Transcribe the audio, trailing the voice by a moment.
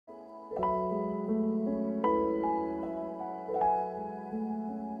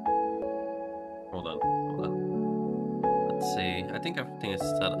Hold on, hold on. Let's see. I think everything is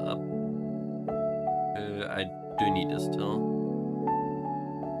set up. I do need this still.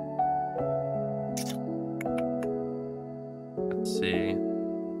 Let's see.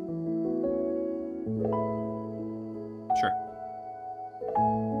 Sure.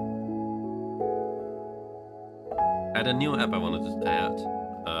 I had a new app I wanted to add.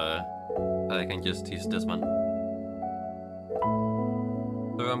 I can just use this one.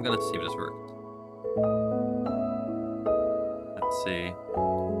 So I'm gonna see if this works. Let's see.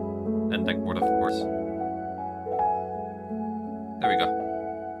 And deckboard, of course. There we go.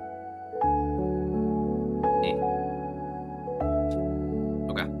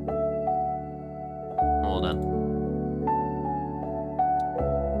 Okay. Hold on.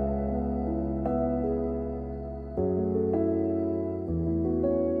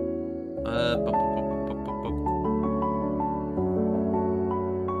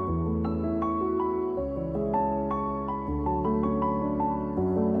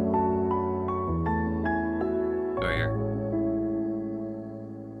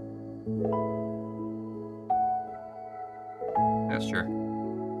 Sure.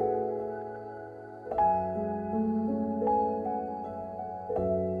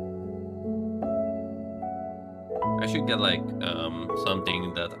 I should get like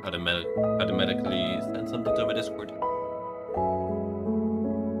something that automatically sends something to my Discord.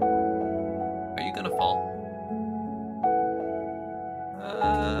 Are you gonna fall?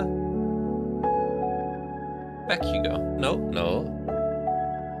 Back you go. No, no.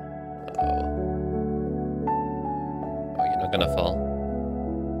 Gonna fall.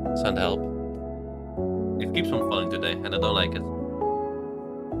 Send help. It keeps on falling today, and I don't like it.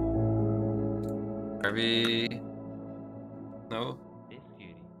 Are we? No. This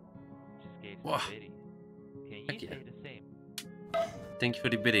cutie just gave Whoa. some biddies. Can you Heck yeah. say the same? Thank you for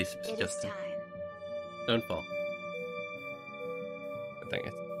the biddies, It is Justin. time. Don't fall. Dang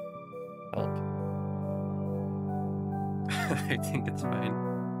it. Help. I think it's fine.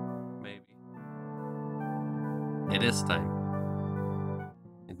 Maybe. It is time.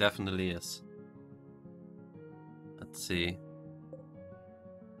 It definitely is. Let's see.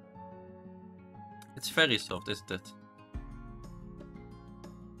 It's very soft, isn't it?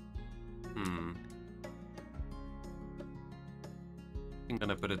 I'm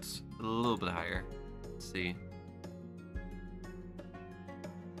gonna put it a little bit higher. Let's see.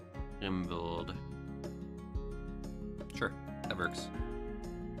 Rimworld. Sure, that works.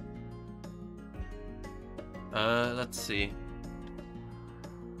 Let's see.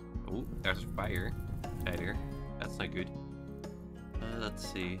 Oh, there's fire. Fire. That's not good. Let's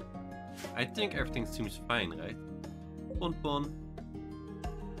see. I think everything seems fine, right? Pon.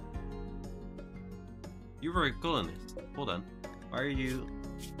 You were a colonist. Hold on. Why are you...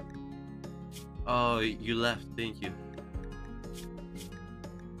 Oh, you left, didn't you?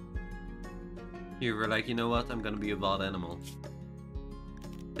 You were like, you know what? I'm gonna be a wild animal.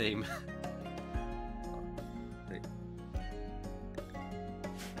 Same.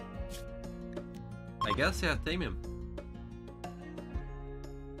 I guess, yeah, tame him.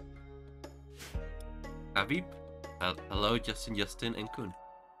 Avip. Hello, Justin, and Koen.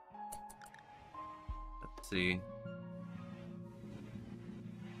 Let's see.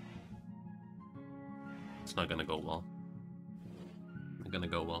 It's not gonna go well. Not gonna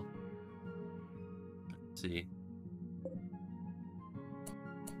go well. Let's see.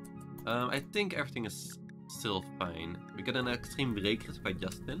 I think everything is still fine. We got an extreme breakers by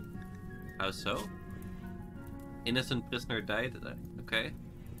Justin. How so? Innocent prisoner died. Okay.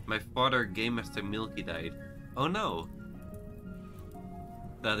 My father, Game Master Milky, died. Oh no!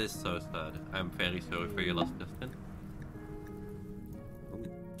 That is so sad. I'm very sorry for your loss, Justin. Ooh.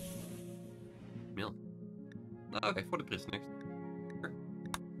 Milk. Okay, for the prisoners. Sure.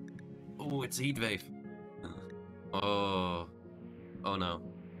 Oh, it's a heat wave. Oh. Oh no.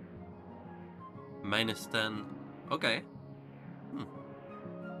 -10. Okay.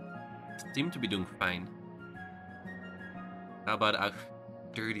 Seem to be doing fine. How about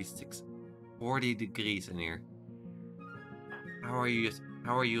 36, 40 degrees in here? How are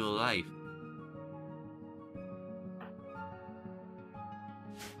you alive?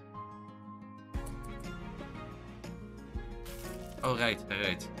 Oh right.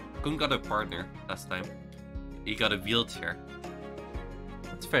 Koen got a partner last time. He got a wheelchair.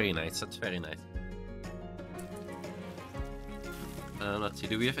 That's very nice. Let's see,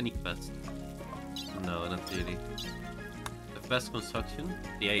 do we have any quests? No, not really. The best construction?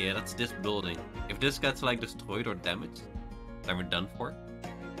 Yeah, that's this building. If this gets like destroyed or damaged, then we're done for.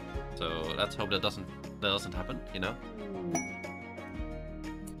 So let's hope that doesn't happen, you know?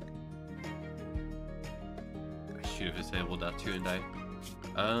 I should have disabled that too,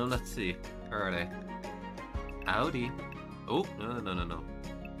 and let's see. Where are they? Howdy. Oh, no.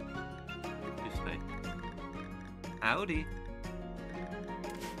 This way. Howdy.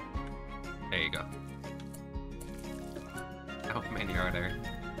 There you go. How many are there?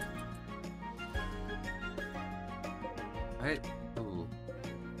 Right. Ooh.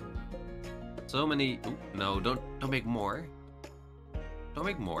 So many. Ooh, no, don't make more. Don't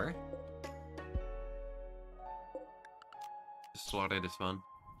make more. Just slaughter this one.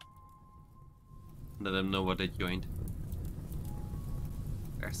 Let them know what they joined.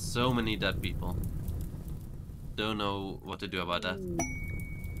 There's so many dead people. Don't know what to do about that.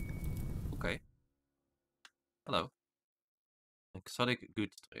 Okay. Hello. Exotic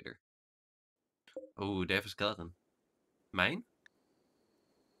goods trader. Oh, they have a skeleton. Mine?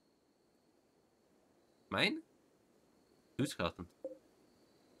 Mine? Two skeleton.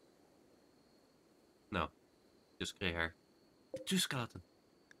 No. Just grey hair. Two skeleton.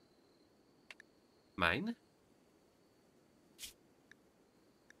 Mine?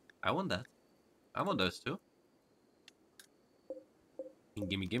 I want that. I want those two.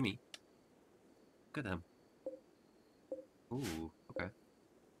 Gimme. Look at them. Ooh, okay.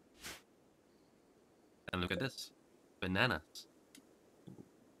 And look at this. Bananas.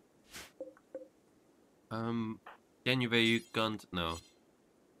 January you can't... No.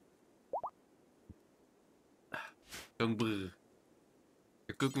 Don't brr.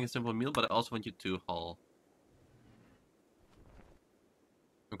 You're cooking a simple meal, but I also want you to haul.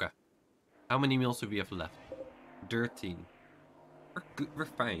 Okay. How many meals do we have left? 13. We're good. We're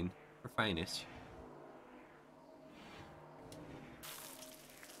fine. We're fine-ish.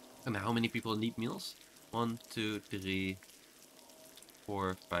 And how many people need meals? 1, 2, 3,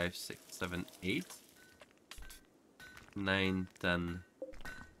 4, 5, 6, 7, 8, 9, 10,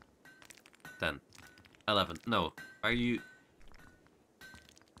 10, 11. No. Are you...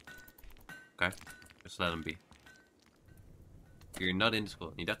 Okay. Just let them be. You're not in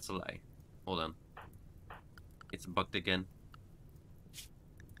school. That's a lie. Hold on. It's bugged again.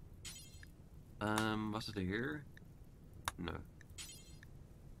 Was it here? No.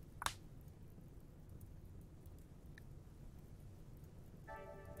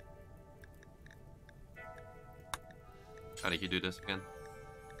 How did you do this again?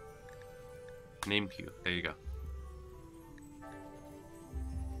 Name queue. There you go.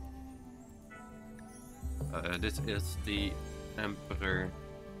 This is the Emperor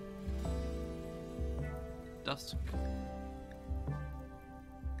Dusk.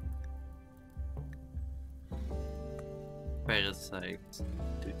 Parasite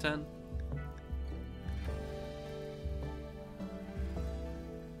 210.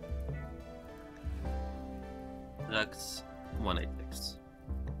 Rex 186.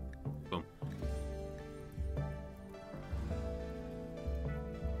 Boom.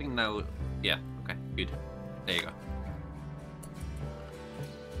 I think now, yeah, okay, good. There you go.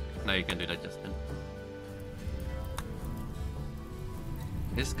 Now you can do that, Justin.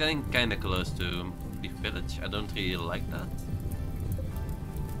 It's getting kinda close to the village. I don't really like that.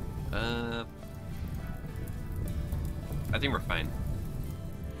 I think we're fine.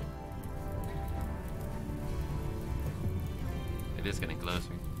 It is getting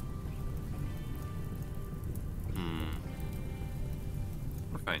closer.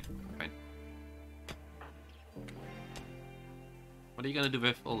 We're fine. We're fine. What are you gonna do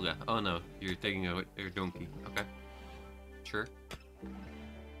with Olga? Oh no, you're taking your donkey. Okay. Sure.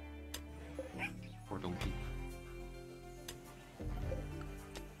 Poor donkey.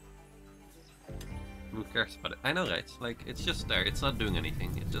 Who cares about it? I know, right? Like, it's just there. It's not doing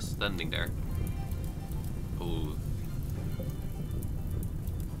anything. It's just standing there. Ooh.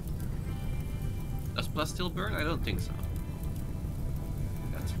 Does plus still burn? I don't think so.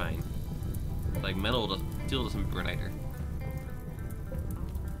 That's fine. Like, steel doesn't burn either.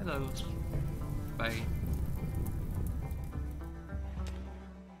 Hello. Bye.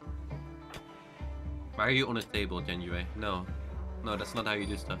 Why are you on a table, Genue? No. No, that's not how you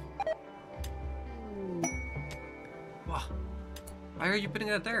do stuff. Wow. Why are you putting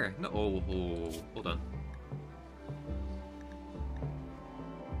that there? No. Oh, hold on.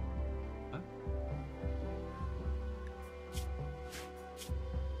 Huh?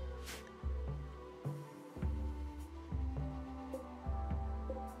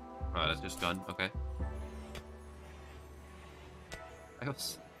 Oh, that's just gone. Okay. I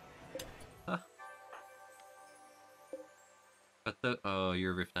was... Huh. But the... Oh,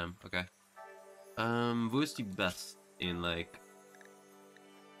 you're with them. Okay. Who's the best in, like...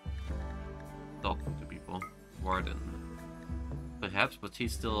 talking to people. Warden. Perhaps, but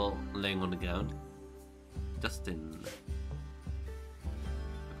she's still laying on the ground. Justin.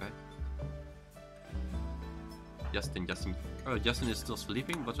 Okay. Justin. Oh, Justin is still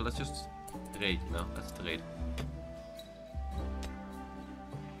sleeping, but let's just trade, you know. Let's trade.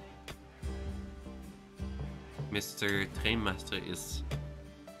 Mr. Trainmaster is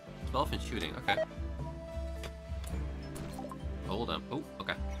 12 in shooting, okay. Hold on. Oh,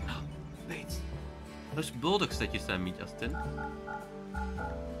 okay. Wait. Those bulldogs that you sent me, Justin.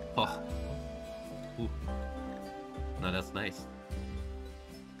 Oh. Ooh. No, that's nice.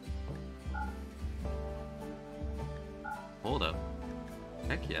 Hold up.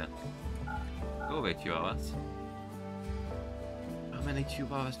 Heck yeah. Go away, chihuahuas. How many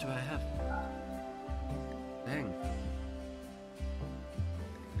chihuahuas do I have? Dang.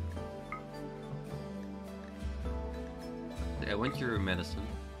 I want your medicine.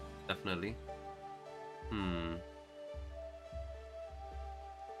 Definitely.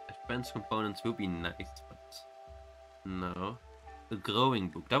 Advanced components would be nice, but no. A growing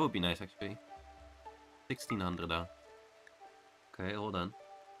book, that would be nice actually. 1600 though. Okay, hold on.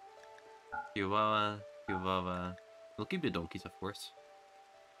 Chihuahua. We'll keep the donkeys, of course.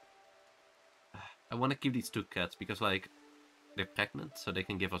 I want to keep these two cats because, like, they're pregnant, so they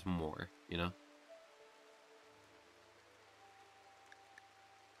can give us more, you know?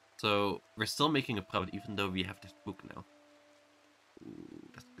 So, we're still making a profit even though we have this book now. Ooh,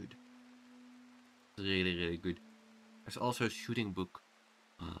 that's good. Really, really good. There's also a shooting book.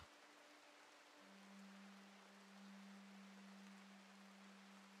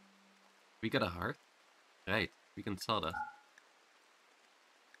 We got a heart? Right, we can sell that.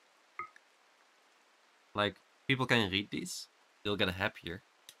 Like, people can read these, they'll get happier.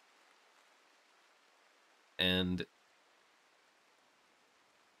 And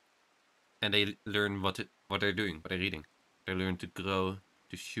they learn what they're doing, what they're reading. They learn to grow,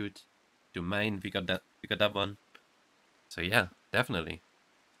 to shoot, to mine. We got that one. So yeah, definitely.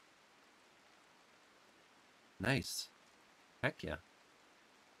 Nice. Heck yeah.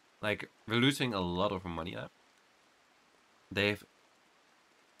 Like, we're losing a lot of money up. That's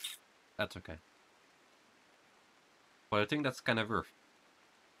okay. But I think that's kind of worth.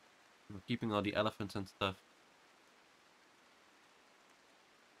 We're keeping all the elephants and stuff.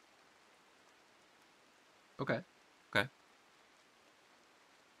 Okay.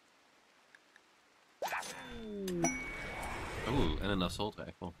 Ooh, and an assault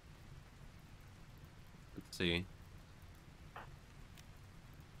rifle. Let's see.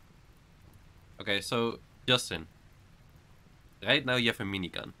 Okay, so, Justin. Right now you have a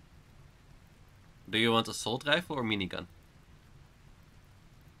minigun. Do you want assault rifle or minigun?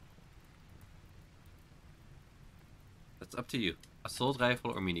 That's up to you. Assault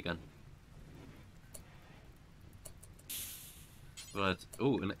rifle or minigun? But,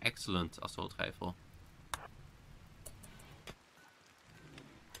 oh, an excellent assault rifle.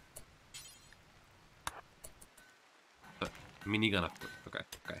 But minigun, of course.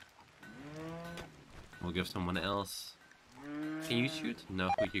 Okay. We'll give someone else. Can you shoot? No,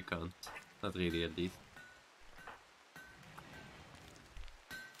 you can't. Not really, at least.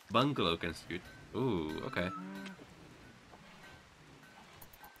 Bungalow can shoot. Ooh, okay.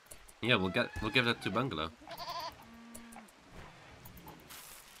 Yeah, we'll give that to Bungalow.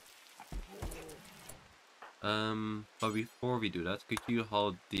 But before we do that, could you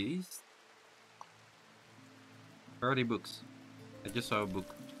hold these? Where are the books? I just saw a book.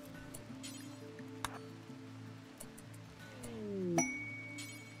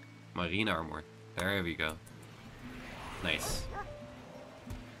 Marine armor. There we go. Nice.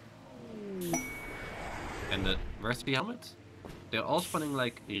 And where's the helmet? They're all spawning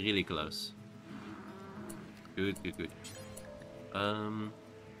like really close. Good.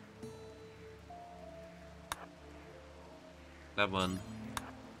 That one.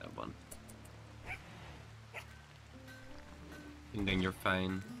 And then you're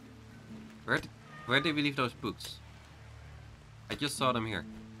fine. Where did we leave those books? I just saw them here.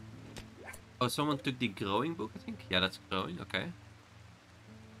 Oh, someone took the growing book, I think? Yeah, that's growing, okay.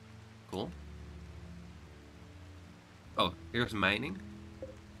 Cool. Oh, here's mining.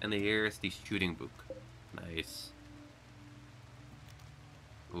 And here's the shooting book. Nice.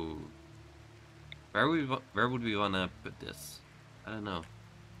 Ooh. Where would we wanna put this? I don't know.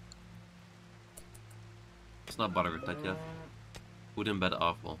 Let's not bother with that yet. Wooden bed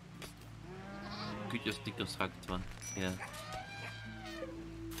awful. Could just deconstruct one. Yeah.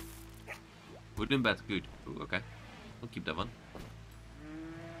 Wooden bed good. Ooh, okay. We'll keep that one.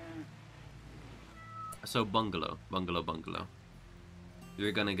 So bungalow.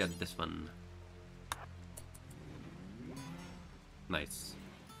 We're gonna get this one. Nice.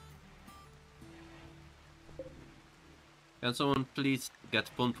 Can someone please get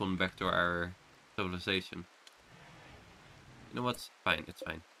Ponpon back to our civilization? You know what's fine, it's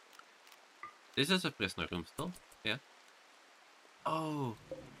fine. This is a prisoner room still? Yeah. Oh!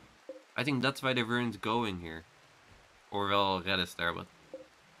 I think that's why they weren't going here. Or well, Red is there, but...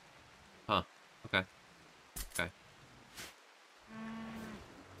 Huh. Okay. Okay.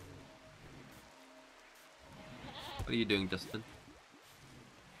 What are you doing, Justin?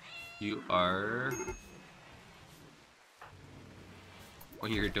 You are...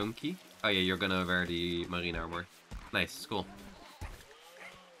 on your donkey? Oh yeah, you're gonna wear the marine armor. Nice, cool.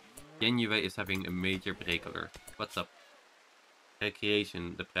 Genue is having a major break alert. What's up?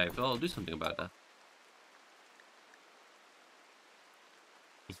 Recreation deprived. Well, I'll do something about that.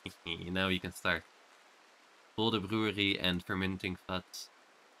 Now you can start. Pull the brewery and fermenting fats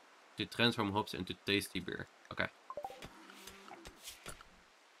to transform hops into tasty beer. Okay.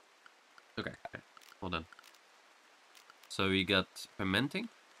 Okay. Hold on. So we got fermenting.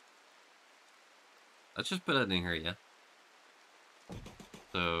 Let's just put that in here, yeah?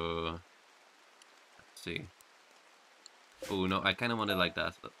 So... let's see. Oh no, I kind of want it like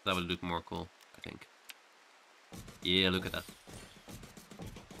that. That would look more cool, I think. Yeah, look at that.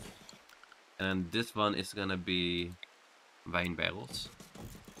 And this one is gonna be wine barrels.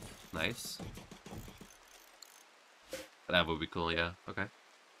 Nice. That would be cool, yeah. Okay.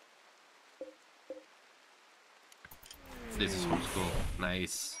 This is from school.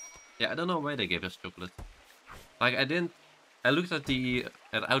 Nice. Yeah, I don't know why they gave us chocolate. Like, I looked at the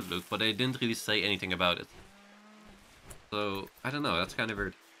Outlook, but they didn't really say anything about it. So, I don't know, that's kind of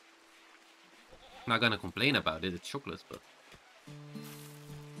weird. I'm not gonna complain about it, it's chocolate, but...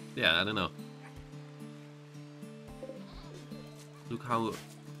 yeah, I don't know. Look how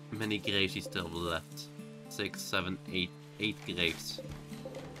many graves he still left. 6, 7, 8. 8 graves.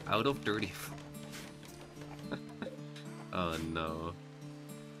 Out of 34. Oh no.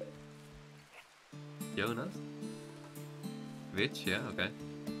 Jonas? Witch, yeah, okay.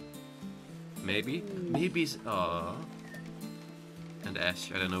 Maybe? Maybe's... aww. And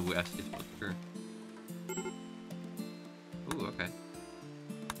Ash, I don't know who Ash is, but sure. Ooh, okay.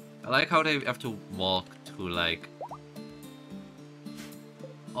 I like how they have to walk through, like...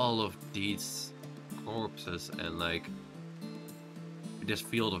 all of these corpses and, like... this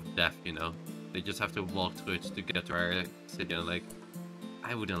field of death, you know? They just have to walk through it to get to our city, and, like...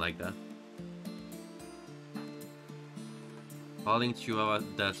 I wouldn't like that. Calling Chihuahua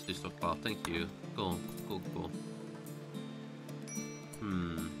dead to stockpile, thank you. Cool.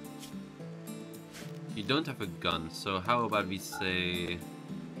 You don't have a gun, so how about we say...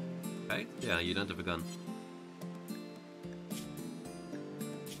 right? Yeah, you don't have a gun.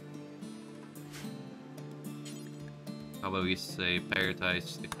 How about we say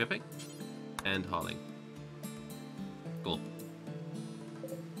prioritize equipping and hauling? Cool.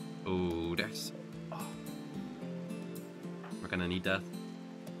 Oh, there's... oh. We're gonna need that.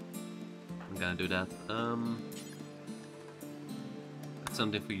 I'm gonna do that. That's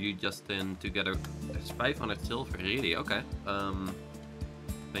something for you, Justin, together. There's 500 silver, really? Okay.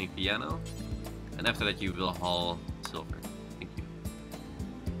 Playing piano. And after that you will haul silver. Thank you.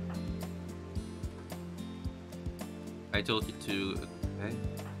 I told you to... okay.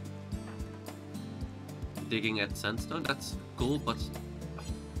 Digging at sandstone, that's cool, but...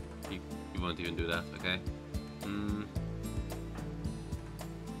 you won't even do that, okay?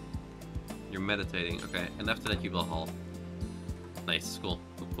 You're meditating, okay. And after that you will haul. Nice, cool.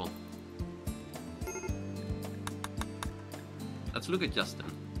 Let's look at Justin.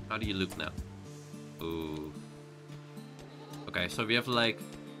 How do you look now? Ooh. Okay, so we have like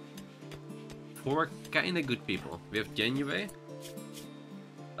 4 kinda good people. We have Genue.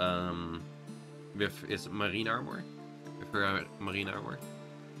 With his marine armor. With her marine armor.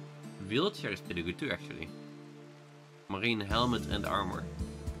 Wheelchair is pretty good too, actually. Marine helmet and armor.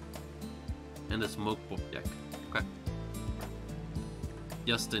 And a smoke pop jack. Okay.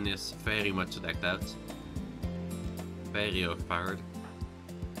 Justin is very much decked out. Very overpowered.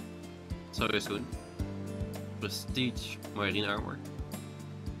 So is Hoon. Prestige marine armor.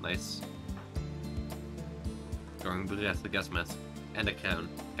 Nice. Going blue as the gas mask. And a crown.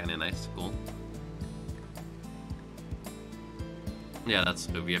 Kinda nice, cool. Yeah, that's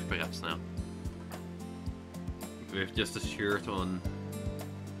true. We have perhaps now. We have just a shirt on.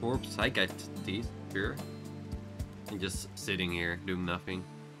 Corpse, I got teeth, sure. And just sitting here doing nothing.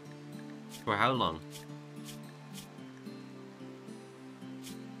 For how long?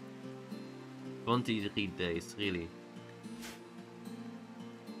 23 days, really.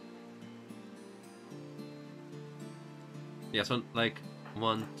 Yeah, so like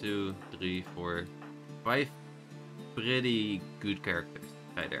 1, 2, 3, 4, 5 pretty good characters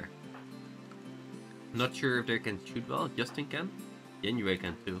right there. Not sure if they can shoot well. Justin can. Yenue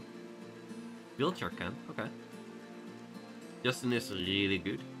can too. Wheelchair can. Okay. Justin is really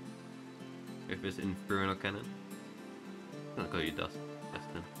good with his Inferno Cannon. I'm gonna call you Justin.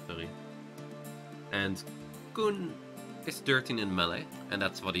 Sorry. And Kun is 13 in melee, and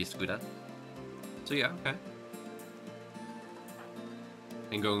that's what he's good at. So yeah, okay.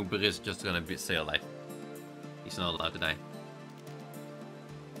 And going Briz is just gonna stay alive. He's not allowed to die.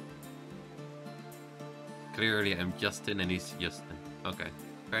 Clearly I'm Justin and he's Justin. Okay,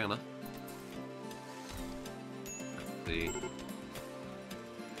 fair enough. Let's see.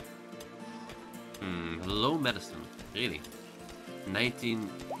 Low medicine, really. 19,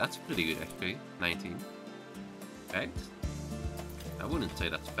 that's pretty good actually. 19. Right? I wouldn't say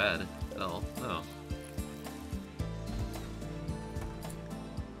that's bad at all, no.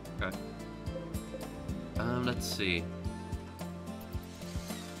 Okay. Let's see.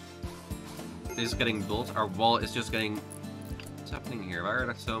 This is getting built. Our wall is just getting... What's happening here? Why are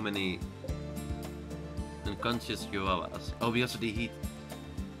there so many unconscious chihuahuas? Oh, because of the heat.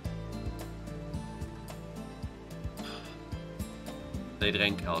 They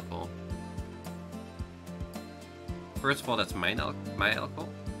drank alcohol. First of all, that's my alcohol.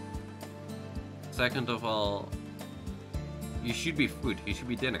 Second of all, you should be food. You should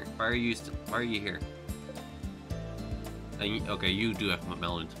be dinner. Why are you here? And okay, you do have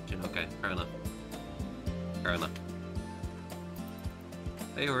malnutrition. Okay, fair enough. Fair enough.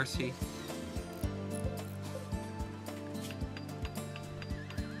 Hey, horsey.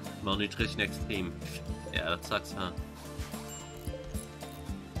 Malnutrition extreme. Yeah, that sucks, huh?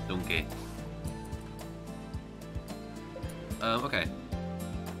 Donkey. Okay.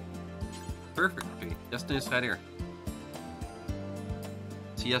 Perfectly. Justin is right here.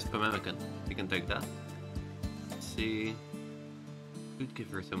 CS per mannequin. We can take that. Let's see. Could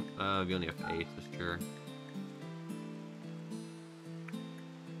give her some. We only have 8 for sure.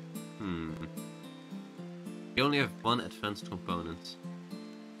 We only have 1 advanced component.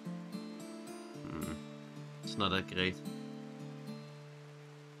 It's not that great.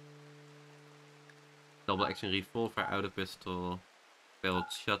 Double action revolver, auto pistol,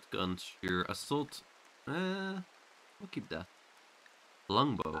 barreled shotgun, sure. Assault. We'll keep that.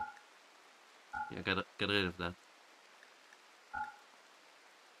 Longbow. Yeah, get rid of that.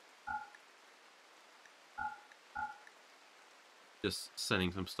 Just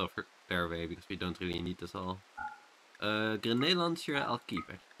sending some stuff their way because we don't really need this all. Grenade launcher I'll keep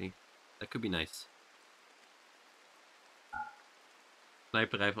actually. That could be nice.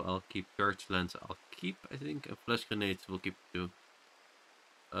 Sniper rifle I'll keep. Charge lens I'll keep, I think. And flash grenades we'll keep too.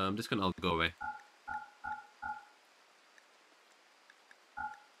 This can all go away.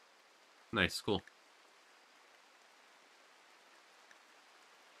 Nice, cool.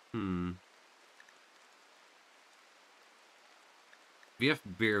 We have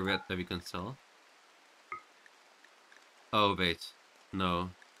beer red that we can sell. Oh wait, no.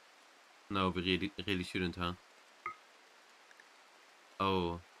 No, we really shouldn't, huh?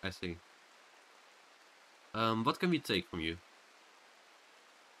 Oh, I see. What can we take from you?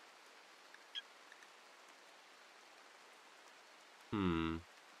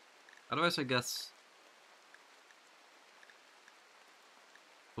 Otherwise, I guess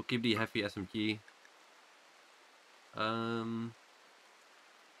we'll keep the heavy SMG.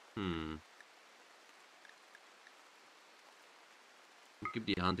 We'll keep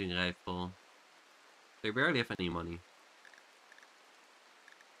the hunting rifle. They barely have any money.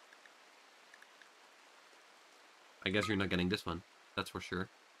 I guess you're not getting this one. That's for sure.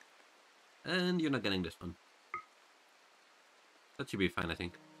 And you're not getting this one. That should be fine, I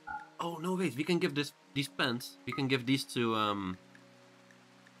think. Oh, no, wait. We can give these pants. We can give these to,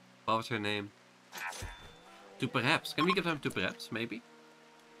 what was her name? To Perhaps. Can we give them to Perhaps, maybe?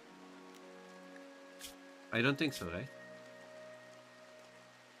 I don't think so, right?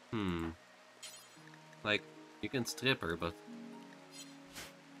 Like, you can strip her, but...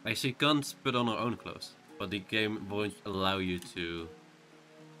 Like, she can't put on her own clothes. But the game won't allow you to...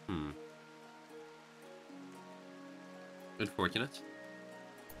 Unfortunate.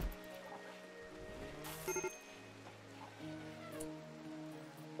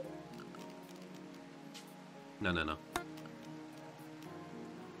 No.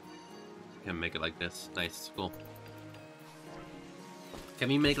 Can make it like this. Nice, cool. Can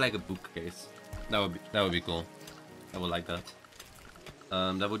we make like a bookcase? That would be cool. I would like that.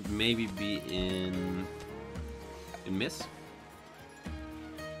 That would maybe be in Miss.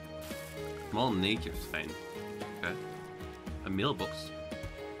 Small nature is fine. Okay. mailbox.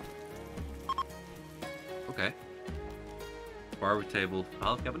 Okay. Bar table,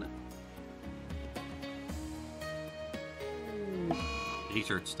 file cabinet.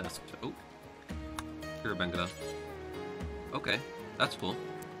 Research desk. Oh. Sure, bungalow. Okay, that's cool.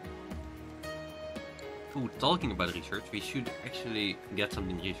 Ooh, talking about research, we should actually get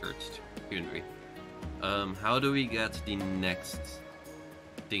something researched, shouldn't we? How do we get the next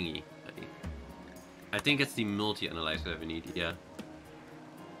thingy ready? I think it's the multi-analyzer that we need, yeah.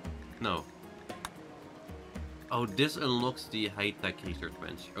 No. Oh, this unlocks the high-tech research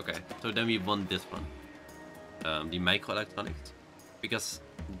bench. Okay, so then we want this one. The microelectronics. Because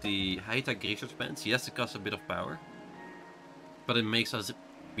the high-tech research bench, yes, it costs a bit of power. But it makes us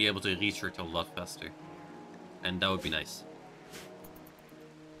be able to research a lot faster. And that would be nice.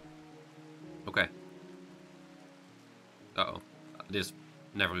 Okay. Uh-oh. This is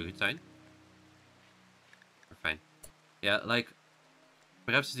never a good sign. We're fine. Yeah, like...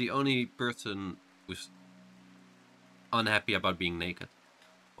 Perhaps it's the only person who's unhappy about being naked.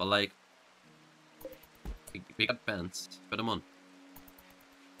 Well, like... We got pants. Put them on.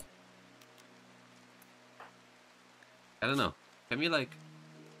 I don't know. Can we, like...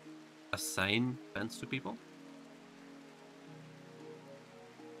 assign pants to people?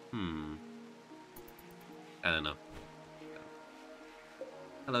 I don't know.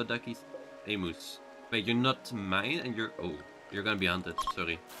 Hello, duckies. Hey, moose. Wait, you're not mine and you're... Oh, you're gonna be hunted.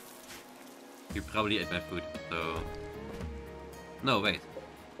 Sorry. You probably ate my food, so... No, wait.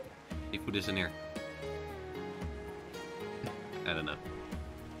 The food is in here. I don't know.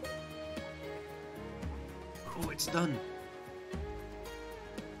 Oh, it's done!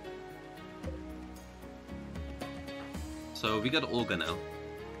 So, we got Olga now.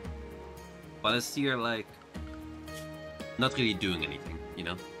 But I see her, like... not really doing anything, you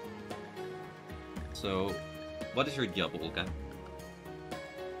know? So, what is your job, Olga?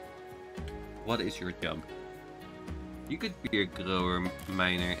 What is your job? You could be a grower,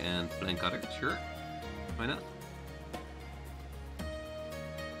 miner, and plant cutter, sure. Why not?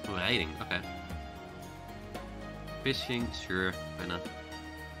 Riding, okay. Fishing, sure, why not?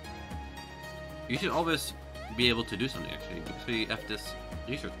 You should always be able to do something, actually, because we have this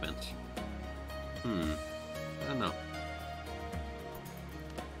research bench. I don't know.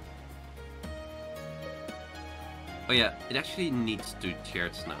 Oh yeah, it actually needs 2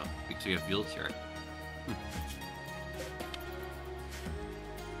 chairs now, because we have wheelchair.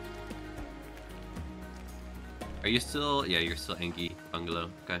 Are you still... Yeah, you're still Anki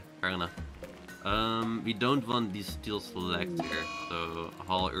Bungalow. Okay, fair enough. We don't want these steel selects here, so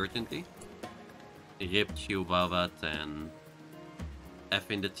haul urgently. Rip Chihuahua and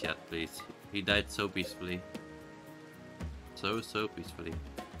F in the chat, please. He died so peacefully. So peacefully.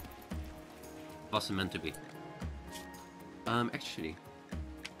 Wasn't meant to be. Actually,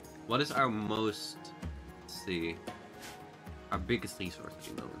 what is our most... Let's see... Our biggest resource at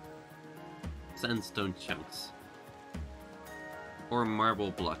the moment? Sandstone chunks. Or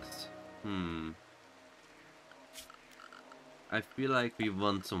marble blocks. I feel like we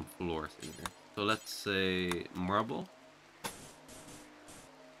want some floors in here. So let's say marble.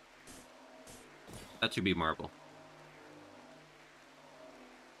 That should be marble.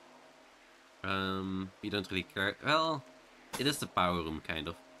 We don't really care. Well, it is the power room, kind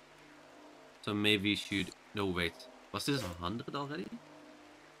of. So maybe we should... No, wait. Was this 100 already?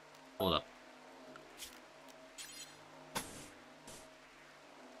 Hold up.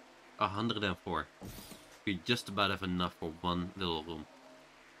 104. We just about have enough for one little room.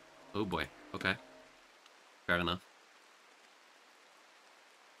 Oh boy. Okay. Fair enough.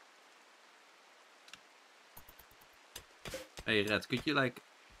 Hey, Red, could you, like,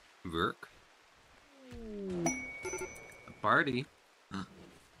 work? A party?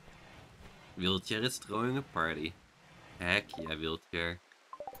 Wheelchair is throwing a party. Heck yeah, wheelchair.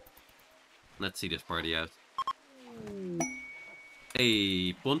 Let's see this party out.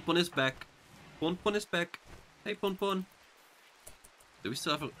 Hey, Ponpon is back. Ponpon is back. Hey, Ponpon. Do we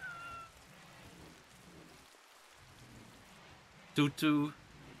still have a... Tutu.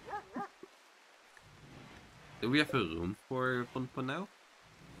 Do we have a room for Ponpon now?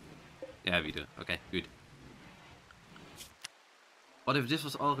 Yeah, we do. Okay, good. What if this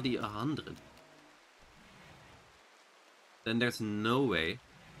was already 100? Then there's no way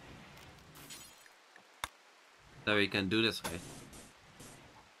that we can do this, right?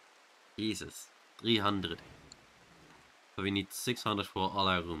 Jesus. 300. So we need 600 for all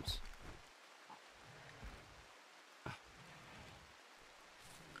our rooms.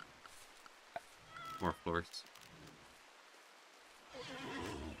 More floors.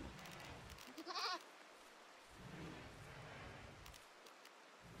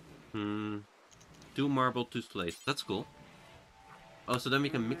 Hmm. 2 marble, 2 slate. That's cool. Oh, so then we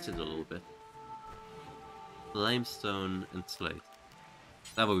can mix it a little bit. Limestone and slate.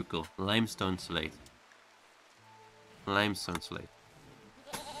 That would be cool. Limestone slate. Limestone slate.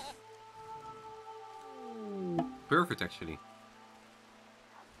 Perfect, actually.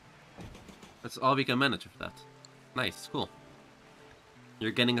 That's all we can manage with that. Nice, cool.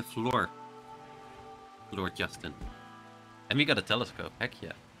 You're getting a floor, Lord Justin. And we got a telescope, heck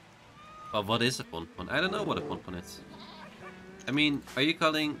yeah. Well, what is a ponpon? I don't know what a ponpon is. I mean, are you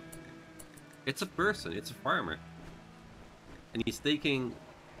calling... It's a person, it's a farmer. And he's taking...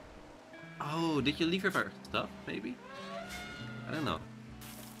 Oh, did you leave your stuff, maybe? I don't know.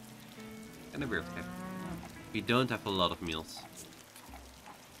 Kinda weird, okay. We don't have a lot of meals.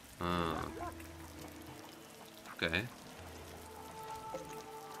 Okay.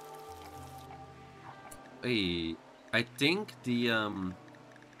 Hey, I think the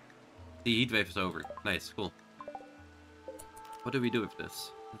heat wave is over. Nice, cool. What do we do with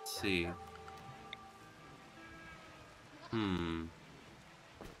this? Let's see.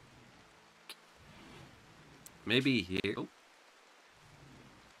 Maybe here. Oh.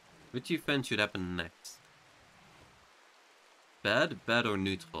 Which event should happen next? Bad, bad, or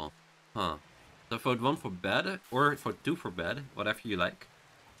neutral? Huh. So vote 1 for bad, or vote 2 for bad, whatever you like.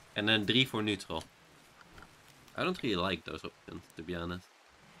 And then 3 for neutral. I don't really like those options, to be honest.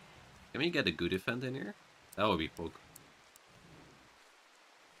 Can we get a good event in here? That would be poke.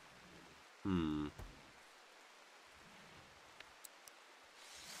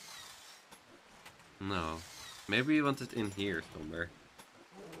 No. Maybe we want it in here somewhere.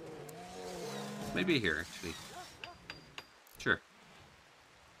 Maybe here, actually. Sure.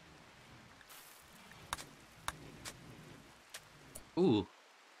 Ooh.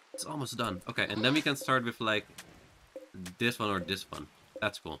 It's almost done. Okay, and then we can start with, like, this one or this one.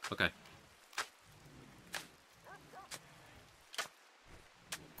 That's cool. Okay.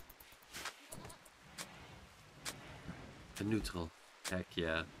 A neutral. Heck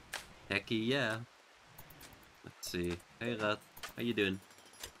yeah. Hecky yeah. Let's see. Hey Rad, how you doing?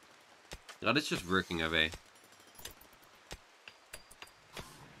 Rad is just working away.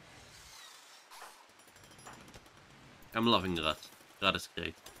 I'm loving Rad. Rad is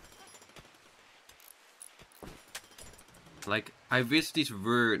great. Like, I wish these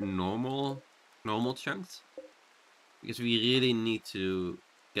were normal chunks. Because we really need to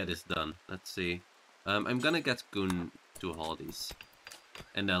get this done. Let's see. I'm gonna get Goon to haul these.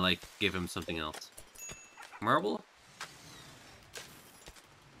 And then, like, give him something else. Marble?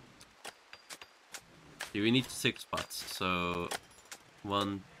 Okay, we need 6 spots, so...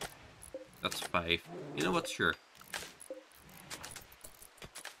 1... That's 5. You know what? Sure.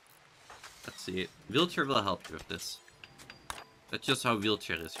 Let's see. Wheelchair will help you with this. That's just how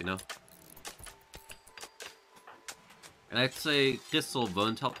wheelchair is, you know? And I'd say crystal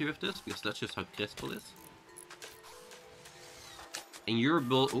won't help you with this, because that's just how crystal is. And your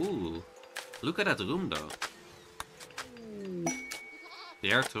build... Ooh. Look at that room, though.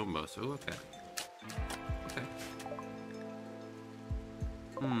 They are tumbos. Oh, okay. Okay.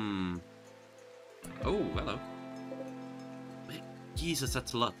 Oh, hello. Jesus,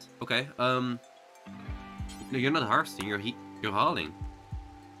 that's a lot. Okay, no, you're not harvesting, you're hauling.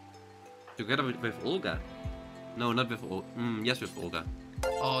 Together with Olga. No, not with Olga. Yes, with Olga.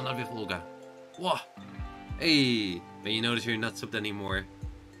 Oh, not with Olga. Whoa. Hey, when you notice you're not subbed anymore.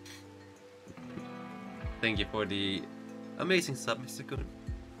 Thank you for the amazing sub, Mr. Kun.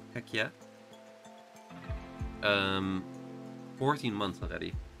 Heck yeah. 14 months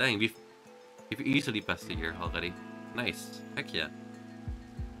already. Dang, we've easily passed a year already. Nice. Heck yeah.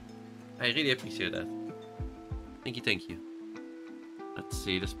 I really appreciate that. Thank you, thank you. Let's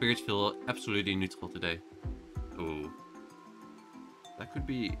see, the spirits feel absolutely neutral today. Oh. That could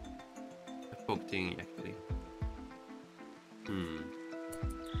be a poke thing, actually.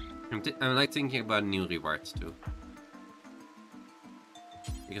 I'm like thinking about new rewards too.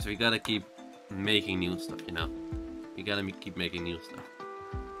 Because we gotta keep making new stuff, you know? We gotta keep making new stuff.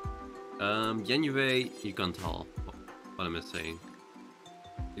 January, you can't haul. What am I saying?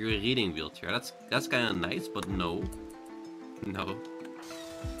 You're a reading wheelchair. That's kind of nice, but no. No.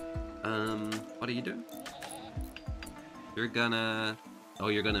 What are you doing? You're gonna... Oh,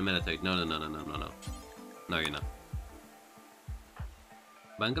 you're gonna meditate. No. No, you're not.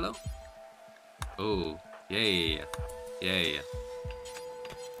 Bungalow? Oh, yeah.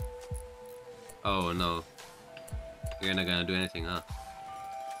 Oh, no. You're not gonna do anything, huh?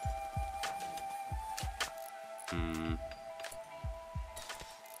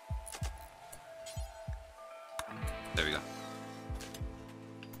 There we go.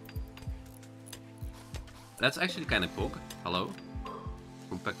 That's actually kind of cool. Hello?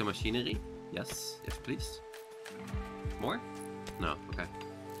 Compact the machinery? Yes, yes please. More? No, okay.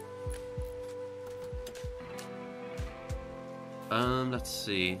 Let's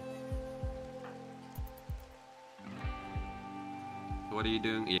see. What are you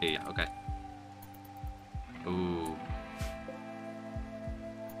doing? Yeah, okay. Ooh.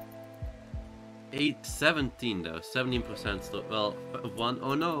 17 though, 17% still. Well, one.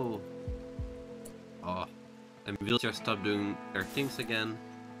 Oh no. Oh, and wheelchair stopped doing their things again.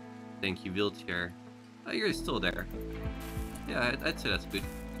 Thank you, wheelchair. Oh, you're still there. Yeah, I'd say that's good.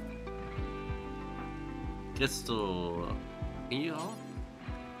 Crystal. Can you all?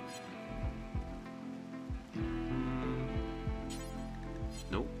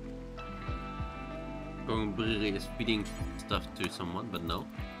 Nope. Going Brewery is feeding stuff to someone, but no.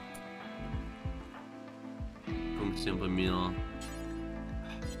 Going Simple Meal.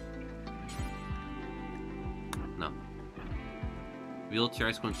 No. Wheelchair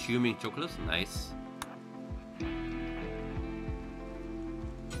is consuming chocolates. Nice.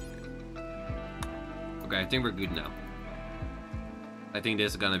 Okay, I think we're good now. I think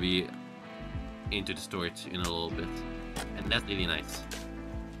this is gonna be into the storage in a little bit. And that's really nice.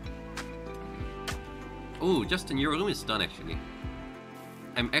 Oh, Justin, your room is done actually.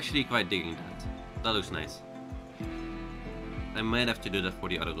 I'm actually quite digging that. That looks nice. I might have to do that for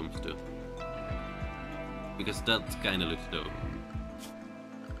the other rooms too. Because that kinda looks dope.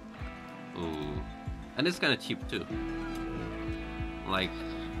 Ooh. And it's kinda cheap too. Like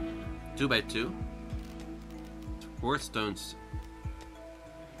 2x2. 4 stones.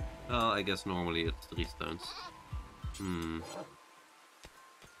 Well, I guess normally it's 3 stones.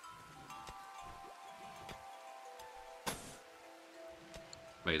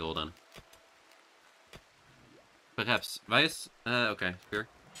 Wait, hold on. Perhaps. Vice? Okay, sure.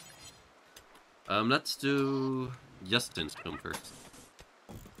 Let's do Justin's room first.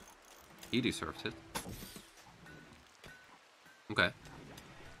 He deserves it. Okay.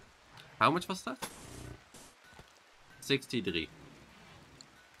 How much was that? 63.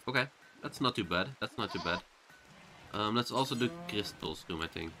 Okay, that's not too bad. That's not too bad. Let's also do Crystal's room, I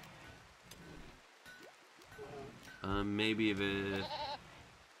think. Maybe with...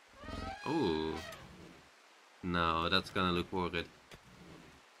 Oh. No, that's gonna look horrid.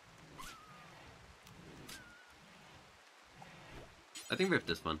 I think we have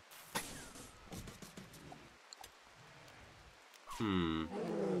this one.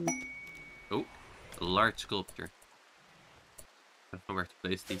 Oh, a large sculpture. I don't know where to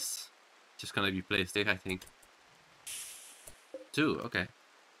place these. Just gonna be placed there, I think. 2, okay.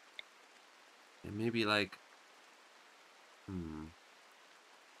 And maybe like...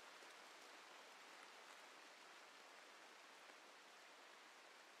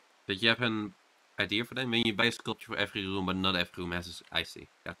 Did you have an idea for that? When you buy a sculpture for every room, but not every room has a... I see.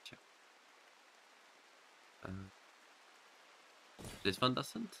 Gotcha. This one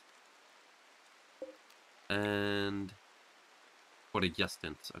doesn't. And... For the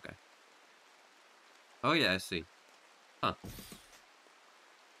Justins, okay. Oh yeah, I see. Huh.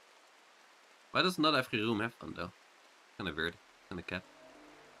 Why does not every room have one though? Kinda weird. Kinda cat.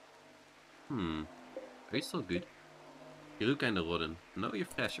 Are you still good? You look kinda rotten. No, you're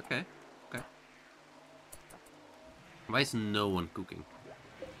fresh, okay. Okay. Why is no one cooking?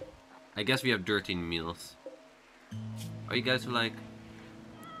 I guess we have dirty meals. Are you guys like...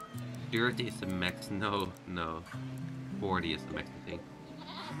 30 is the max? No, no. 40 is the max, I think.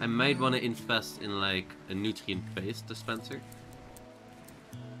 I might want to invest in like a nutrient-based dispenser.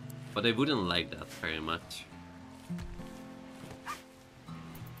 But I wouldn't like that very much.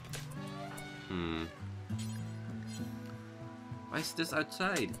 Why is this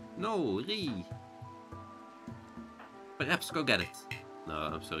outside? No, Ree! Perhaps go get it. No,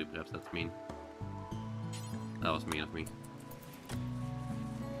 I'm sorry, perhaps that's mean. That was mean of me.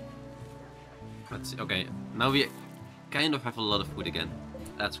 Let's see. Okay, now we kind of have a lot of food again.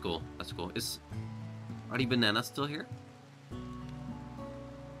 That's cool. That's cool. Are the bananas still here?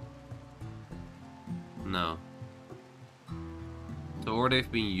 No. So, or they've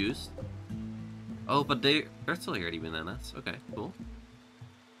been used. Oh, but they're still here, the bananas. Okay, cool.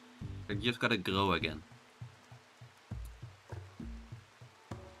 They just gotta grow again.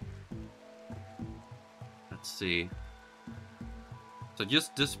 Let's see. So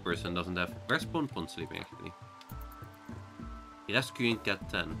just this person doesn't have... Where's Ponpon sleeping, actually? Rescuing cat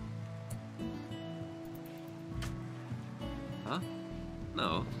 10. Huh?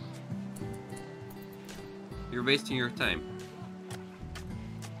 No. You're wasting your time.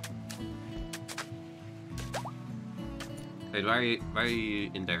 Wait, why are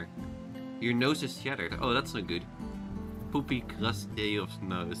you in there? Your nose is shattered. Oh, that's not good. Poopy Crustace's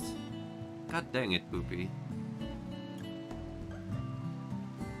nose. God dang it, Poopy.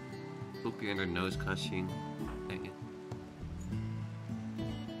 Poopy and her nose crushing. Dang it.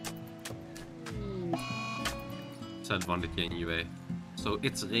 Said one anyway. So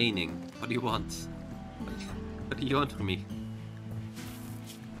it's raining. What do you want? What do you want from me?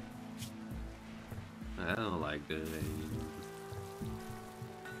 I don't like the rain.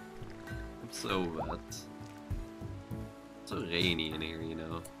 I'm so wet. It's so rainy in here, you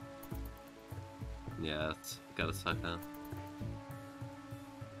know. Yeah, it's gotta suck now.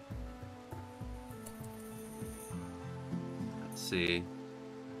 Let's see.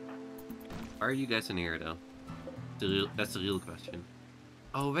 Why are you guys in here though? That's the real question.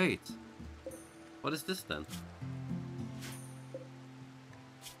 Oh wait. What is this then?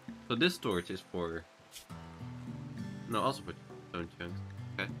 So this storage is for... No, also for stone chunks.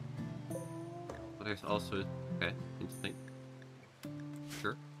 Okay. But there's also... Okay, interesting.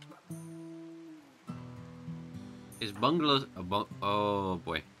 Sure. Is bungalows... Oh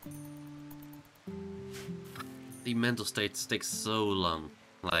boy. The mental state takes so long.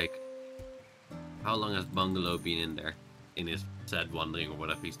 Like... How long has Bungalow been in there? In his sad wandering or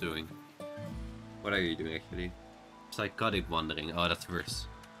whatever he's doing. What are you doing actually? Psychotic wandering. Oh, that's worse.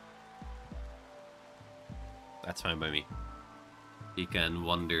 That's fine by me. He can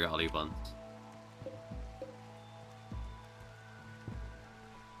wander all he wants.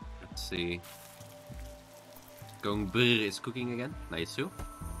 Let's see. Going brr is cooking again. Nice too.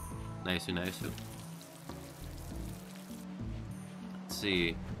 Nice too, nice too. Let's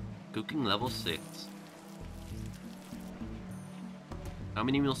see. Cooking level 6. How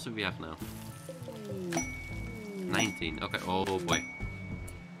many meals do we have now? 19. Okay, oh boy.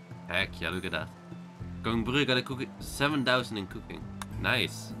 Heck yeah, look at that. Going brew, gotta cook 7,000 in cooking.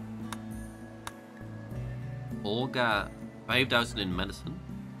 Nice. Olga, 5,000 in medicine.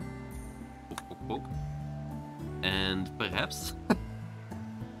 Poke, poke, poke. And perhaps...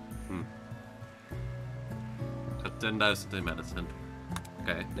 Got 10,000 in medicine.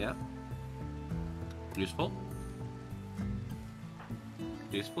 Okay, yeah. Useful.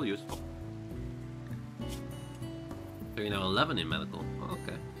 Useful, useful. So you know 11 in medical. Oh,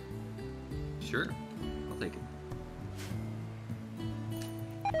 okay. Sure. I'll take it.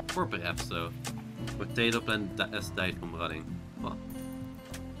 Or perhaps so. Potato plant has died from rotting. What?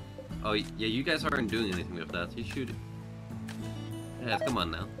 Oh yeah, you guys aren't doing anything with that. You should. Yeah, come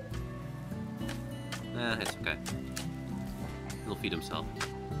on now. It's okay. He'll feed himself.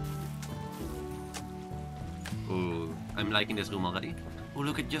 Ooh, I'm liking this room already. Oh,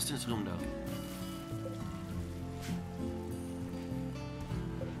 look at Justin's room though.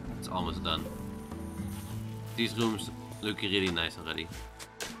 It's almost done. These rooms look really nice already.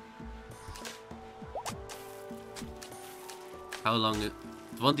 How long?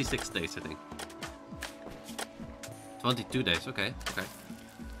 26 days, I think. 22 days, okay, okay.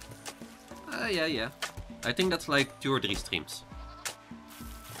 Yeah. I think that's like 2 or 3 streams.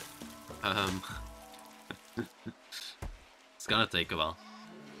 It's gonna take a while.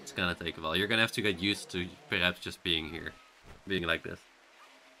 It's gonna take a while. You're gonna have to get used to perhaps just being here. Being like this.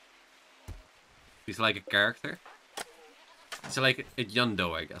 He's like a character. He's like a John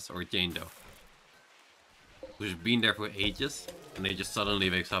Doe, I guess, or Jane Doe. Who's been there for ages, and they just suddenly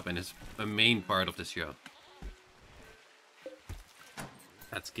wakes up and is a main part of the show.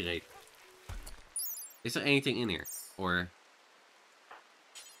 That's great. Is there anything in here? Or...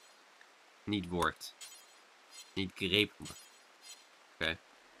 Need wort. Need grape. Okay.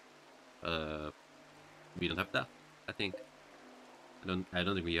 We don't have that, I think. I don't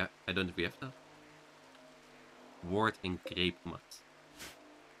think we have that. Wort and grape mat.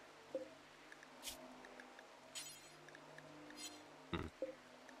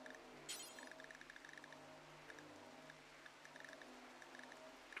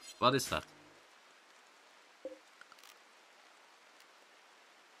 What is that?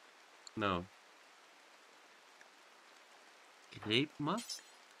 No. Grape mat?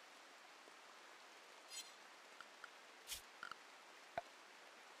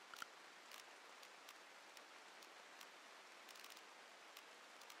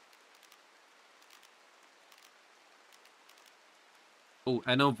 Oh,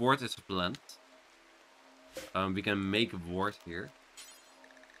 I know wort is a plant. We can make wort here.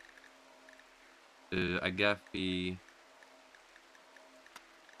 Agave.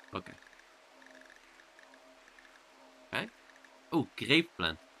 Okay. Okay. Oh, grape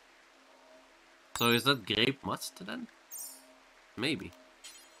plant. So is that grape must then? Maybe.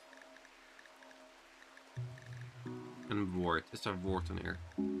 And wort. Is there wort in here?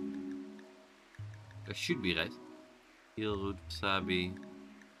 There should be rice. Heel root, wasabi,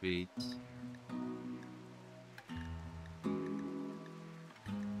 wheat.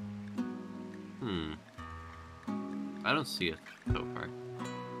 I don't see it so far.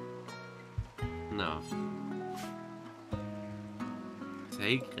 No.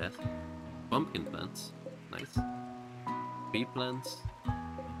 Haygrass. Pumpkin plants. Nice. Pea plants.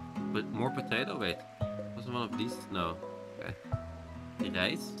 But more potato? Wait. Wasn't one of these? No. Okay.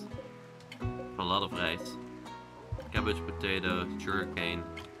 Rice. A lot of rice. Cabbage, potato, sugarcane.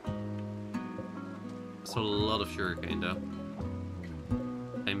 That's a lot of sugarcane though.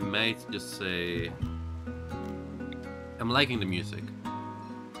 I might just say... I'm liking the music.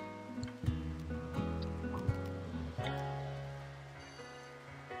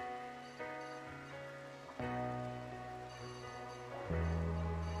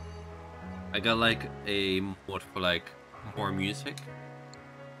 I got like a mod for like more music.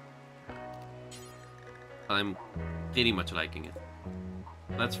 I'm pretty much liking it.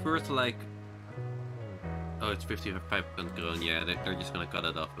 Let's first like... Oh, it's 55% grown. Yeah, they're just gonna cut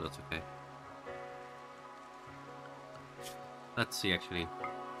it off, but that's okay. Let's see actually.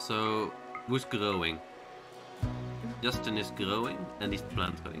 So, who's growing? Justin is growing and these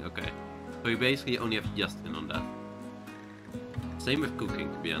plants growing. Okay. So you basically only have Justin on that. Same with cooking,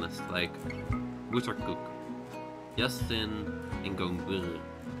 to be honest. Like, who's our cook? Justin and Gongbur.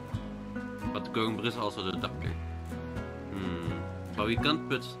 But Gongbur is also the doctor. But we can't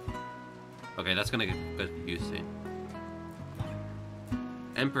put... Okay, that's gonna get confusing.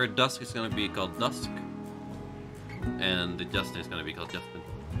 Emperor Dusk is gonna be called Dusk. And the Justin is gonna be called Justin.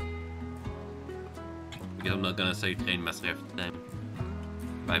 Because I'm not gonna say Train Master every time.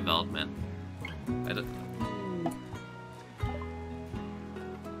 By Wildman. I don't...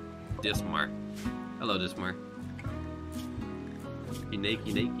 Dismar. Hello, Dismar.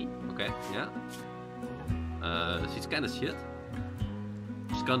 Neki. Okay, yeah. She's kinda shit.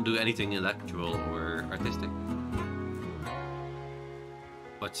 She can't do anything intellectual or artistic.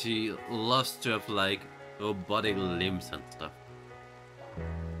 But she loves to have like robotic limbs and stuff.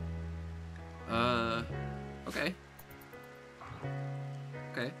 Okay.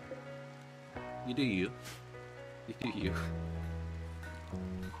 Okay. You do you. You do you.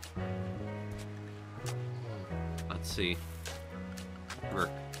 Let's see. Work.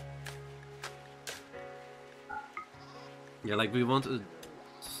 Yeah, like we want a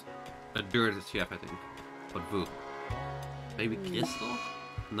dirt chef, I think. But who? Maybe Crystal?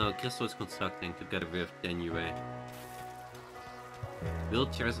 No, Crystal is constructing together with Denue.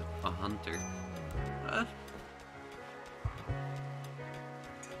 Wheelchair's a hunter.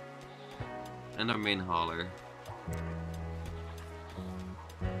 And our main hauler.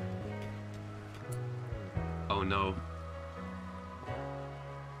 Oh no.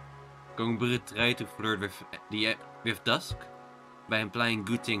 Gongbur tried to flirt with Dusk by implying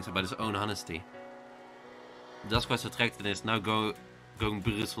good things about his own honesty. Dusk was attracted and is now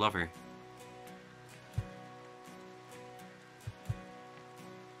Gongbur's lover.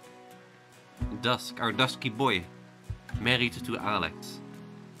 Dusk, our dusky boy, married to Alex.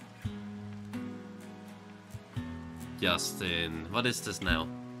 Justin, what is this now?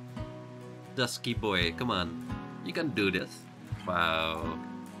 Dusky boy, come on. You can do this. Wow.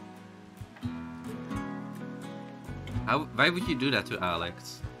 Why would you do that to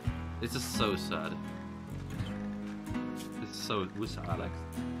Alex? This is so sad. This is so... Who's Alex?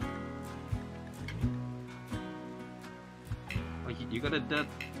 Oh, you got a dead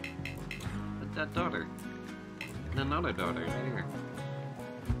daughter. And another daughter right here.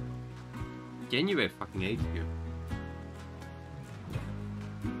 Genue fucking hates you.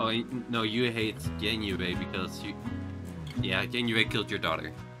 Oh, no, you hate Genue because you... Yeah, Genue killed your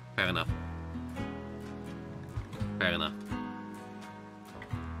daughter. Fair enough. Fair enough.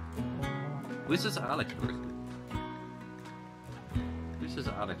 Who's this Alex person? Who's this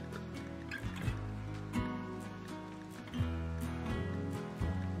Alex person?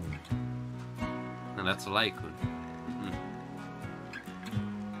 And that's Lycoon.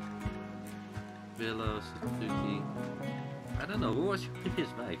 Willow, Suzuki. I don't know, who was your previous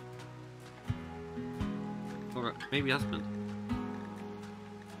wife? Or maybe husband?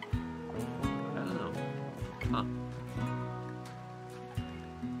 I don't know. Huh.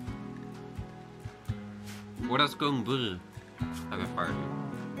 Or does Gongbur have a party?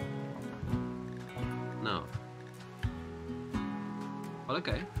 No. Well,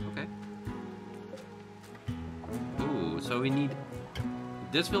 okay. Ooh, so we need...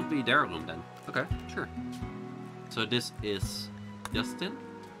 This will be their room then. Okay, sure. So this is Justin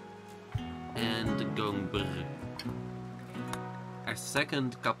and Gongbur. Our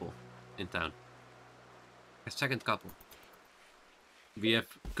second couple in town. A second couple. We have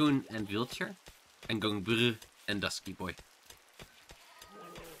Koen and Wheelchair, and going Brr and Dusky Boy.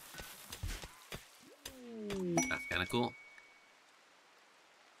 That's kinda cool.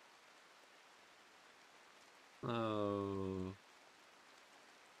 Oh.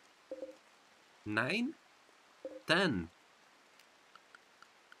 9? 10.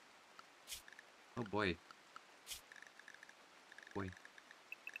 Oh boy. Boy.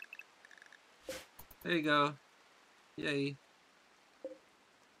 There you go. Yay.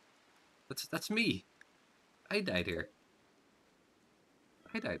 That's me. I died here.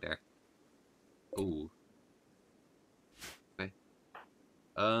 I died there. Ooh. Okay.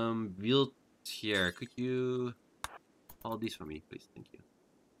 Wheelchair, could you haul these for me, please? Thank you.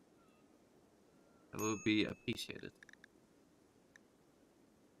 That would be appreciated.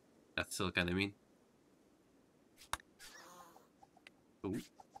 That's still kinda mean. Ooh.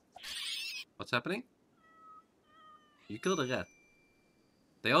 What's happening? You killed a rat.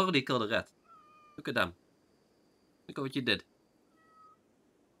 They already killed a rat. Look at them. Look at what you did.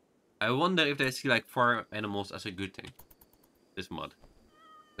 I wonder if they see like farm animals as a good thing. This mod.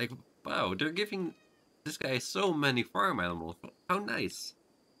 Like, wow, they're giving this guy so many farm animals. How nice.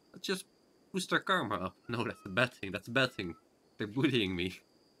 Let's just boost their karma up. No, that's a bad thing. That's a bad thing. They're bullying me.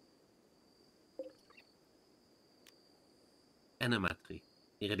 Animatry.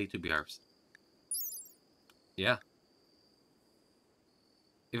 Ready to be harvested. Yeah.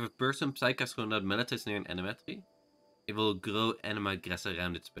 If a person psychos who not meditates near an animatry, it will grow anima grass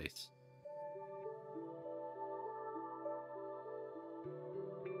around its base.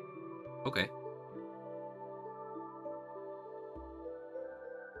 Okay.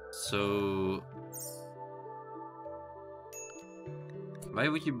 So... why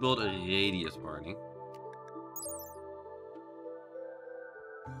would you build a radius warning?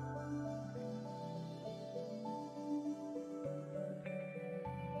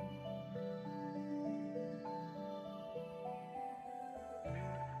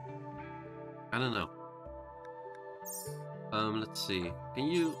 I don't know. Let's see. Can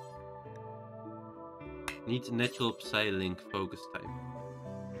you... need natural Psylink focus type.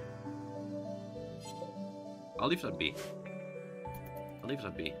 I'll leave that be. I'll leave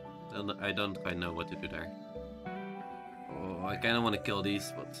that be. I don't quite know what to do there. Oh, I kinda wanna kill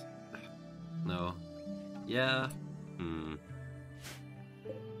these, but... no. Yeah.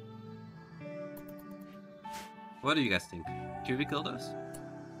 What do you guys think? Should we kill those?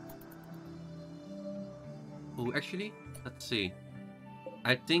 Oh, actually, let's see.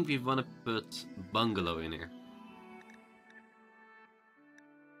 I think we want to put bungalow in here.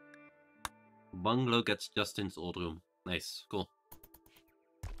 Bungalow gets Justin's old room. Nice, cool.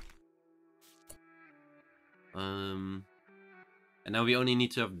 And now we only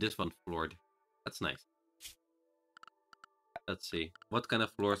need to have this one floored. That's nice. Let's see. What kind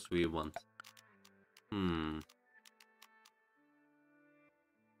of floors do we want?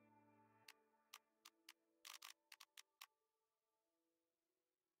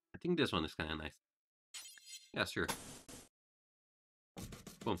 I think this one is kind of nice. Yeah, sure.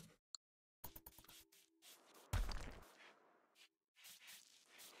 Boom.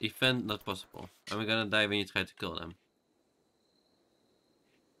 Event not possible. And we're gonna die when you try to kill them.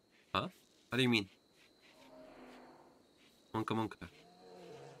 Huh? What do you mean? Monka monka.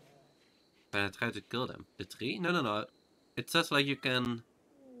 When I try to kill them. The tree? No, no, no. It says like you can...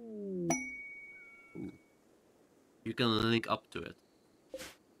 ooh. You can link up to it.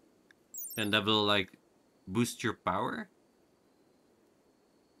 And that will like boost your power.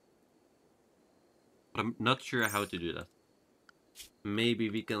 But I'm not sure how to do that. Maybe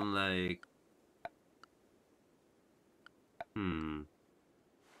we can like...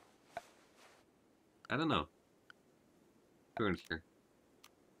 I don't know. Furniture.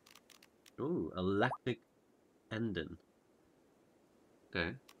 Ooh, electric engine.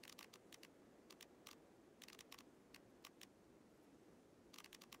 Okay.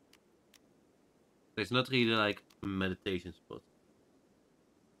 There's not really like a meditation spot.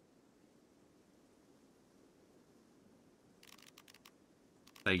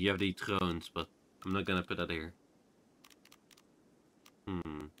 Like you have the thrones, but I'm not gonna put that here.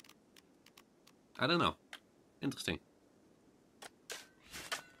 I don't know. Interesting.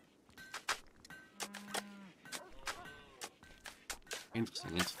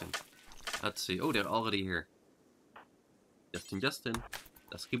 Interesting. Let's see. Oh, they're already here. Justin.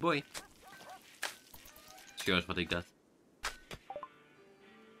 Dusky boy. Show us what they got.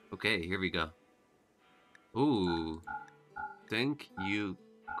 Okay, here we go. Ooh. Thank you,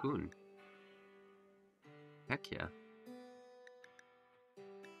 Koen. Heck yeah.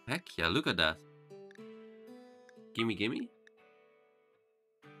 Heck yeah, look at that. Gimme gimme?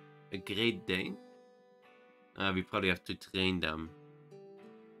 A Great Dane? We probably have to train them.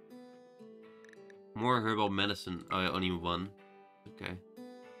 More herbal medicine. Oh, yeah, only one. Okay.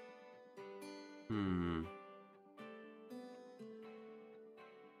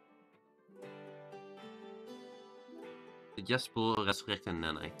 Digestible resurrect and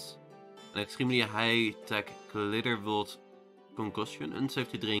nanites. An extremely high-tech glitterbolt concussion,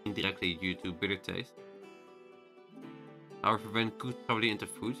 unsafe to drink directly due to bitter taste. However, when cooked properly into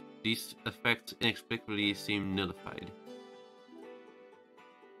food, these effects inexplicably seem nullified.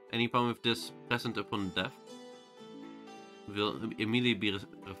 Anyone with this present upon death will immediately be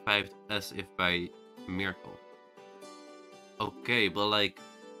revived as if by miracle. Okay, but like,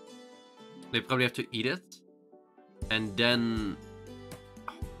 they probably have to eat it, and then...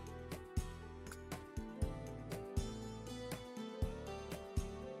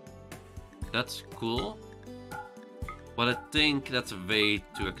 That's cool, but I think that's way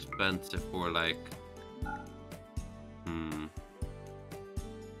too expensive for like...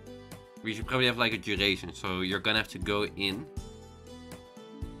 We should probably have like a duration, so you're gonna have to go in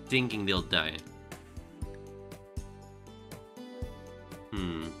thinking they'll die.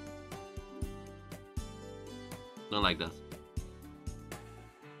 Don't like that.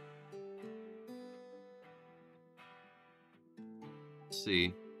 Let's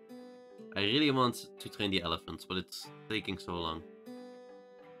see. I really want to train the elephants, but it's taking so long.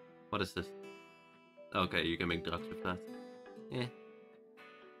 What is this? Okay, you can make drugs with that. Yeah.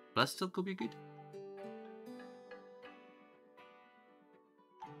 That still could be good.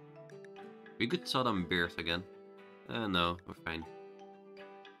 We could sell them bears again. No, we're fine.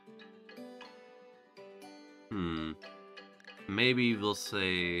 Maybe we'll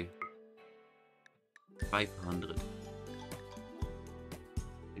say 500. I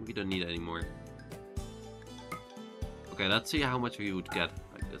think we don't need any more. Okay, let's see how much we would get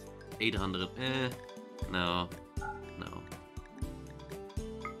like this. 800. No. No.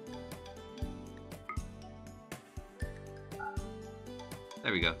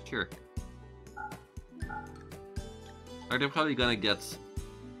 There we go, sure. Are they probably gonna get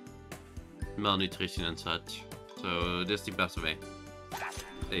malnutrition and such? So this is the best way.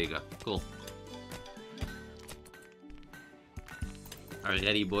 There you go, cool. Our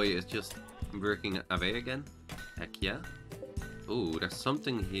ready boy is just working away again. Heck yeah. Ooh, there's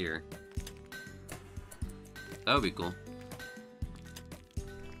something here. That would be cool.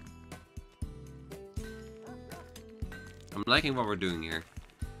 I'm liking what we're doing here.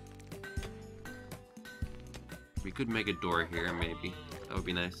 We could make a door here, maybe. That would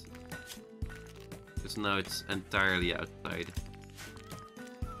be nice. Because now it's entirely outside.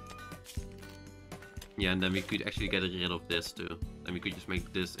 Yeah, and then we could actually get rid of this too. Then we could just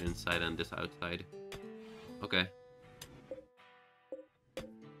make this inside and this outside. Okay.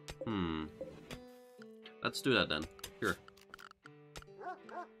 Let's do that then. Sure.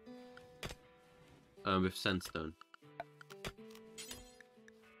 With sandstone.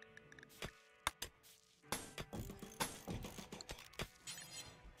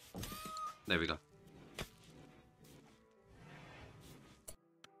 There we go.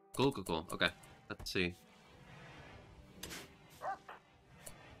 Cool, cool, cool. Okay, let's see.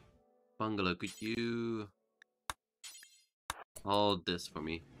 Bungalow, could you hold this for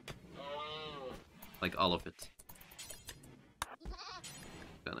me? Like all of it.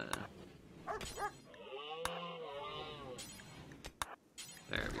 Gonna...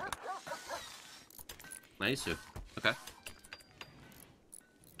 There we go. Nice. Okay.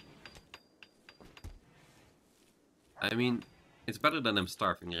 I mean, it's better than I'm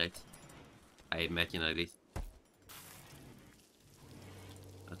starving, right? I imagine at least.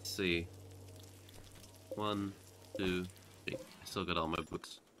 Let's see. 1, 2, 3. I still got all my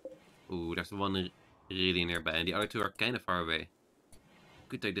books. Ooh, there's one really nearby, and the other two are kind of far away.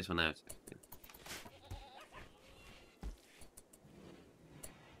 Could take this one out.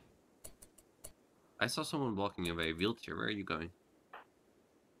 I saw someone walking away. Wheelchair, where are you going?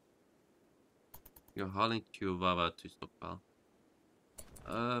 You're hauling Chihuahua to stockpile.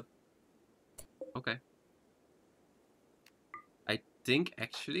 Okay. I think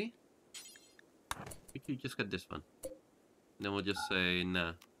actually we could just get this one. And then we'll just say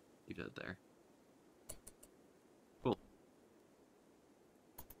nah. Leave that there. Cool.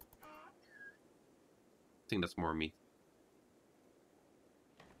 I think that's more meat.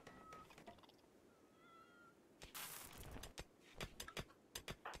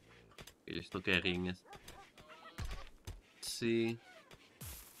 You're still carrying it. Let's see.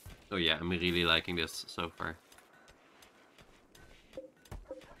 Oh yeah, I'm really liking this so far.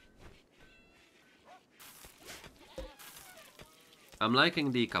 I'm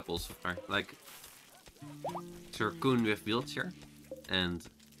liking the couples so far. Like Sir Koen with wheelchair and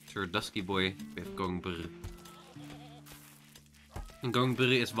Sir Dusky Boy with Gongbrr. And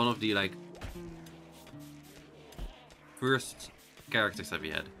Gongbrr is one of the like first characters that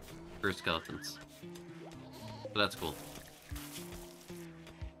we had. First skeletons. So that's cool.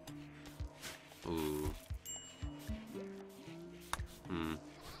 Ooh.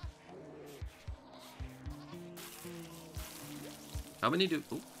 How many do...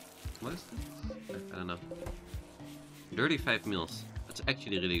 Oh, what is this? I don't know. 35 meals. That's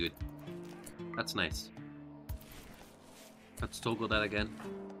actually really good. That's nice. Let's toggle that again.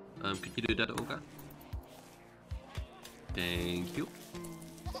 Could you do that, Olga? Thank you.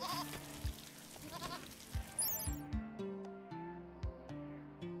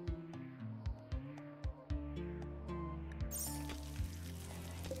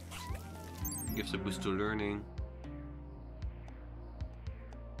 Gives a boost to learning.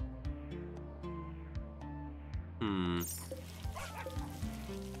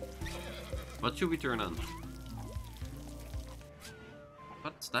 What should we turn on?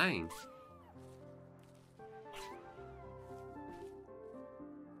 What's dying?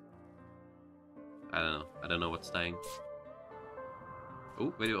 I don't know. I don't know what's dying.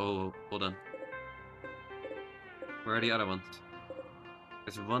 Oh, wait, oh, hold on. Where are the other ones?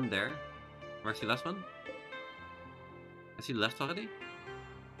 There's one there. Where's the last one? Is he left already?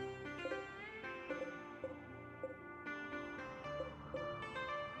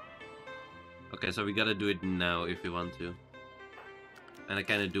 Okay, so we gotta do it now if we want to. And I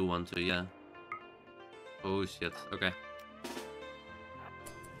kinda do want to, yeah. Oh shit, okay.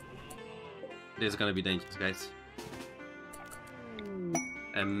 This is gonna be dangerous, guys.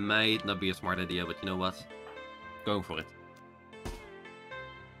 It might not be a smart idea, but you know what? Going for it.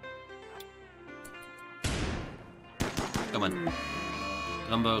 Come on.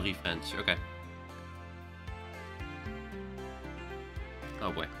 Rambo revenge, okay.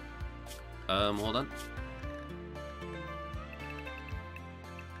 Oh boy. Hold on.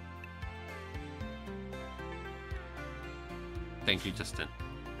 Thank you, Justin.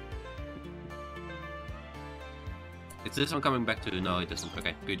 Is this one coming back to... No, it doesn't.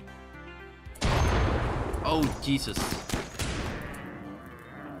 Okay, good. Oh, Jesus.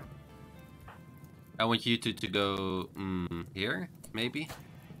 I want you to go... here? Maybe?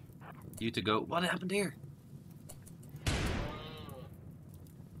 You to go... What happened here?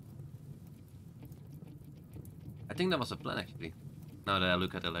 I think that was a plan, actually. Now that I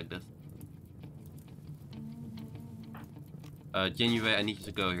look at it like this. Genuine, I need you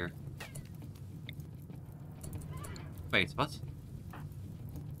to go here. Wait, what?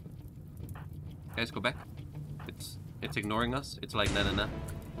 Guys, go back. It's ignoring us. It's like na.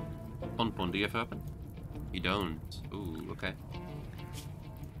 Pon, do you have a weapon? You don't. Ooh, okay.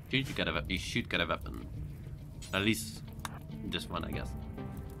 You should get a weapon. You should get a weapon. At least this one, I guess.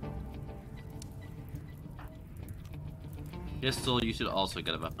 Pistol, you should also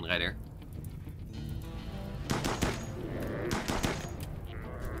get a weapon right here.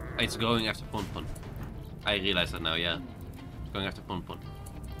 It's going after Pon. I realize that now, yeah. It's going after Pon.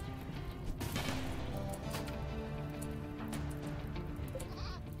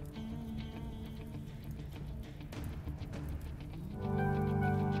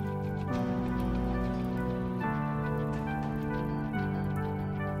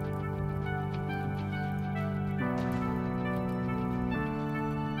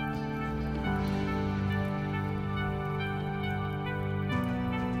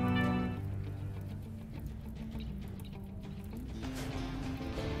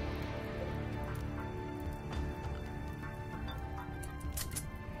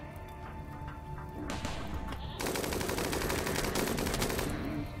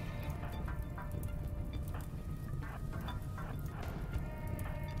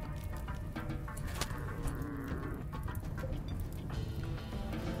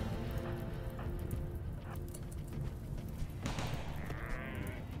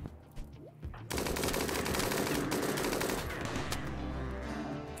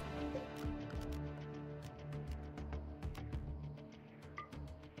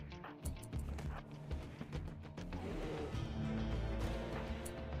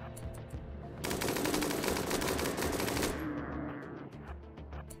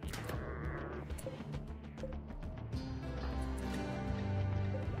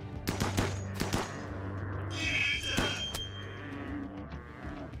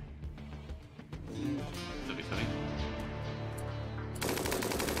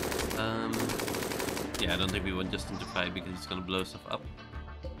 Yeah, I don't think we want Justin to fight because he's gonna blow stuff up.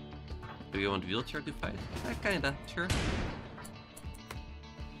 Do we want Wheelchair to fight? Kinda, sure.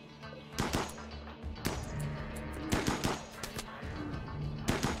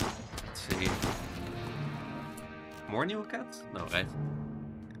 say... More new cats? No, right?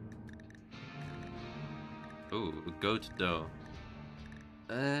 Ooh, a goat dough.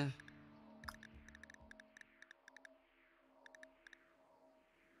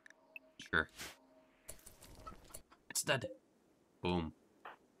 Sure. It's dead. Boom.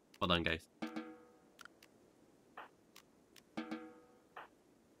 Well done, guys.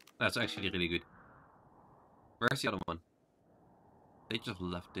 That's actually really good. Where's the other one? They just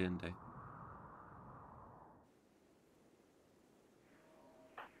left, didn't they?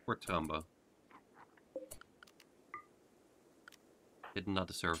 Poor Trumbo. Did not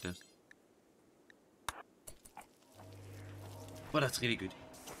deserve this. But that's really good.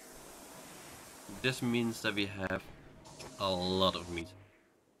 This means that we have a lot of meat.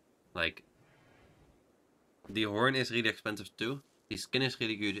 Like, the horn is really expensive too. The skin is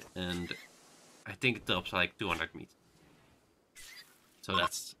really good, and I think it drops like 200 meat. So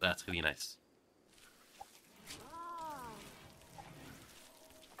that's really nice.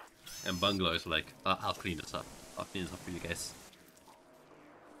 And Bungalow is like, I'll clean this up. I'll clean this up for you guys.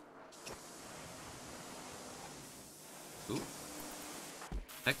 Ooh.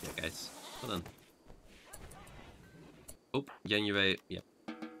 Heck yeah, guys. Well done. Oh, January. Yep.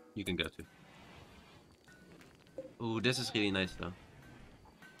 You can go too. Ooh, this is really nice though.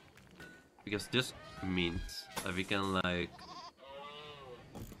 Because this means that we can like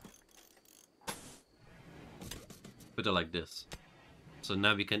put it like this. So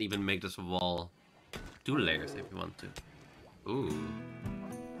now we can even make this wall 2 layers if you want to. Ooh.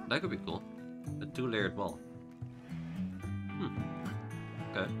 That could be cool. A 2-layered wall.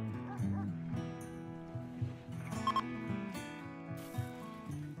 Okay.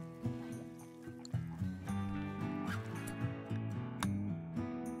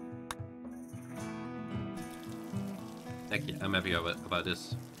 Heck yeah, I'm happy about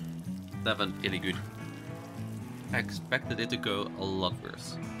this. That went really good. I expected it to go a lot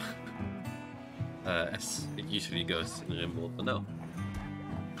worse. As it usually goes in Rimworld, but no.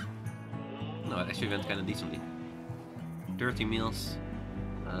 No, it actually went kinda decently. 30 meals.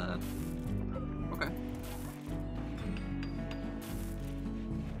 Okay.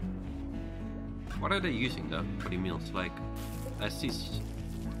 What are they using though for the meals? Like, I see...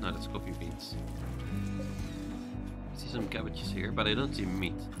 No, that's coffee beans. I see some cabbages here, but I don't see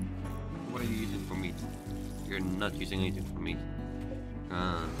meat. What are you using for meat? You're not using anything for meat.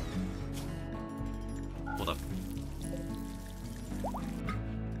 Ah. Hold up.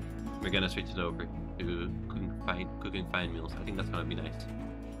 We're gonna switch it over to cooking fine meals. I think that's gonna be nice.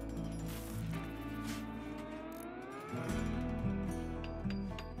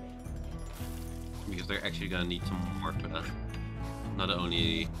 Because they're actually gonna need some more for that. Not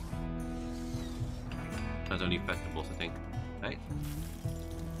only vegetables, I think. Right?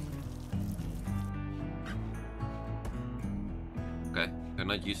 Okay, they're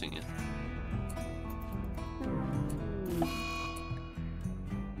not using it.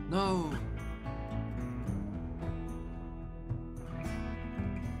 No!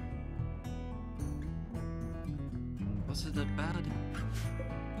 Was it that bad?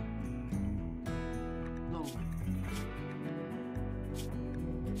 No.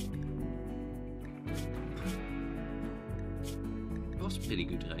 It was pretty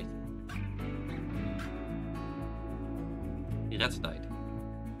good, right? The rats died.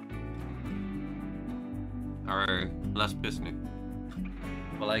 Our last prisoner.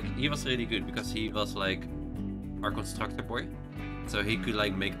 Well, like, he was really good because he was like our constructor boy. So he could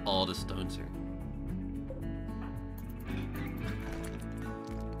like make all the stones here.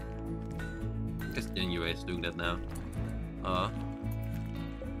 I guess January is doing that now.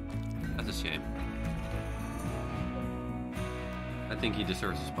 That's a shame. I think he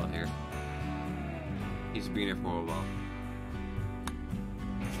deserves a spot here. He's been here for a while.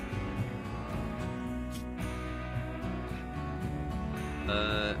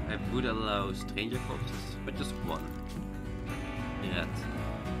 I would allow stranger corpses, but just one. Rat.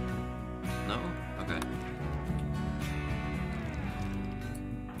 No? Okay.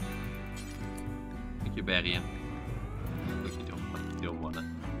 Think you bury him? But you don't wanna.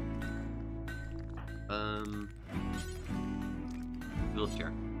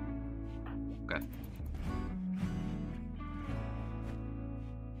 Wheelchair. Okay.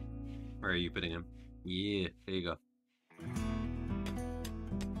 Where are you putting him? Yeah, there you go.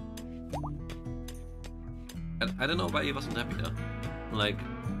 I don't know why he wasn't happy though. Like,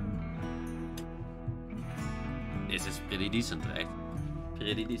 this is pretty decent, right?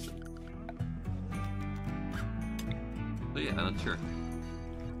 Pretty decent. So yeah, I'm not sure.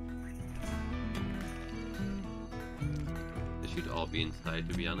 They should all be inside,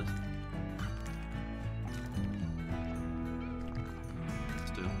 to be honest.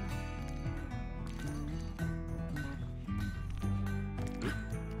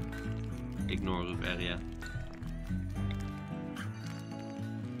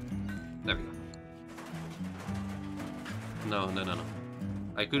 There we go. No.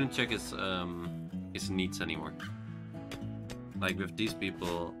 I couldn't check his needs anymore. Like with these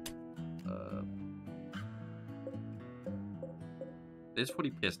people, it's for the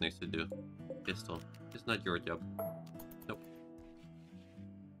prisoners to do. Pistol. It's not your job. Nope.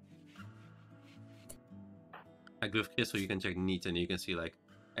 Like with Crystal, you can check needs and you can see like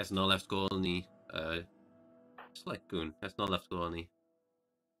has no left colony. Just like Coon has no left colony.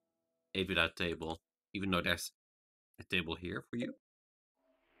 Ate without table, even though there's a table here for you.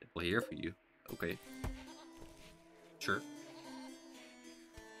 Table here for you. Okay. Sure.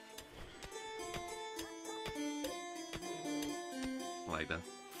 I like that.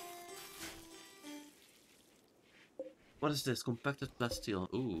 What is this? Compacted plasteel.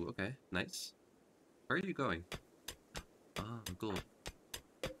 Ooh, okay. Nice. Where are you going? Ah, cool.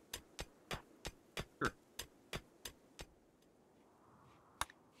 Sure.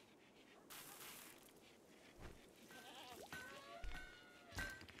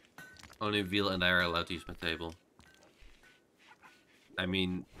 Only Veal and I are allowed to use my table. I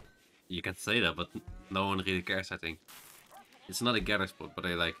mean, you can say that, but no one really cares, I think. It's not a gather spot, but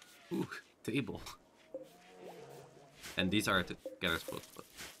I like, ooh, table. And these are the gather spots, but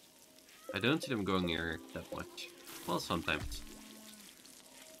I don't see them going here that much. Well, sometimes.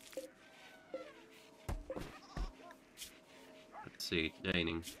 Let's see,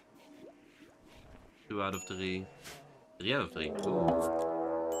 training. 2 out of 3. 3 out of 3. Ooh.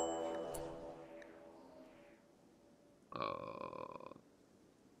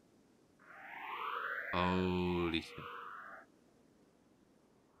 Holy shit.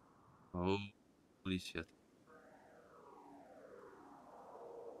 Holy shit.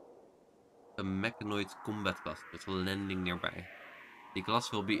 A mechanoid combat class is landing nearby. The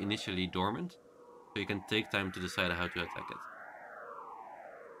class will be initially dormant, so you can take time to decide how to attack it.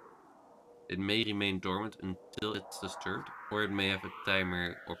 It may remain dormant until it's disturbed, or it may have a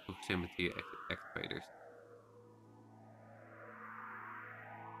timer or proximity activators.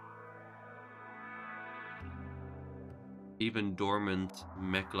 Even dormant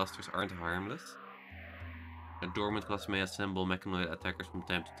mech clusters aren't harmless. A dormant cluster may assemble mechanoid attackers from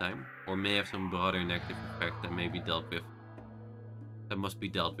time to time, or may have some broader negative effect that may be dealt with. That must be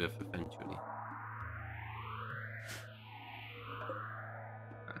dealt with eventually.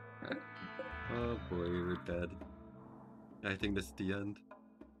 Oh boy, we're dead. I think that's the end.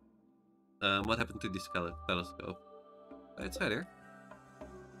 What happened to the telescope? It's right here.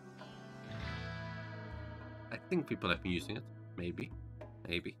 I think people have been using it. Maybe.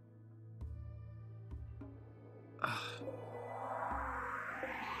 Maybe.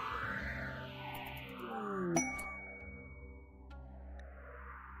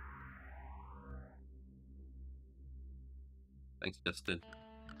 Thanks, Justin.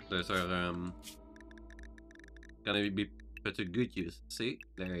 Those are gonna be put to good use. See?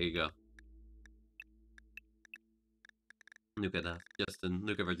 There you go. Look at that. Justin,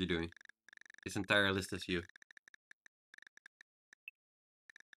 look at what you're doing. This entire list is you.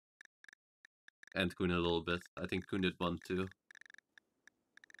 And Koen a little bit. I think Koen did one too.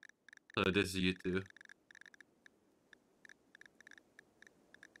 So this is you too.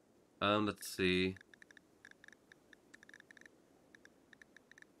 Let's see.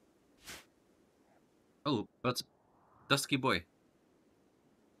 Oh, that's Dusky Boy.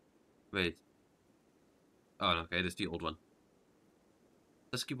 Wait. Oh, okay, that's the old one.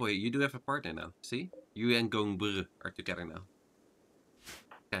 Dusky Boy, you do have a partner now. See? You and Gong Brr are together now.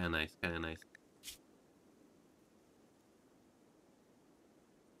 Kinda nice, kinda nice.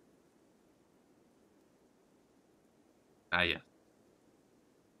 Ah, yeah.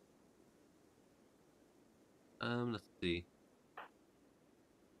 Let's see.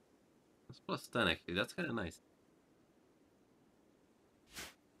 That's plus 10 actually, that's kinda nice.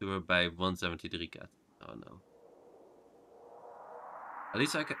 We were by 173 cat. Oh no. At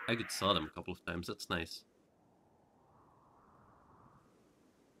least I could sell them a couple of times, that's nice.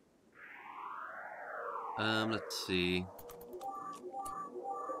 Let's see.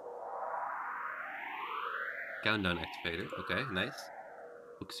 Countdown activator, okay, nice.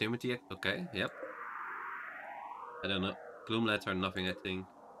 Proximity, okay, yep. I don't know. Gloom lights are nothing, I think.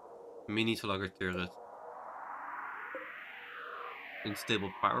 Mini slugger turret.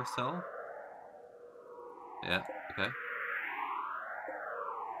 Unstable power cell. Yeah, okay.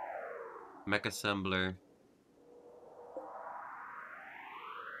 Mech assembler.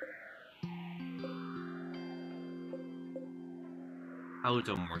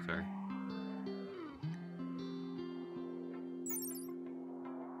 Auto mortar.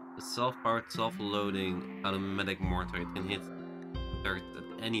 A self-powered, self-loading automatic mortar. It can hit targets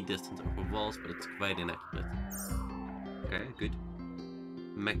at any distance over walls, but it's quite inaccurate. Okay, good.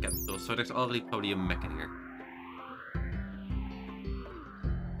 Mech capital. So there's already probably a mech in here.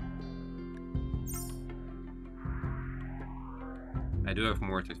 I do have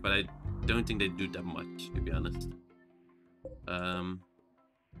mortars, but I don't think they do that much, to be honest.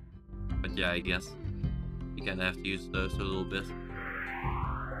 But yeah, I guess you kind of have to use those a little bit.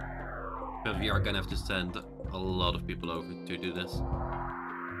 But we are gonna have to send a lot of people over to do this.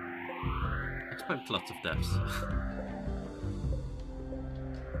 I expect lots of deaths.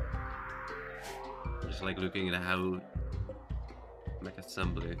 Just like looking at how mech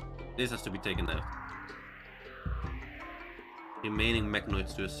assembly. This has to be taken out. Remaining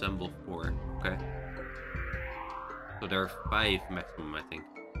mechanoids to assemble 4. Okay. So there are 5 maximum, I think,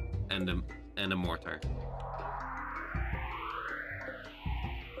 and a mortar.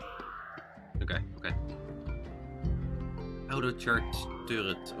 Okay, okay. Auto charge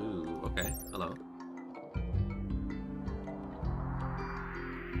turret. Ooh, okay. Hello.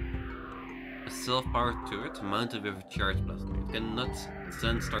 A self-powered turret mounted with a charge blaster. It cannot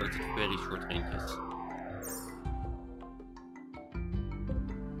send starts at very short ranges.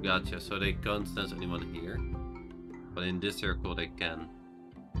 Gotcha. So they can't sense anyone here, but in this circle they can.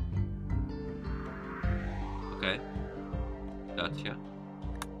 Okay. Gotcha.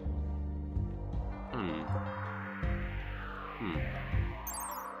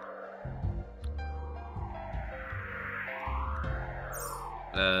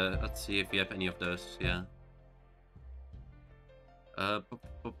 Let's see if you have any of those. Yeah. Pop, pop,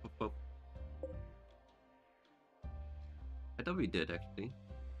 pop, pop. I thought we did actually.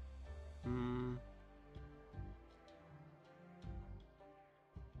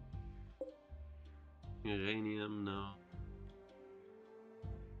 Uranium, no.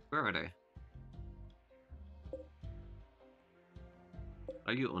 Where are they?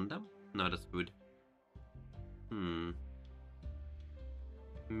 Are you on them? No, that's good. Ooh.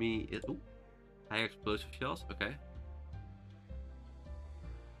 High explosive shells, okay.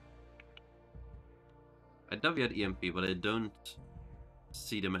 I thought we had EMP, but I don't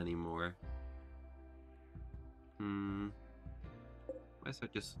see them anymore. Why is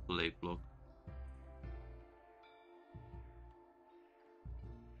that just a late block?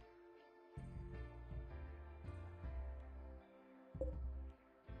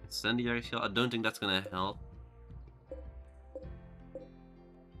 Incendiary shell, I don't think that's gonna help.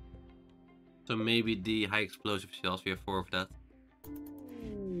 So maybe the high explosive shells, we have 4 of that.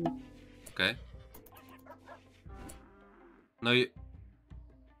 Okay. No, wait,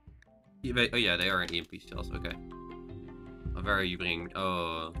 oh yeah, they are EMP shells, okay. Where are you bringing?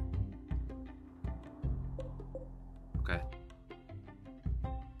 Oh. Okay.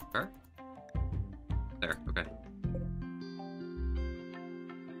 Where? There, okay.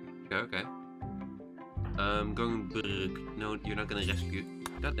 Okay. Going Brug. No, you're not gonna rescue.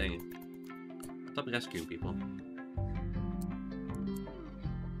 God dang it. Stop rescuing people.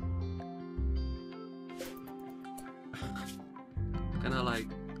 Kinda like.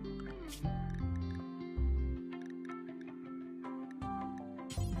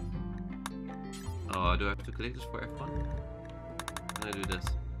 Oh, do I have to click this for F1? Can I do this?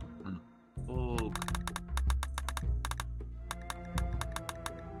 Oh.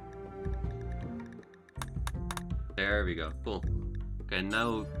 There we go. Cool. Okay,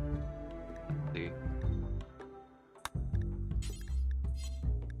 now. See.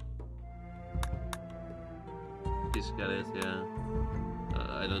 These guys, yeah.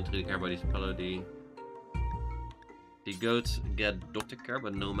 I don't really care about these Palodi. The goats get doctor care,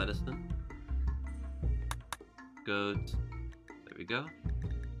 but no medicine. Goat. There we go.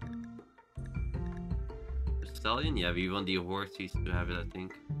 The stallion? Yeah, we want the horses to have it, I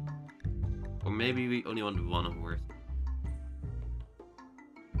think. Or maybe we only want one horse.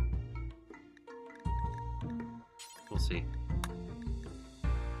 We'll see.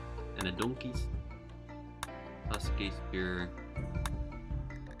 And the donkeys. Husky spear.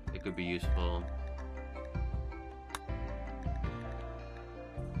 It could be useful.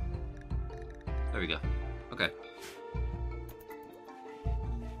 There we go. Okay.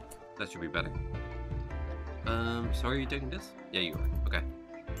 That should be better. So are you taking this? Yeah, you are. Okay.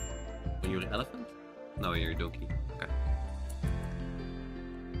 When you're an elephant? No, you're a donkey. Okay.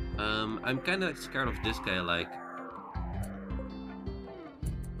 I'm kind of scared of this guy, like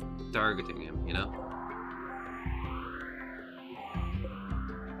targeting him, you know?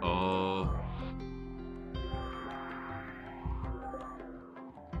 Oh.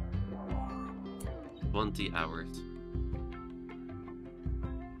 "20 hours.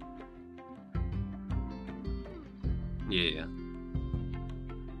 Yeah.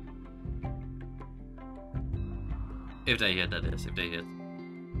 If they hit, that is. If they hit.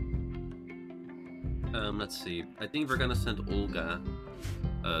 Let's see. I think we're gonna send Olga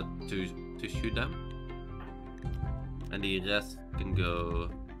to shoot them. And the rest can go...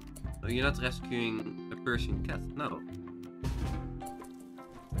 Oh, you're not rescuing a Persian cat? No.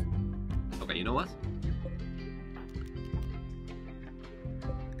 Okay, you know what?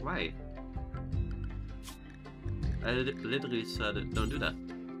 Why? I literally said don't do that.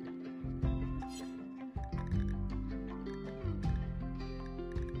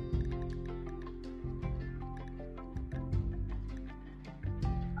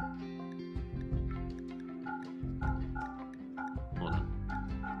 Hold on.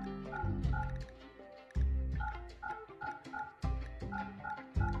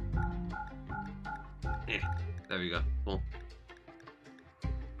 There we go. Cool.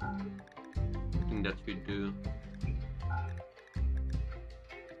 I think that should do.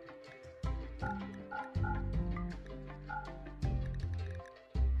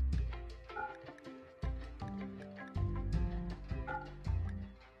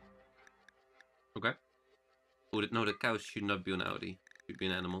 Okay. Oh, no, the cows should not be on Audi. Should be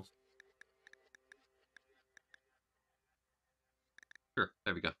in animals. Sure,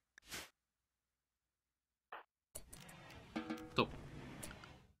 there we go. Top.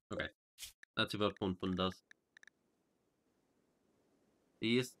 Okay. Let's see what Ponpon does.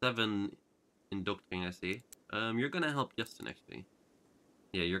 He is 7 in doctoring, I see. You're gonna help Justin, actually.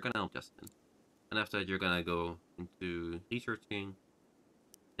 Yeah, you're gonna help Justin. And after that, you're gonna go into researching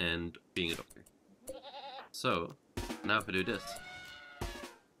and being a doctor. So, now if I do this,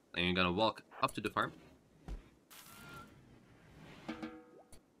 and you're gonna walk up to the farm.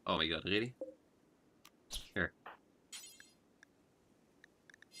 Oh my god, really? Here.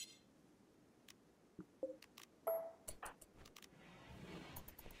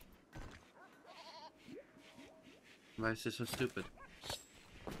 Why is this so stupid?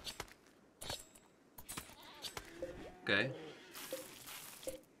 Okay.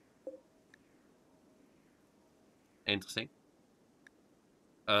 Interesting.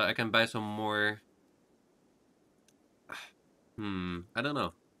 I can buy some more... I don't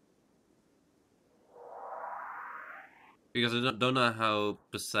know. Because I don't know how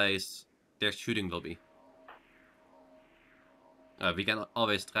precise their shooting will be. We can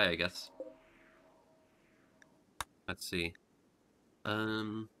always try, I guess. Let's see.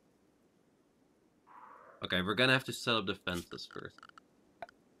 Okay, we're gonna have to set up the fences first.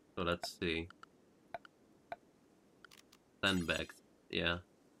 So let's see. Sandbags. Yeah.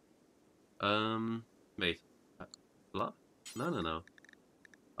 Wait. What? No.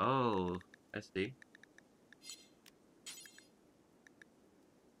 Oh, I see.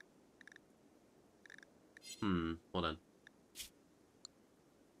 Hold on.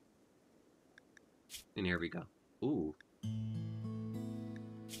 And here we go. Ooh.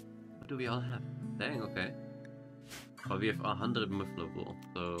 What do we all have? Dang, okay. Well, we have 100 muffler wool,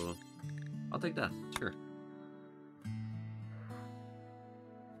 so I'll take that, sure.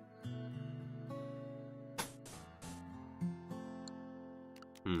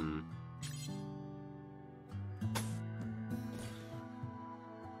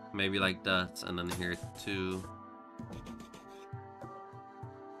 Maybe like that, and then here too.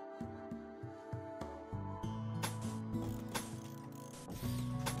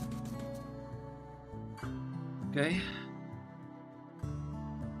 Okay.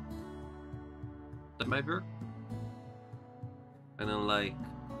 That might work. And then like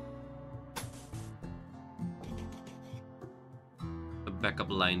a backup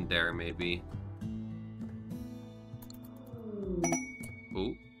line there maybe.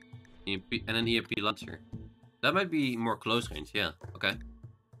 Ooh. EMP, and then EMP launcher. That might be more close range, yeah. Okay.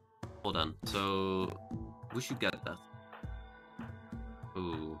 Hold on. So we should get that.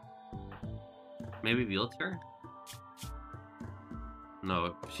 Ooh. Maybe wheelchair?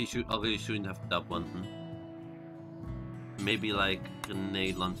 No, she really shouldn't have that one. Maybe like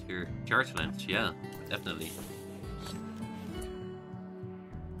grenade launcher, charge lance, yeah, definitely.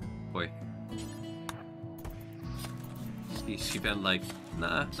 Boy. She been like,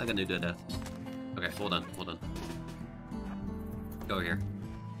 nah, not gonna do that. Okay, hold on. Go here.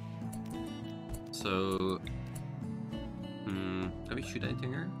 So, can we shoot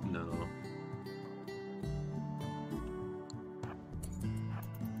anything here? No.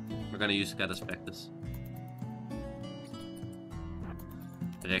 We're gonna use Cat as practice.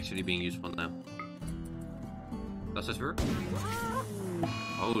 They're actually being useful now. Does this work?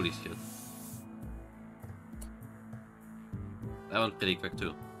 Holy shit. That one's pretty quick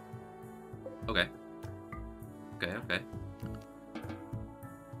too. Okay.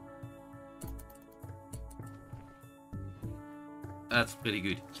 That's pretty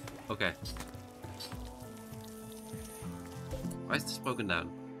good. Okay. Why is this broken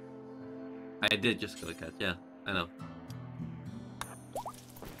down? I did just kill a cat, yeah, I know.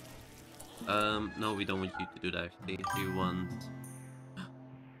 No, we don't want you to do that actually. You want...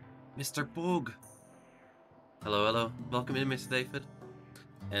 Mr. Bog! Hello, hello. Welcome in, Mr. David.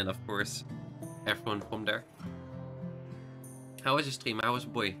 And of course, everyone from there. How was your stream? How was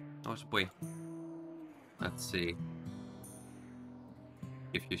boy? How was boy? Let's see.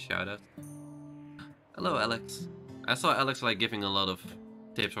 Give you a shout out. Hello, Alex. I saw Alex like giving a lot of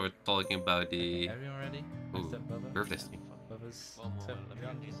tips or talking about the... Everyone ready? Ooh, birthday stream. Bubba's One more.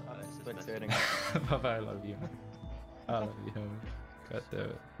 Bubba, I love you. I love you. God damn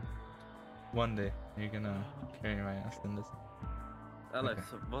it. One day you're gonna carry my ass in this. Alex,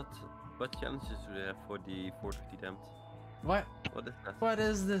 what challenges do you have for the 450 damage? What? What is that? What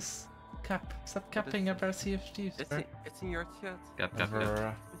is this? Cap. Stop capping up our CFGs. It's in your chat. Cap.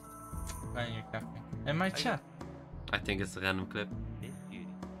 Why are you capping? In my chat. I think it's a random clip. Miss Judy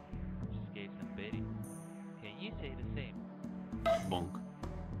just gave some Betty. Can you say the same? Bonk.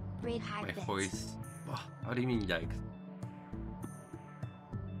 Great high My bits. voice. Oh, how do you mean yikes?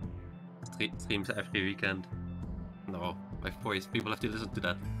 Streams every weekend. No, my voice. People have to listen to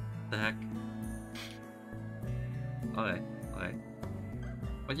that. The heck? Alright.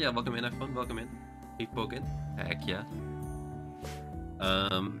 But yeah, welcome in everyone, welcome in. Keep poking. Heck yeah.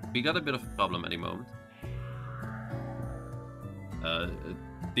 We got a bit of a problem at the moment.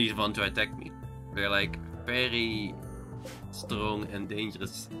 These want to attack me. They're like very strong and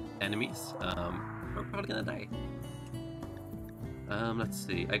dangerous enemies. We're probably gonna die. Let's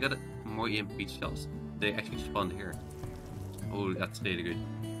see. I got more EMP shells. They actually spawned here. Oh, that's really good.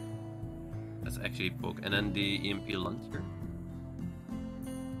 That's actually poke. And then the EMP launcher.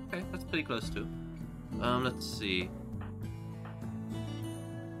 Okay, that's pretty close too. Let's see.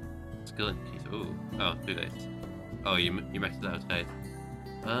 Skill increase. Ooh. Oh, too late. Oh, you maxed it out, right?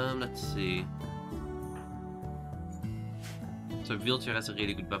 Let's see. So wheelchair has a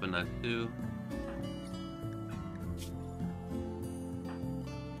really good weapon now too.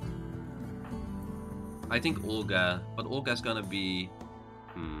 I think Olga, but Olga's gonna be...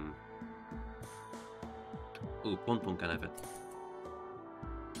 Ooh, Ponton can have it.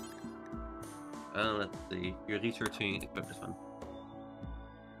 Let's see. You're researching, equip this one.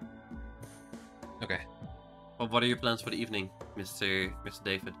 Okay. Well, what are your plans for the evening, Mr.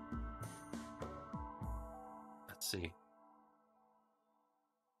 David? Let's see.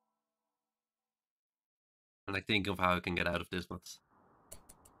 I'm like thinking of how I can get out of this, but...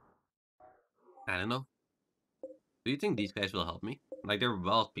 I don't know. Do you think these guys will help me? Like, they're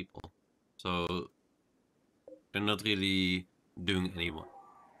wild people. So... They're not really doing anyone.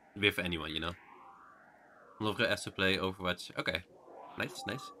 With anyone, you know? Lovre has to play Overwatch. Okay. Nice.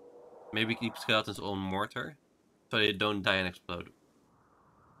 Maybe keep skeletons on mortar. So they don't die and explode.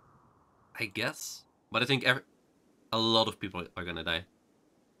 I guess. But I think a lot of people are gonna die.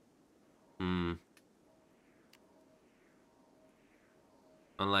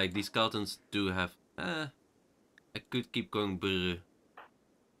 Unlike these skeletons do have... I could keep going brr.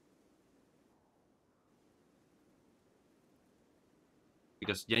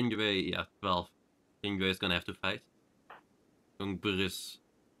 Because Genjue, yeah, 12. Genjue is gonna have to fight. Going brr is...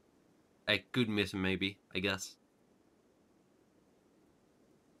 I could miss him maybe, I guess.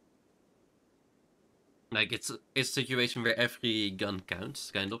 Like, it's a situation where every gun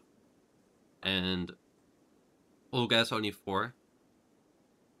counts, kind of. And Olga's only 4.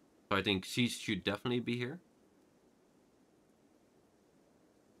 So I think she should definitely be here.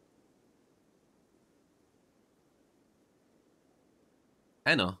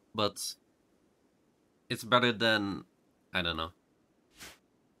 I know, but it's better than... I don't know.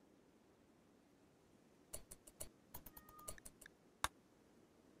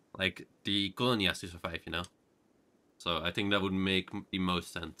 Like, the colony has to survive, you know? So I think that would make the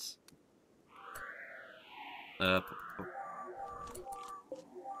most sense. How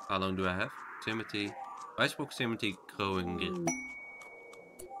long do I have? Proximity. Ice proximity growing.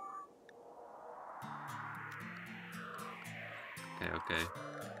 Okay.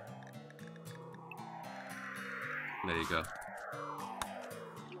 There you go.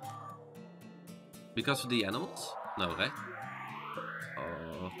 Because of the animals? No, right?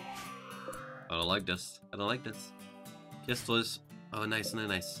 Oh. I don't like this. Crystal is... Oh, nice.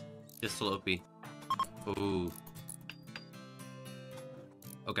 Crystal OP. Ooh.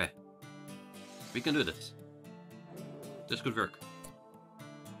 Okay. We can do this. This could work.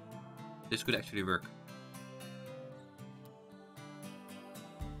 This could actually work.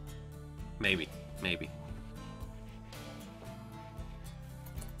 Maybe.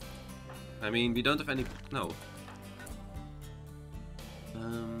 I mean, we don't have any... No.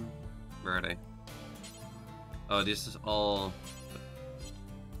 Where are they? Oh, this is all...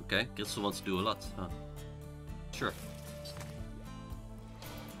 Okay, Crystal wants to do a lot. Huh. Sure.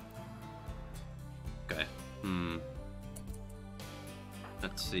 Okay.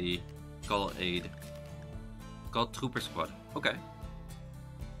 Let's see. Call aid. Call trooper squad. Okay.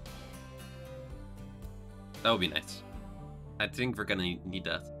 That would be nice. I think we're gonna need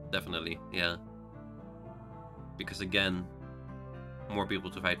that. Definitely. Yeah. Because again, more people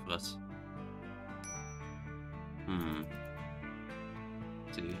to fight for us.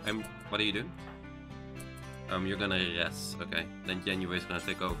 Let's see. What are you doing? You're gonna rest. Okay. Then January's gonna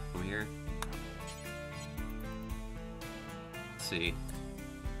take over from here. Let's see.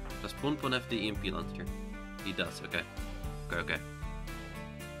 Does Ponpon have the EMP launcher? He does. Okay. Okay.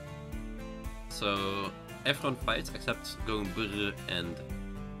 So everyone fights except Gongbur and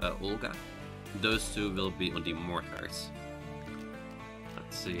Olga. Those two will be on the mortars.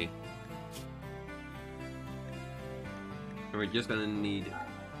 Let's see. And we're just gonna need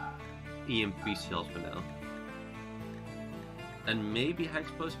EMP shells for now. And maybe high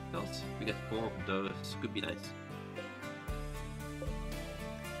explosive shells. We get 4 of those. Could be nice.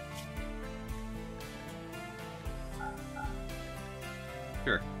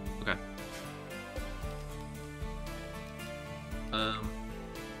 Sure. Okay.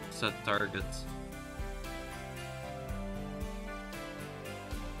 Set targets.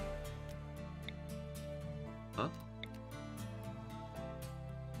 Huh?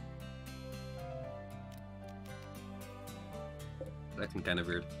 Acting kind of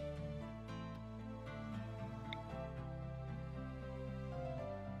weird.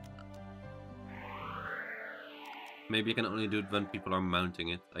 Maybe you can only do it when people are mounting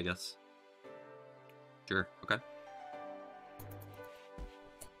it, I guess. Sure, okay.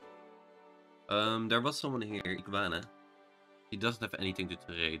 There was someone here, Iguana. He doesn't have anything to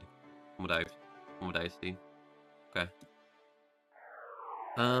trade, from what I see. Okay.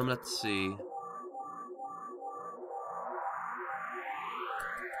 Let's see.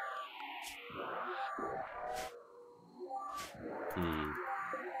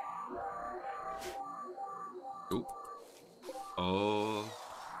 Ooh. Oh.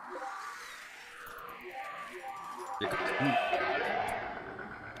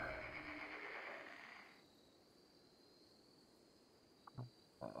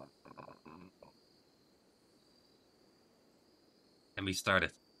 And we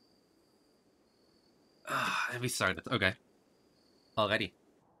started. And we started. Okay. Alrighty.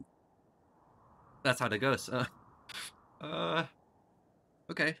 That's how that goes.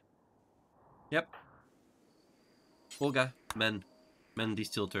 Okay. Yep. Olga, man these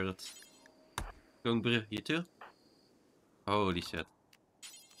steel turrets. Gongbru, you too? Holy shit.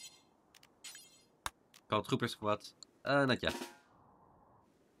 Call trooper squad. Not yet.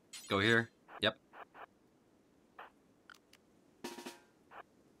 Go here. Yep.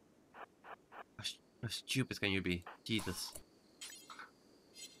 How stupid can you be? Jesus.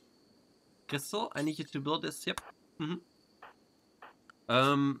 Crystal, I need you to build this. Yep.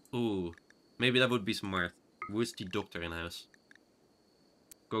 Ooh. Maybe that would be smart. Who is the doctor in house?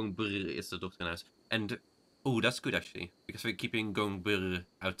 Gongbur is the doctor in house. And, oh, that's good actually. Because we're keeping Gongbur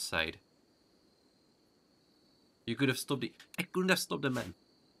outside. You could have stopped the... I couldn't have stopped the man.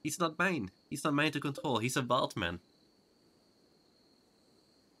 He's not mine. He's not mine to control. He's a wild man.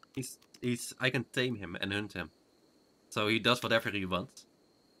 I can tame him and hunt him. So he does whatever he wants.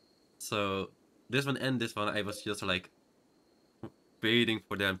 So, this one and this one, I was just like... waiting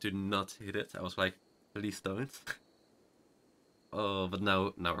for them to not hit it. I was like, please don't. Oh, but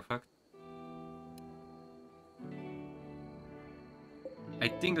now we're fucked. I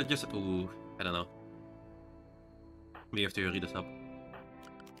think that just... Ooh, I don't know. We have to hurry this up.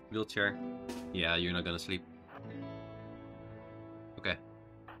 Wheelchair. Yeah, you're not gonna sleep. Okay.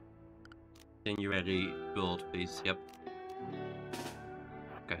 January build, please. Yep.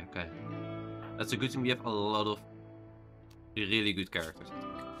 Okay. That's a good thing. We have a lot of really good characters.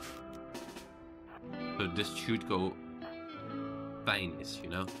 So this should go fine-ish, you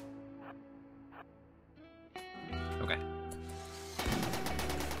know? Okay.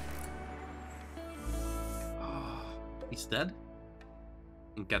 Oh, he's dead?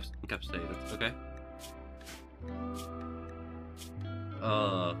 Encapsulated, okay.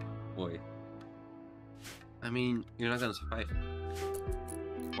 Oh, boy. I mean, you're not gonna survive.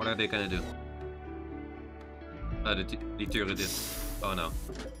 What are they gonna do? The turret is... Oh no.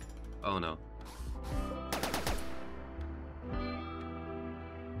 Oh no.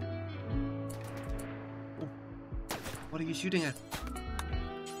 Oh. What are you shooting at?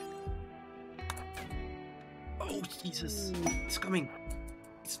 Oh, Jesus. It's coming.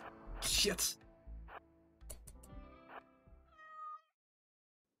 It's... Shit.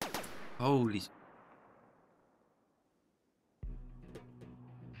 Holy...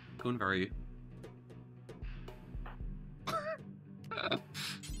 Koen, where are you?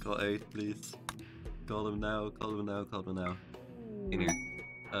 Call 8, please. Call him now, call him now, call him now. In here.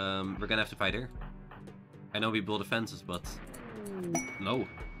 We're gonna have to fight here. I know we build defenses, but... No.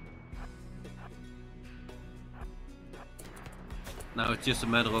 Now it's just a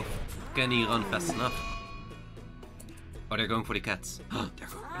matter of... Can he run fast enough? Oh, they're going for the cats. They're going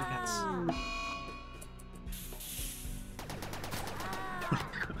for the cats.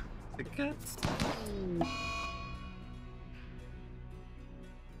 The cats.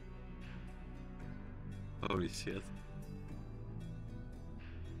 Holy shit.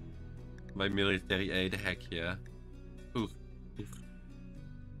 My military aid, heck yeah. Oof.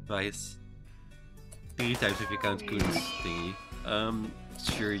 Nice. 3 times if you count Koen's thingy.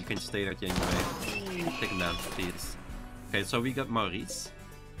 Sure, you can stay there anyway. Take him down, please. Okay, so we got Maurice.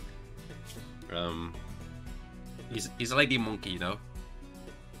 He's like the monkey, you know?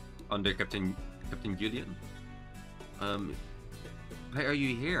 Under Captain Julian. Why are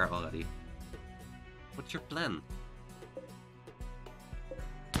you here already? What's your plan?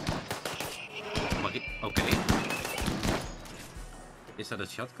 Okay. Is that a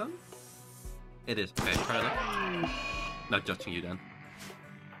shotgun? It is. Okay, try it out. Not judging you then.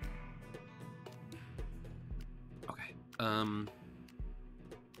 Okay.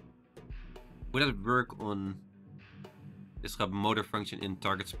 Would that work on... Disrupt motor function in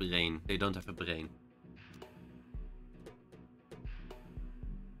target's brain. They don't have a brain.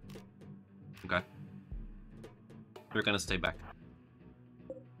 Okay. We're gonna stay back.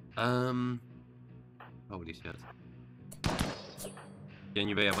 Holy shit.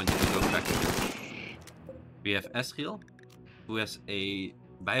 Anyway, I want you to go back. We have Esriel, who has a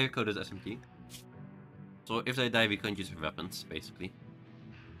biocoded SMG. So if they die, we can't use their weapons, basically.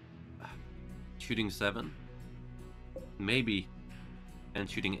 Shooting 7. Maybe. And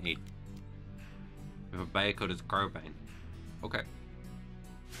shooting 8. We have a biocoded carbine. Okay.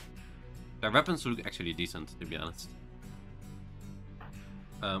 Their weapons look actually decent, to be honest.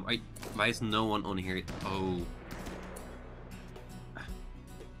 Why is no one on here? Oh.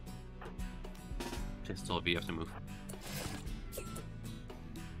 Pistol, we have to move.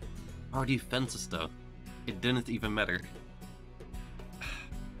 Our defenses though. It didn't even matter.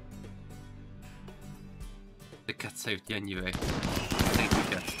 The cat saved you anyway. Thank you,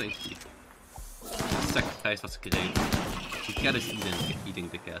 cat, thank you. The sacrifice was great. The cat is eating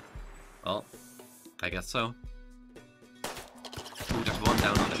the cat. Well, I guess so. Ooh, there's one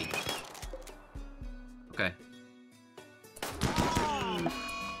down already. Okay.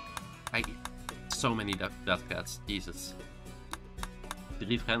 So many death cats, Jesus.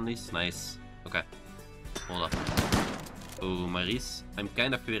 3 friendlies, nice. Okay. Hold up. Oh, Maurice, I'm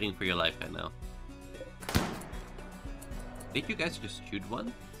kind of fearing for your life right now. Did you guys just shoot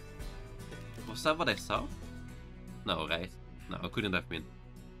one? Was that what I saw? No, right? No, it couldn't have been.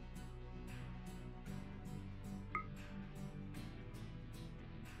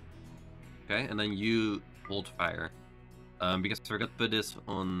 Okay, and then you hold fire. Because we're gonna put this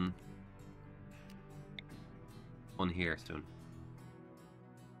on here soon.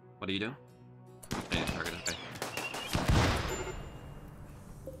 What are you doing? Okay, target, okay.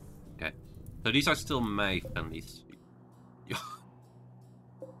 Okay. So these are still my friendlies.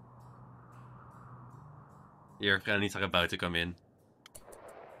 Your friendlies are about to come in.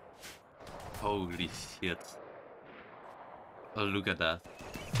 Holy shit. Oh, look at that.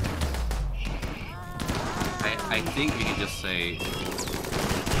 I think we can just say...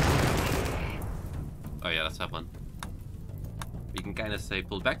 Oh yeah, let's have one. We can kind of say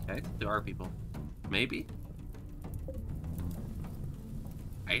pull back, right? To our people. Maybe?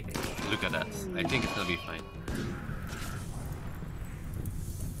 Look at that. I think it's gonna be fine.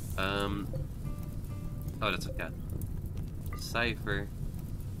 Oh, that's a cat. Cypher.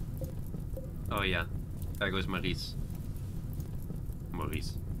 Oh yeah. There goes Maurice.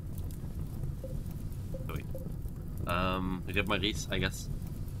 Maurice. Sorry. Rip Maurice, I guess.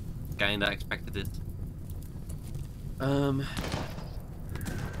 Kinda expected it.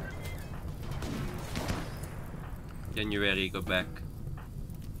 January, go back.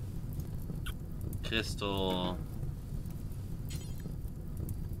 Crystal.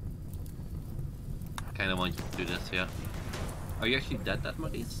 Kinda want you to do this, yeah. Are you actually dead,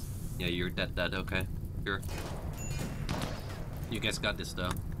 Maurice? Yeah, you're dead, okay. Sure. You guys got this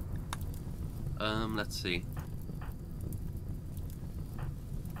though. Let's see.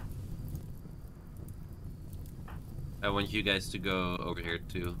 I want you guys to go over here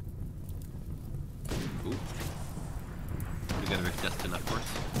too. Ooh. Together with Justin, of course.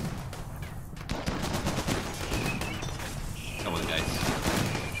 Come on, guys.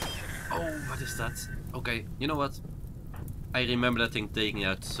 Oh, what is that? Okay, you know what? I remember that thing taking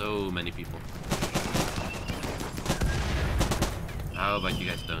out so many people. How about you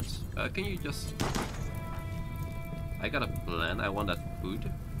guys don't? Can you just... I got a plan. I want that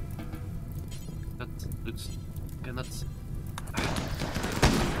food. That looks... cannot...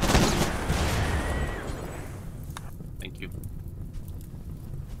 Thank you.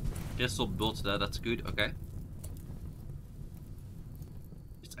 Crystal built that, that's good, okay.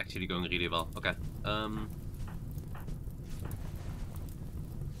 It's actually going really well, okay.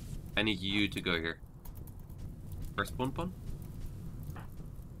 I need you to go here. First Ponpon?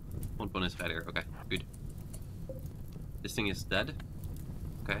 Ponpon is right here, okay, good. This thing is dead.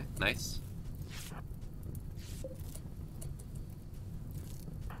 Okay, nice.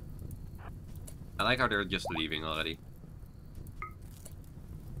 I like how they're just leaving already.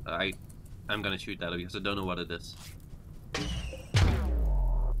 I'm gonna shoot that because I don't know what it is.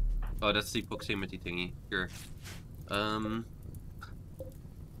 Oh, that's the proximity thingy. Sure. I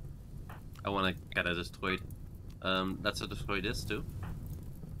wanna get it destroyed. Let's destroy this too.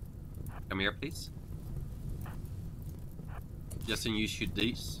 Come here, please. Justin, you shoot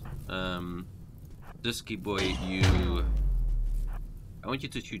these. Dusky boy, you... I want you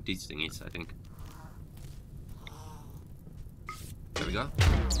to shoot these thingies, I think. There we go.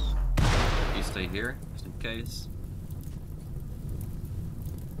 You stay here, just in case.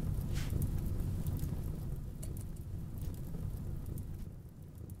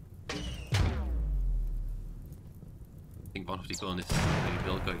 I think one of die kolonisten die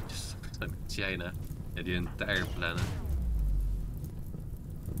bilkooitjes zijn met China. Ja, die entire planet.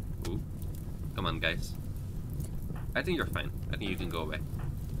 Ooh. Come on, guys. I think you're fine. I think you can go away.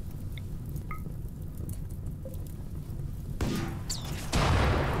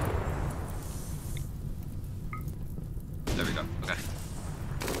 There we go. Okay.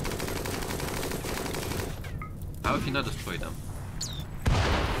 How have you not destroyed them?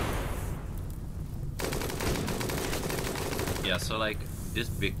 Yeah, so like this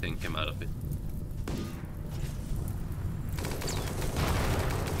big thing came out of it.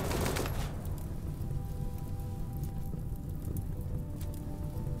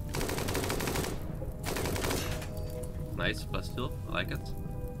 Nice, plus still, I like it.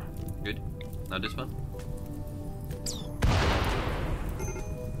 Good. Now this one.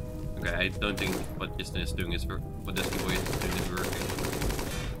 Okay, I don't think what Justin is doing is what this boy is doing is working.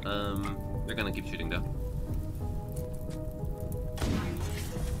 We're gonna keep shooting though.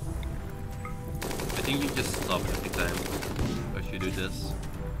 I think you just stop every time as you do this.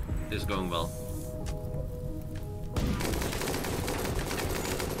 This is going well.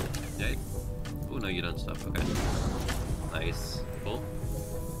 Yeah. Oh no, you don't stop. Okay. Nice. Cool.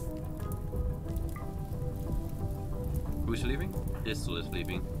 Who's leaving? Crystal is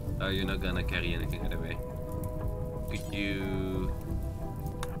leaving. Oh, you're not gonna carry anything either way. Could you...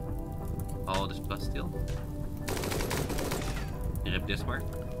 all this plus steel? Rip this mark.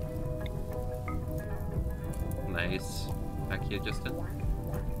 Nice. Back here, Justin.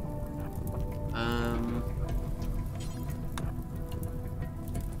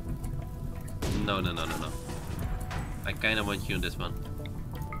 No. I kinda want you on this one.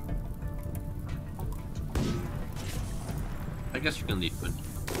 I guess you can leave one.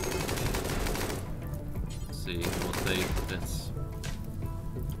 Let's see, we'll take this.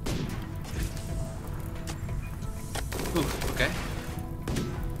 Ooh, okay.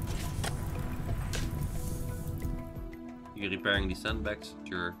 You're repairing these sandbags?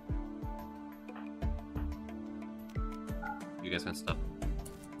 Sure. You guys can stop.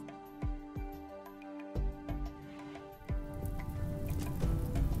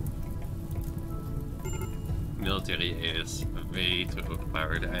 Military is way too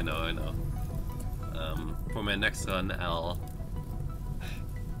overpowered, I know. For my next run, I'll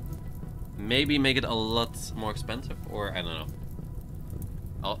maybe make it a lot more expensive, or I don't know.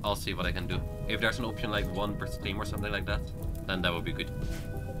 I'll see what I can do. If there's an option like 1 per stream or something like that, then that would be good.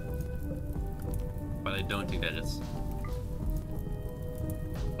 But I don't think there is.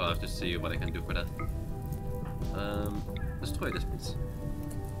 I'll have to see what I can do for that. Destroy this, please.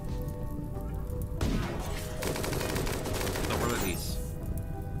 So what are these?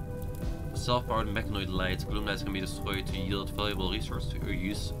 Self-powered mechanoid lights. Gloom lights can be destroyed to yield valuable resources or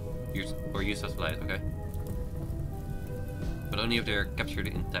use as light, okay? But only if they're captured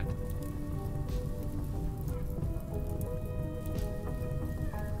intact.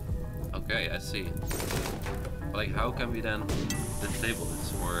 Okay, I see. But like, how can we then disable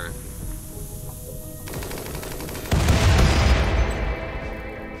this or?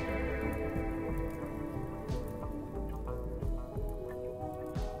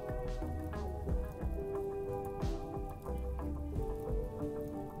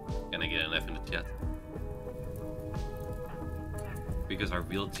 Can I get an F in the chat? Because our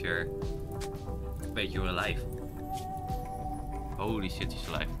wheelchair. Wait, you're alive. Holy shit, he's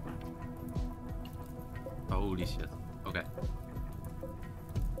alive. Holy shit. Okay.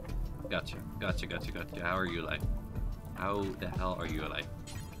 Gotcha. How are you alive? How the hell are you alive?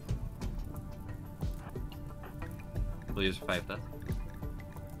 Will you survive that?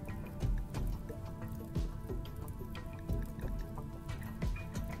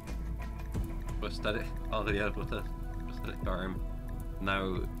 Prosthetic. Already had a prosthetic arm.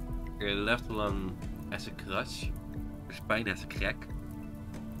 Now, your left lung has a crush. Your spine has a crack.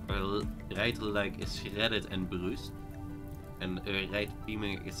 Your right leg is shredded and bruised. And your right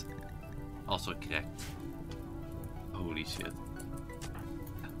femur is also cracked. Holy shit.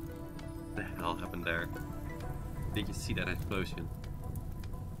 What the hell happened there? Did you see that explosion?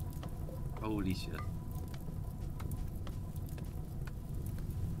 Holy shit.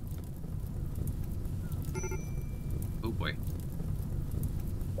 Oh boy.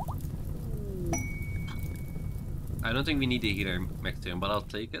 I don't think we need the healer Maximum, but I'll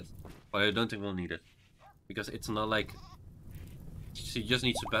take it. But I don't think we'll need it. Because it's not like... She just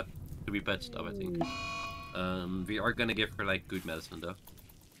needs to be patched up, I think. We are gonna give her like good medicine though.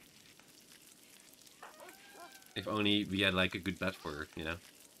 If only we had like a good bed for her, you know.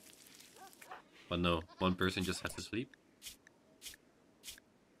 But no, one person just has to sleep.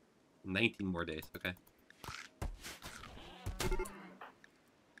 19 more days, okay.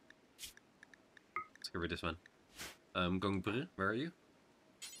 Let's get rid of this one. Gongbre, where are you?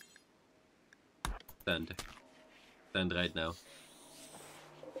 Stand. Stand right now.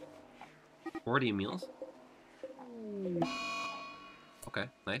 40 meals? Okay,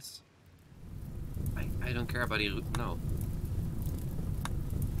 nice. I don't care about you. No.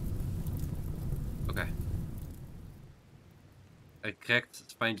 Okay. A cracked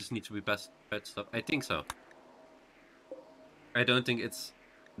spine just needs to be patched up. I think so. I don't think it's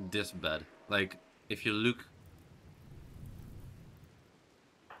this bad. Like, if you look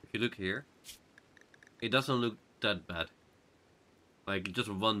here, it doesn't look that bad. Like, just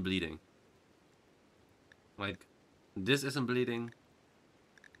one bleeding. Like, this isn't bleeding.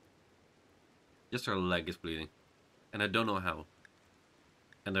 Just her leg is bleeding. And I don't know how.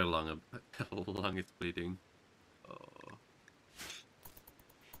 And their lung is bleeding. Oh.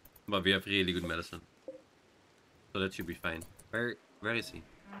 But we have really good medicine. So that should be fine. Where is he?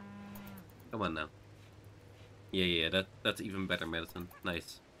 Come on now. Yeah, that's even better medicine.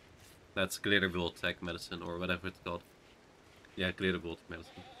 Nice. That's glitter bolt tech medicine or whatever it's called. Yeah, glitter bolt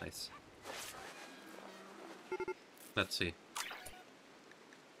medicine. Nice. Let's see.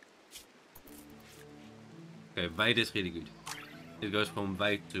 Okay, white is really good. It goes from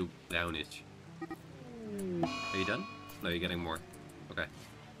white to brownish. Are you done? No, you're getting more. Okay.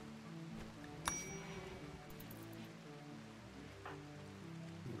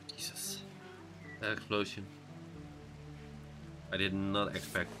 Oh, Jesus. That explosion. I did not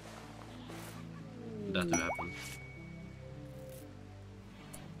expect that to happen.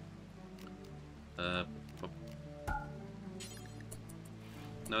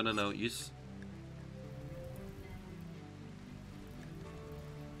 No, use...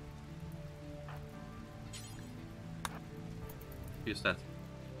 Use that.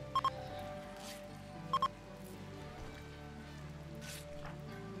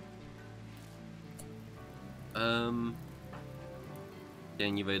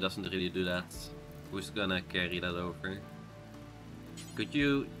 Anyway, doesn't really do that. Who's gonna carry that over? Could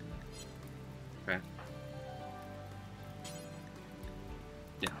you... Okay.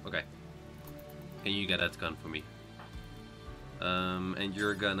 Yeah, okay. Can you get that gun for me? And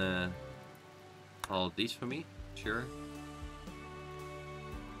you're gonna haul these for me? Sure.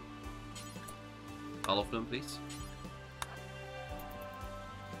 All of them, please.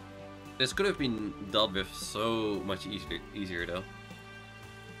 This could have been dealt with so much easier though.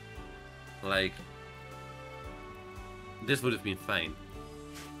 Like, this would have been fine.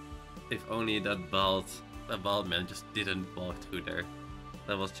 If only that bald man just didn't walk through there.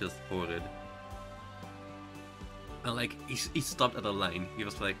 That was just horrid. And like, he stopped at a line. He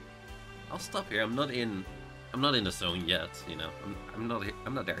was like, I'll stop here. I'm not in the zone yet, you know. I'm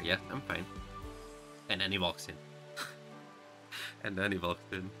not there yet. I'm fine. And then he walks in. And then he walks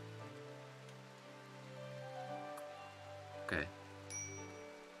in. Okay.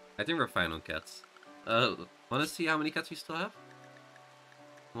 I think we're fine on cats. Wanna see how many cats we still have?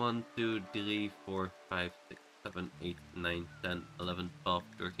 1, 2, 3, 4, 5, 6, 7, 8, 9, 10, 11, 12,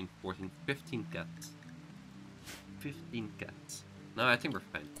 13, 14, 15 cats. 15 cats. No, I think we're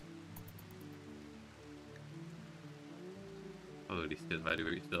fine. Holy shit, why do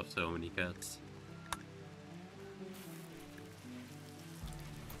we still have so many cats?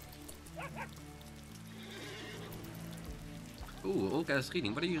 Ooh, Olga is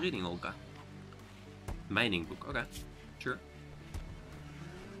reading. What are you reading, Olga? Mining book. Okay, sure.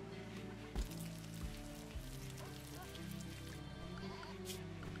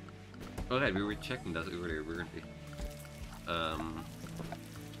 Alright, we were checking that earlier, weren't we?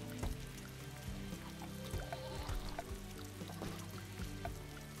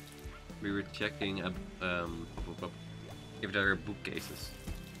 We were checking if there are bookcases.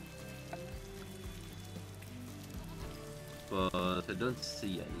 But I don't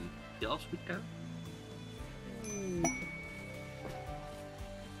see any. Else we can?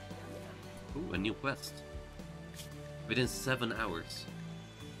 Ooh, a new quest. Within 7 hours.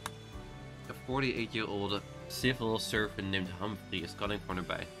 A 48-year-old civil servant named Humphrey is calling from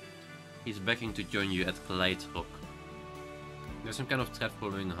nearby. He's begging to join you at Clyde's rock. There's some kind of threat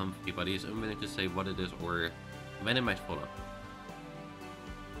following Humphrey, but he is unwilling to say what it is or when it might follow.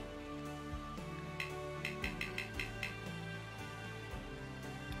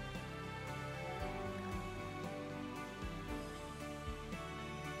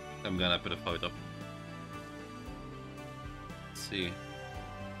 I'm gonna put a photo up. Let's see.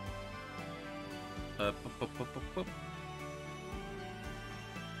 Pop.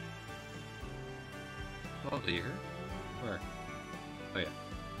 Oh, here? Where? Oh yeah.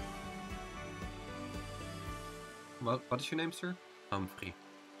 What is your name, sir? Humphrey.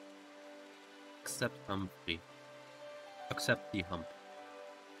 Accept Humphrey. Accept the hump.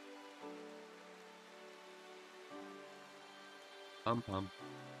 Hump.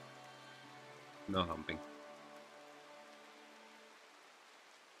 No humping.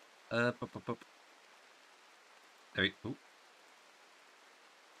 Pop. There we go.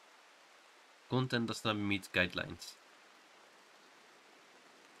 Content does not meet guidelines.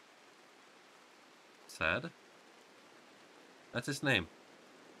 Sad. That's his name.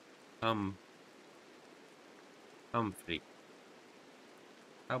 Humphrey.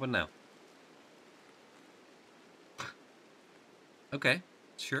 How about now? Okay,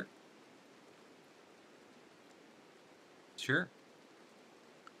 sure. Sure.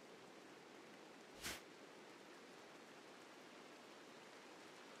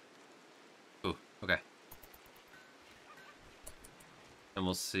 Ooh, okay. And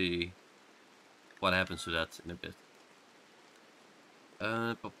we'll see what happens to that in a bit.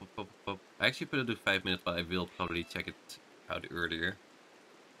 Pop. I actually put it to 5 minutes, but I will probably check it out earlier.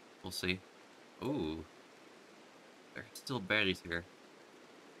 We'll see. Ooh. There's still berries here.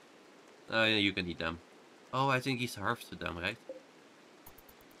 Oh yeah, you can eat them. Oh, I think he's harvested them, right?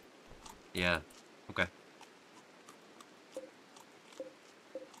 Yeah. Okay.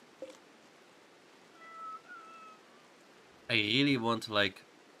 I really want like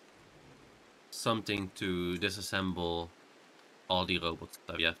something to disassemble all the robot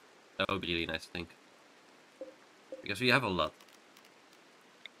stuff. Yeah, that would be really nice, I think. Because we have a lot.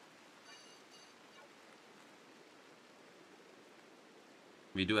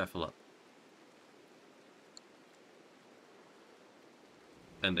 We do have a lot.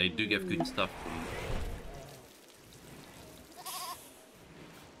 And they do give good stuff.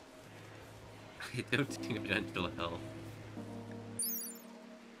 I don't think of gentle hell.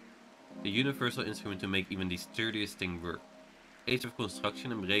 The universal instrument to make even the sturdiest thing work. Age of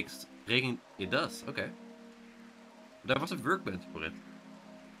construction and breaking. It does, okay. There was a workbench for it.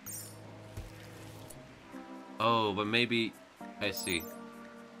 Oh, but maybe I see.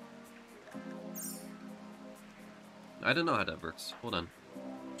 I don't know how that works. Hold on.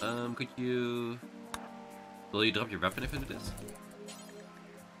 Could you... Will you drop your weapon if I do this?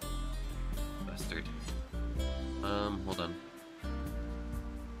 Bastard. Hold on.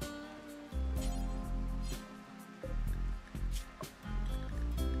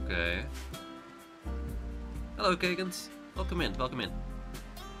 Okay. Hello, Kagans. Welcome in.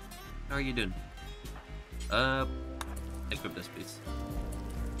 How are you doing? Equip this, please.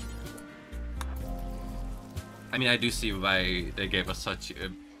 I mean, I do see why they gave us such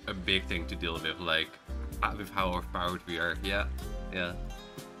a big thing to deal with, like, with how overpowered we are. Yeah,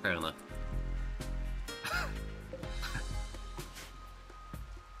 fair enough.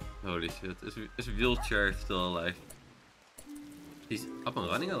 Holy shit, is wheelchair still alive? He's up and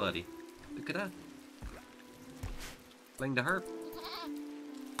running already. Look at that. Playing the harp.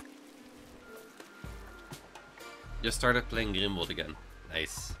 Just started playing Rimworld again.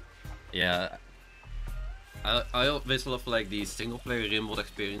 Nice. Yeah. I always love like the single player Rimworld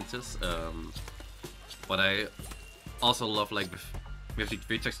experiences. But I also love like with the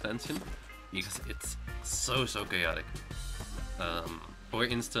Twitch extension because it's so chaotic. For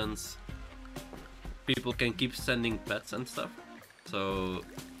instance, people can keep sending pets and stuff. So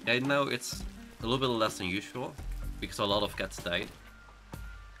right now it's a little bit less than usual because a lot of cats died.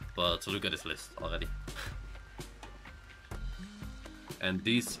 But look at this list already. And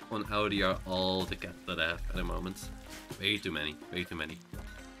these on Audi are all the cats that I have at the moment. Way too many, way too many.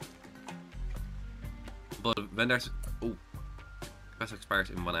 But when there's... Oh, quest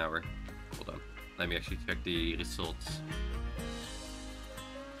expires in 1 hour. Hold on, let me actually check the results.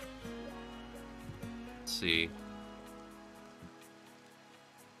 Let's see.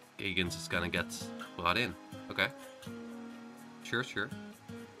 Gagans is gonna get brought in. Okay. Sure.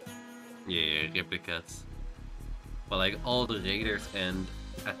 Yeah, replicates. But like all the raiders and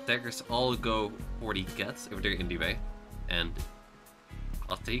attackers all go for the cats if they're in the way. And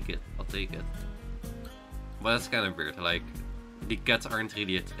I'll take it. But that's kind of weird. Like, the cats aren't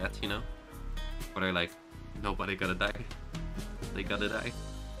really a threat, you know? But they're like, nobody gotta die. They gotta die.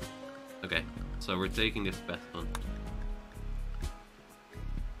 Okay, so we're taking this best one.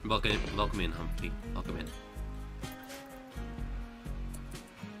 Welcome in, Humphrey. Welcome in.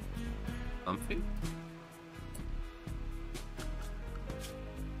 Humphrey?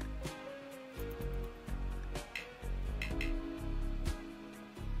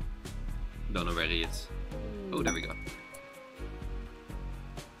 Don't know where he is. Oh, there we go.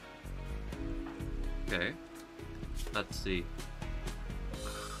 Okay. Let's see.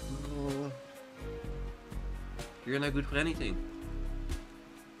 Oh. You're not good for anything.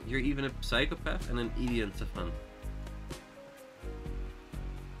 You're even a psychopath and an idiot savant.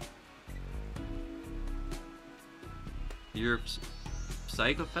 You're a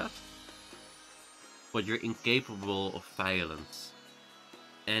psychopath, but you're incapable of violence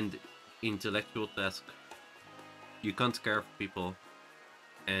and intellectual task. You can't care for people,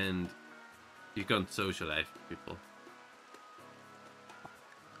 and you can't socialize with people.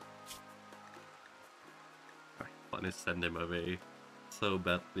 I want to send him away so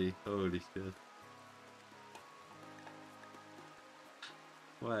badly. Holy shit.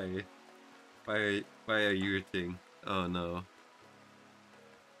 Why? Why are you a thing? Oh no.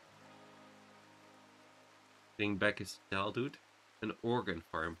 Bring back his childhood. An organ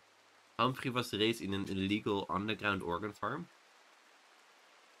farm. Humphrey was raised in an illegal underground organ farm.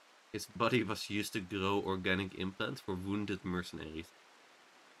 His body was used to grow organic implants for wounded mercenaries.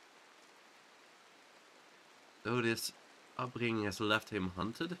 Though this upbringing has left him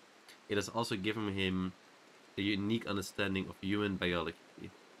hunted, it has also given him a unique understanding of human biology.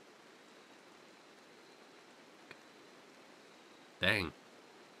 Dang.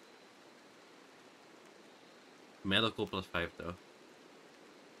 Medical +5 though.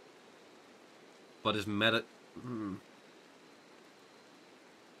 But is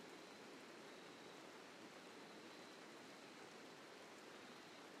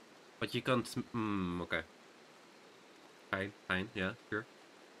But you can't... okay. Fine, yeah, sure.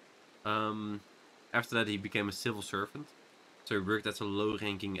 After that he became a civil servant. So he worked as a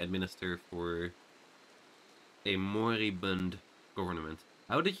low-ranking administrator for a moribund government.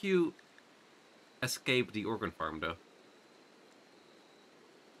 How did you escape the organ farm though?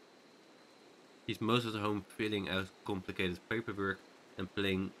 He's most at home filling out complicated paperwork and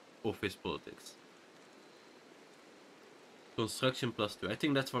playing office politics. Construction +2. I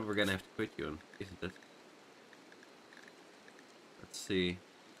think that's what we're gonna have to quit you on, isn't it? Let's see.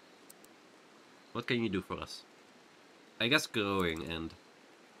 What can you do for us? I guess growing and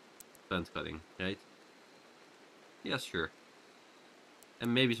plant cutting, right? Yeah, sure.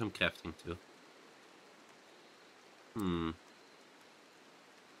 And maybe some crafting too.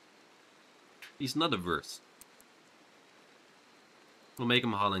 He's not averse. We'll make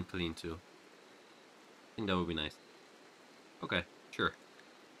him hot and clean too. I think that would be nice. Okay, sure.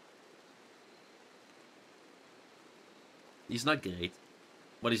 He's not great,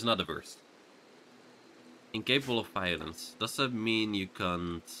 but he's not averse. Incapable of violence. Does that mean you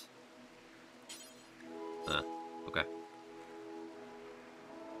can't... okay.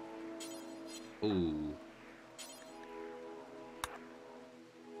 Ooh.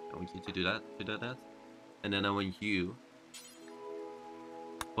 I want you to do that. And then I want you...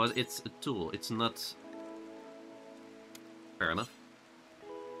 But it's a tool, it's not... Fair enough.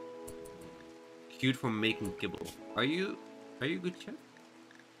 Cute for making kibble. Are you a good chef?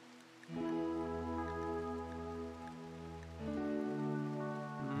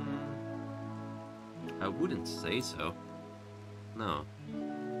 I wouldn't say so. No.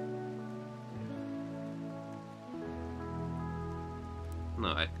 No,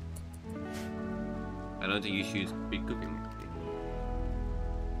 I don't think you should be cooking.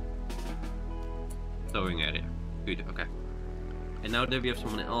 Throwing area. Good, okay. And now that we have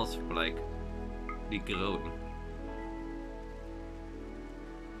someone else for like the growing.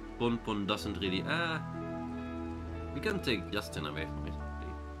 Pon doesn't really we can take Justin away from it.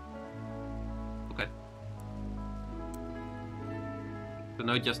 Okay. So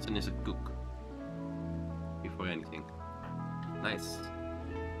now Justin is a cook. Before anything. Nice.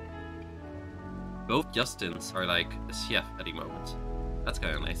 Both Justins are like a chef at the moment. That's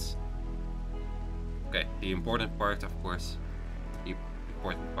kinda nice. Okay, the important part, of course. The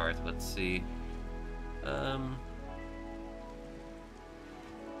important part, let's see.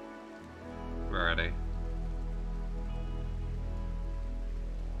 Where are they?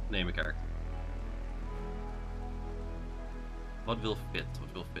 Name a character. What will fit?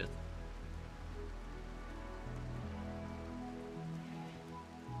 What will fit?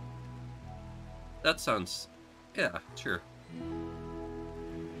 That sounds... yeah, sure.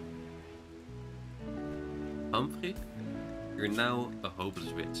 Humphrey, you're now a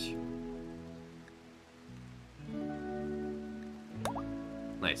hopeless witch.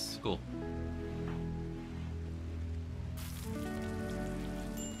 Nice, cool.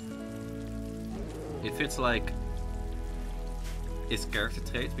 It fits like his character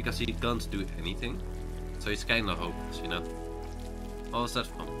trait because he can't do anything. So he's kinda hopeless, you know? What was that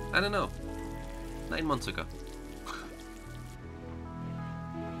from? I don't know. 9 months ago.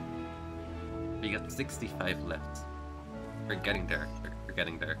 We got 65 left. We're getting there. We're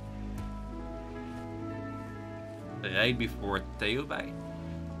getting there. Right before Theo bij.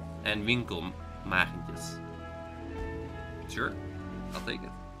 En winkel magentjes. Sure, I'll take it.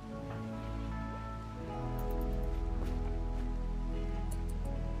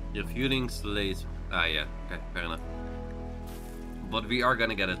 Your feelings lays. Ah yeah, okay, fair enough. But we are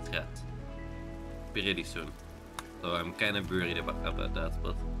gonna get a threat pretty soon. So I'm kinda worried about that,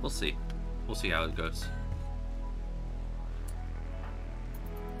 but we'll see. We'll see how it goes.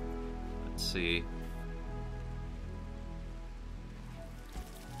 Let's see.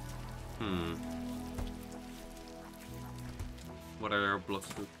 What are our blocks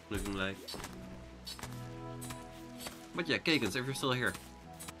looking like? But yeah, Kagans, if you're still here.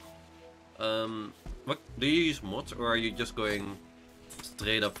 What do you use mods, or are you just going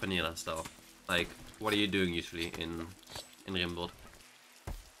straight up vanilla style? Like, what are you doing usually in Rimworld?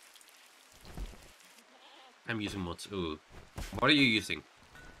 I'm using mods. Ooh, what are you using?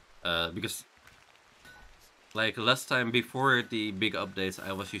 Because like last time before the big updates,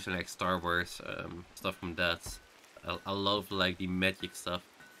 I was using like Star Wars stuff from that. I love like the magic stuff.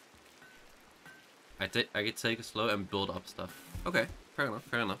 I could take it slow and build up stuff. Okay, fair enough,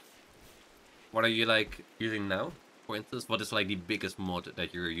 fair enough. What are you like using now? For instance, what is like the biggest mod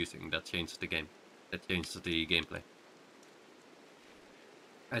that you're using that changes the game? That changes the gameplay?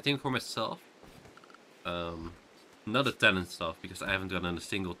 I think for myself, not the tenant stuff, because I haven't gotten a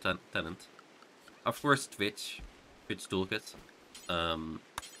single tenant. Of course Twitch toolkit.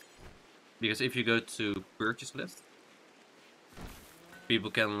 Because if you go to purchase list,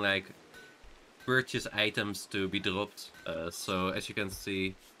 people can like purchase items to be dropped. So as you can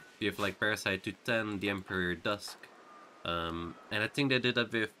see, you have like Parasite to 10, the Emperor Dusk. And I think they did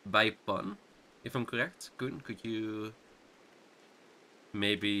that with by Pun, if I'm correct. Koen, could you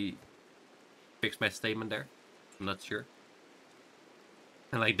maybe fix my statement there? I'm not sure.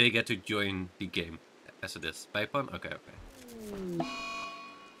 And like they get to join the game as it is. By Pun? Okay, okay.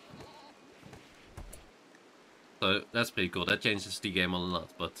 So that's pretty cool. That changes the game a lot,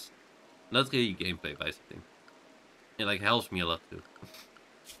 but not really gameplay wise, I think. It like helps me a lot too.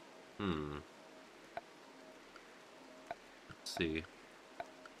 Let's see.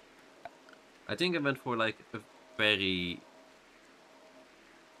 I think I went for like a very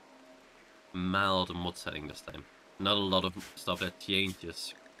mild mod setting this time. Not a lot of stuff that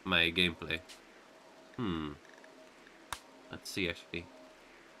changes my gameplay. Let's see actually.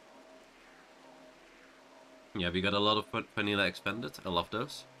 Yeah, we got a lot of vanilla expanded. I love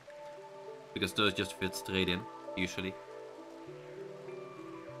those. Because those just fit straight in, usually.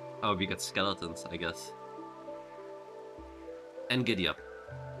 Oh, we got skeletons, I guess. And Giddy Up.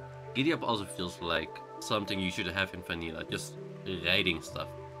 Giddy Up also feels like something you should have in vanilla. Just riding stuff.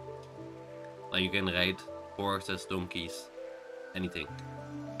 Like you can ride horses, donkeys, anything.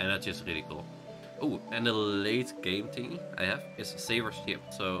 And that's just really cool. Oh, and the late game thing I have is Saver Ship.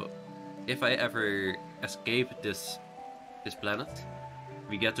 So if I ever escape this planet,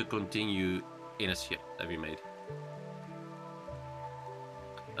 we get to continue in a ship that we made.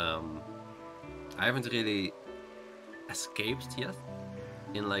 I haven't really escaped yet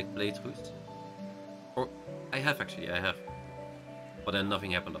in like playthroughs. Or I have actually, I have. But then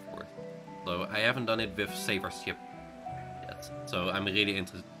nothing happened, of course. So I haven't done it with Save Our Ship yet. So I'm really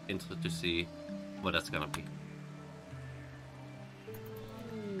interested to see what that's gonna be.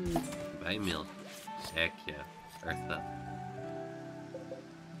 Buy milk. Heck yeah. There's that.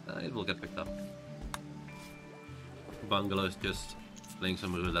 It will get picked up. Bungalow's just playing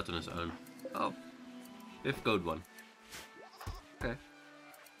some roulette on his own. Oh. With code 1. Okay.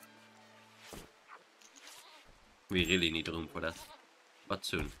 We really need room for that. But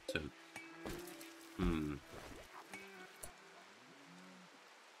soon, soon.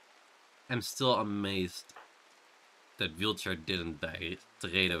 I'm still amazed that Wheelchair didn't die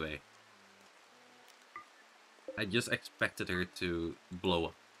straight away. I just expected her to blow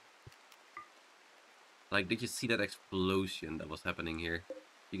up. Like, did you see that explosion that was happening here?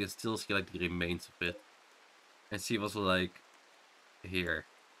 You can still see like the remains of it. And she was like here.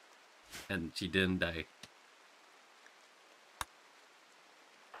 And she didn't die.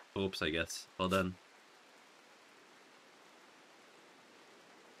 Oops, I guess. Well done.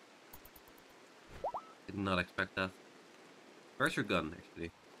 Did not expect that. Where's your gun,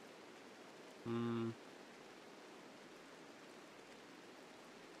 actually?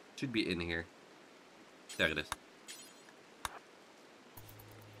 Should be in here. There it is.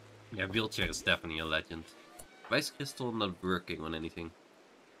 Yeah, Wheelchair is definitely a legend. Why is Crystal not working on anything?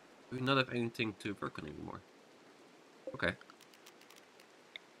 Do we not have anything to work on anymore? Okay.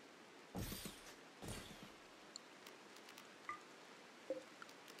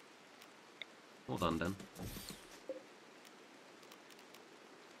 Hold on then.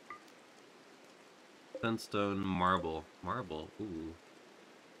 Sandstone, marble. Marble, ooh.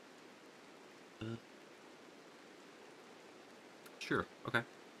 Sure, okay.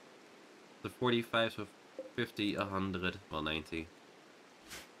 The 45, so 50, 100, well 90.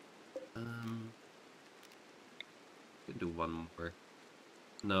 Could do one more.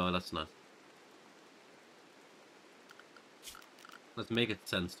 No, that's not. Let's make it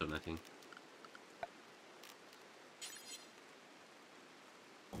sandstone, I think.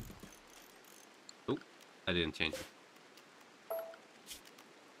 Oh, I didn't change it.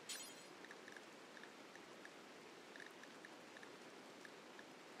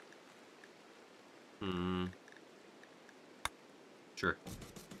 Sure.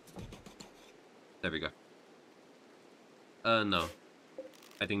 There we go. No.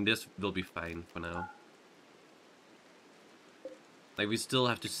 I think this will be fine for now. Like, we still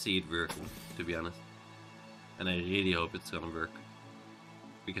have to see it working, to be honest. And I really hope it's gonna work.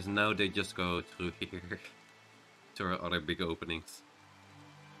 Because now they just go through here to our other big openings.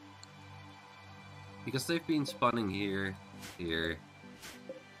 Because they've been spawning here, here,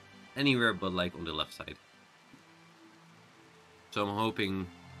 anywhere but like on the left side. So I'm hoping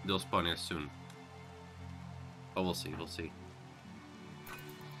they'll spawn here soon. But we'll see, we'll see.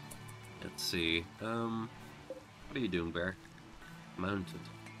 Let's see. What are you doing, bear? Mounted.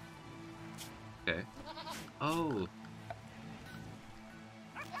 Okay. Oh!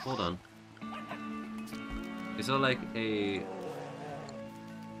 Hold on. Is that like a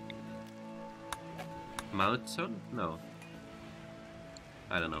mount zone? No.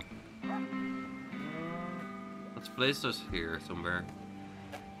 I don't know. Let's place those here somewhere.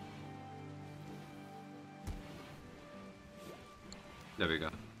 There we go.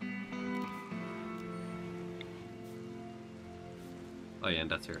 Oh yeah, and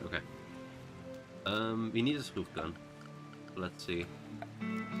that's here, okay. We need a roof gun. Let's see.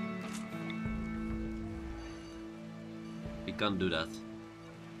 We can't do that.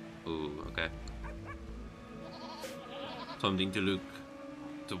 Ooh, okay. Something to look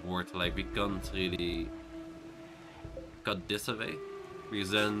toward, like we can't really cut this away,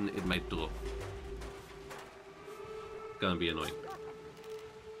 because then it might drop. Gonna be annoying.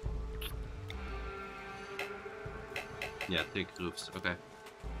 Yeah, thick roofs, okay.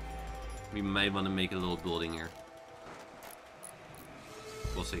 We might want to make a little building here.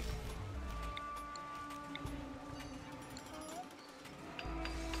 We'll see.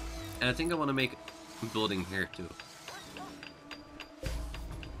 And I think I want to make a building here too.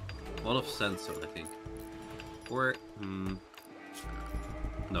 One of sandstone, I think. Or,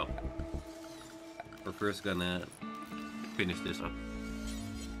 no. We're first gonna finish this up.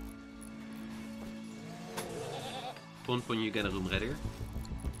 Pon, you get a room right here.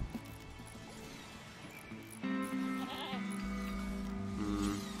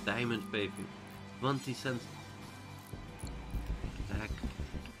 Diamond paving. 20 cents. What the heck?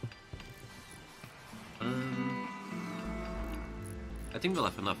 think we'll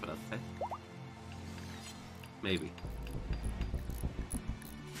have enough for that, right? Maybe.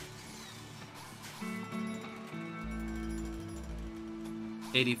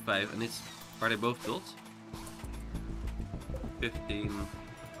 $85, and it's... Are they both gold? 15...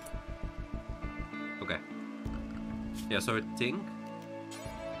 Okay. Yeah, so I think...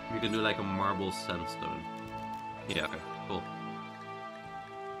 we can do like a marble sandstone. Yeah, okay, cool.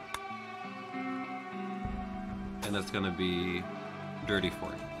 And that's gonna be...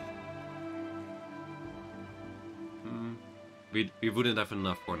 34. We wouldn't have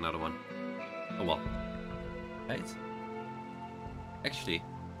enough for another one. Oh well. Right? Actually,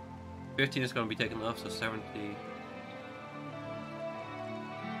 15 is gonna be taken off, so 70...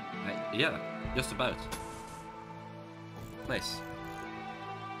 yeah, just about. Nice.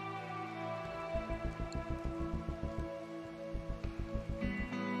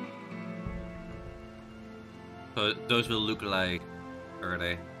 So those will look like... Are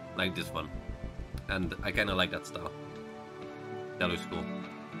they? Like this one. And I kinda like that style. That looks cool.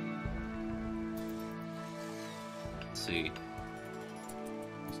 Let's see.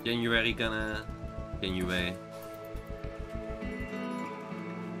 Is January gonna... January...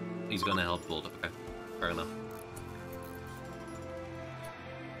 He's gonna help build. Okay, fair enough.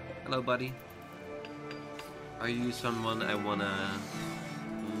 Hello, buddy. Are you someone I wanna...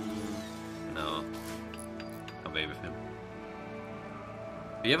 No. I'll wait with him.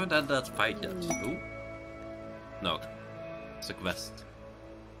 We haven't had that fight yet. Ooh. No. It's a quest.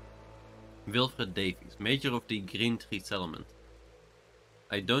 Wilfred Davies, Major of the Green Tree Settlement.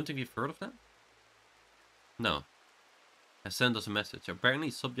 I don't think you've heard of them? No. Has sent us a message. Apparently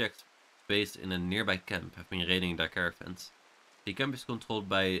subjects based in a nearby camp have been raiding their caravans. The camp is controlled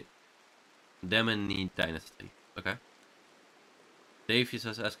by Demani Dynasty. Okay. Davies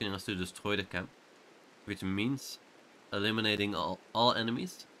is asking us to destroy the camp, which means eliminating all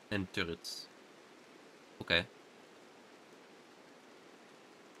enemies and turrets. Okay.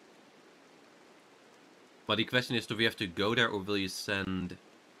 But the question is, do we have to go there or will you send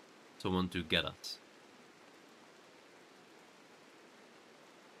someone to get us?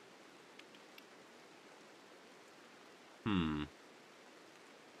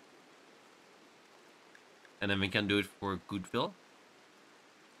 And then we can do it for Goodwill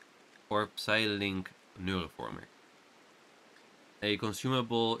or Psylink Neuroformer. A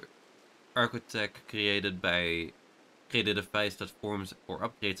consumable architect created a device that forms or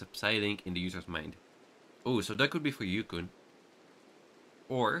upgrades a Psylink in the user's mind. Oh, so that could be for you, Kun.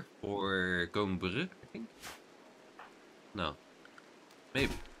 Or for Gongbru, I think? No.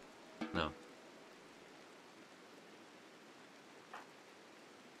 Maybe. No.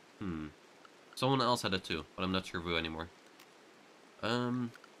 Someone else had it too, but I'm not sure who anymore.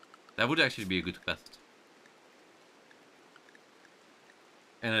 That would actually be a good quest.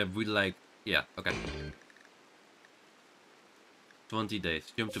 And I would like... Yeah, okay. 20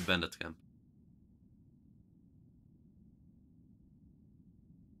 days. Jump to Bandit Camp.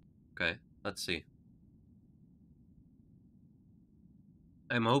 Okay, let's see.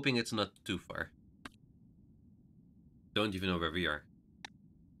 I'm hoping it's not too far. Don't even know where we are.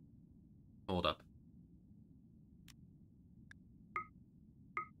 Hold up.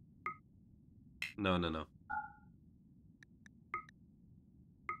 No.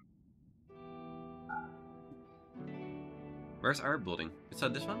 Where's our building? Is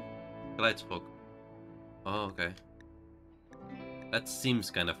that this one? Clyde's Rock. Oh, okay. That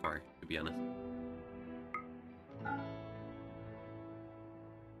seems kind of far, to be honest.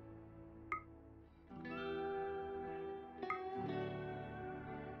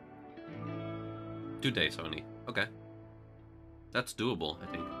 Two days only. Okay. That's doable, I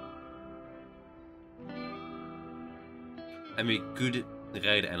think. And we could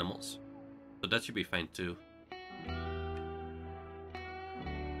ride animals. So that should be fine too.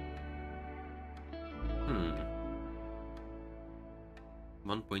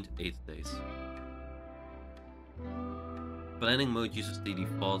 1.8 days. Planning mode uses the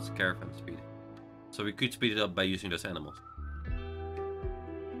default caravan speed. So we could speed it up by using those animals.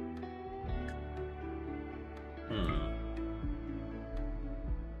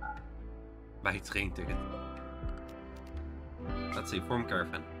 Buy train ticket. Let's see, form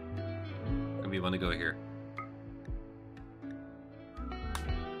caravan. And we want to go here.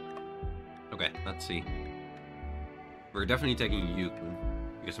 Okay, let's see. We're definitely taking you,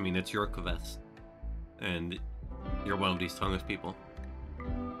 because I mean, it's your quest. And you're one of the strongest people.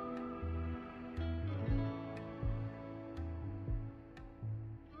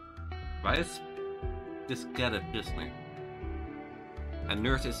 Why is this cat a prisoner? A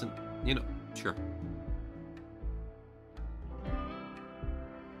nurse isn't, you know, sure.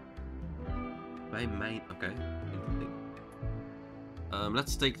 my mind. Okay. Interesting.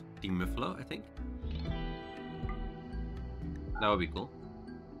 Let's take the Muffalo, I think. That would be cool.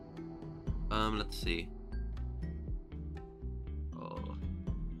 Let's see. Oh.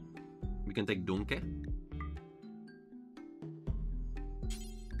 We can take Donkey.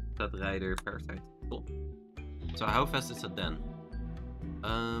 That rider parasite. Cool. So how fast is it then?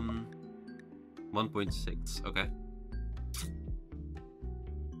 1.6. Okay.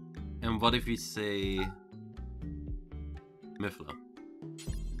 And what if we say Muffalo?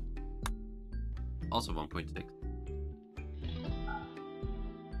 Also 1.6.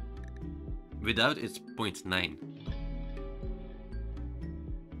 Without it's 0.9.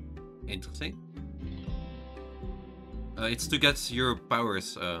 Interesting. It's to get your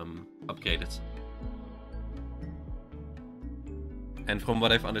powers upgraded. And from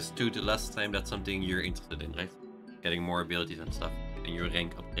what I've understood last time, that's something you're interested in, right? Getting more abilities and stuff. And your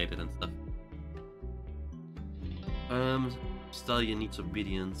rank upgraded and stuff. Stallion needs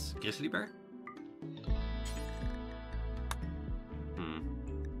obedience. Grizzly bear?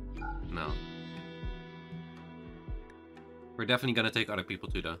 No. We're definitely gonna take other people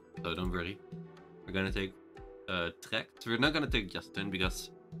too though, so don't worry. We're gonna take Trekt. We're not gonna take Justin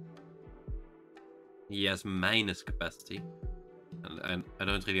because he has minus capacity. And I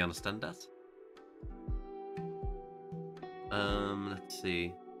don't really understand that. Let's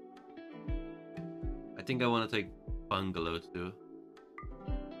see. I think I want to take Bungalow too.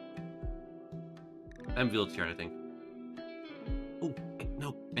 And Wheelchair, I think. Oh,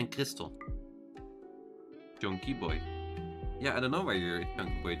 no, and Crystal. Chunky Boy. Yeah, I don't know where you're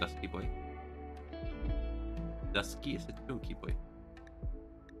Chunky Boy, Dusky Boy. Dusky is a Chunky Boy.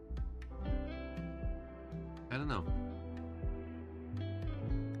 I don't know.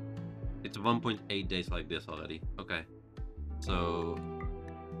 It's 1.8 days like this already. Okay. So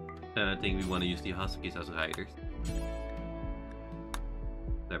then I think we want to use the Huskies as riders.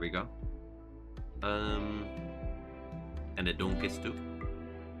 There we go. And the donkeys too.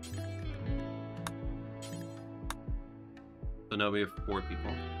 So now we have 4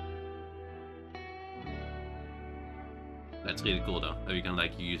 people. That's really cool though, that we can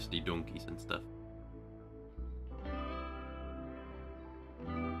like use the donkeys and stuff.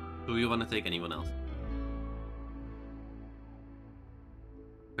 Do you want to take anyone else?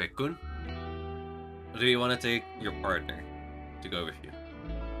 Kun? Or do you want to take your partner to go with you?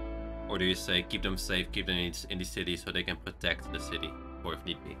 Or do you say keep them safe, keep them in the city so they can protect the city, or if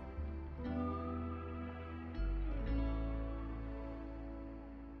need be?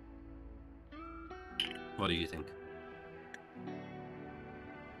 What do you think?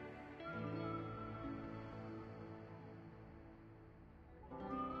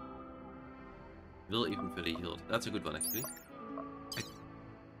 Will even fully healed. That's a good one actually.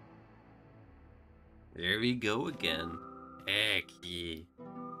 There we go again. Heck yeah.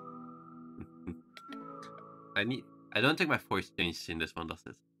 I don't think my voice changes in this one, does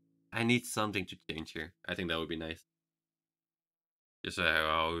it? I need something to change here. I think that would be nice. Just say,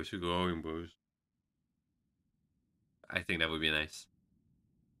 how is it going, boys? I think that would be nice.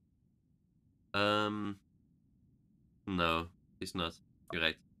 No, it's not. You're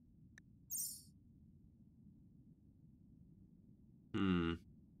right.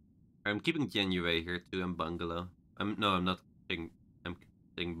 I'm keeping January here too, and Bungalow. No, I'm not taking. I'm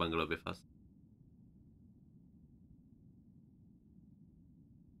taking Bungalow with us.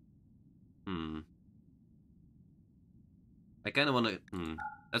 I kind of want to.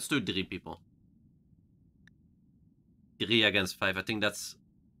 Let's do 3 people. 3 against 5. I think that's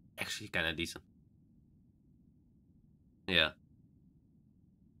actually kind of decent. Yeah.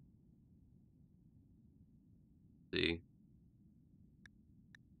 See.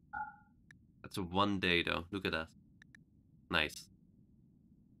 That's a 1 day though. Look at that. Nice.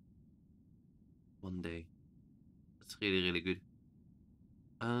 1 day. That's really, really good.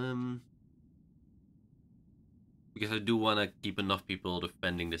 Because I do want to keep enough people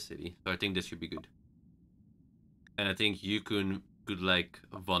defending the city. So I think this should be good. And I think you could like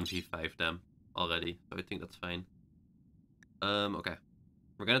 1v5 them already. So I think that's fine. Okay.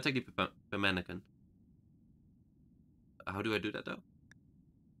 We're gonna take the mannequin. How do I do that though?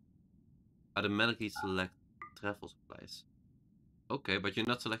 Automatically select travel supplies. Okay, but you're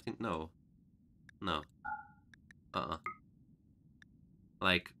not selecting. No.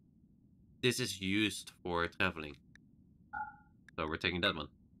 Like, this is used for traveling. So we're taking that one.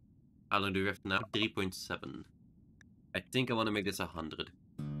 How long do we have now? 3.7. I think I want to make this 100.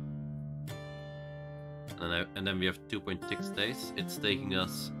 And then we have 2.6 days. It's taking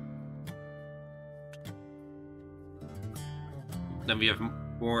us. Then we have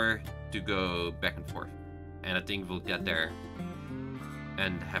or to go back and forth. And I think we'll get there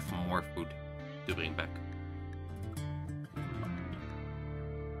and have more food to bring back.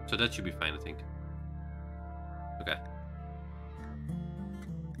 So that should be fine, I think. Okay.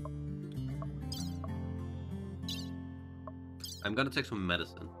 I'm gonna take some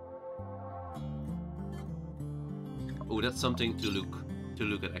medicine. Oh, that's something to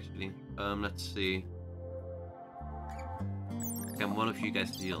look at actually. Let's see. Can one of you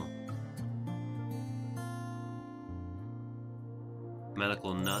guys heal?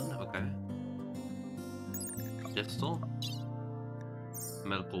 Medical none, okay. Crystal.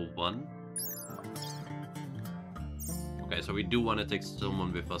 Medical 1. Okay, so we do want to take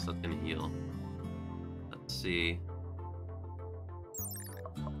someone with us that can heal. Let's see.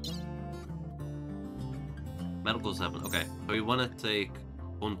 Medical 7, okay. So we want to take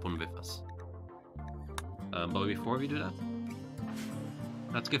Ponpon with us. But before we do that,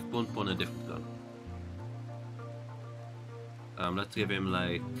 let's give Ponpon a different gun. Let's give him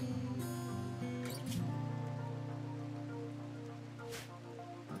like...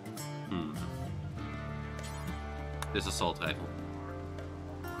 This assault rifle.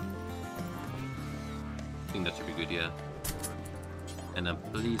 I think that should be good, yeah. And then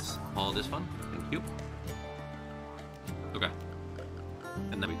please haul this one. Thank you. Okay.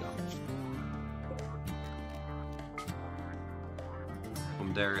 And there we go.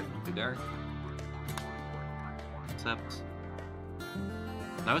 From there to there. Accept.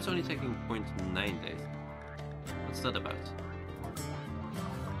 Now it's only taking 0.9 days. What's that about?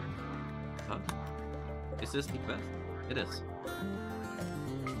 Huh? Is this the quest? It is.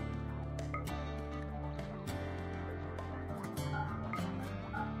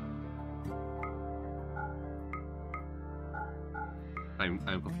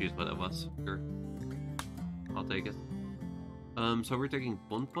 I'm confused what that was. Sure. I'll take it. So we're taking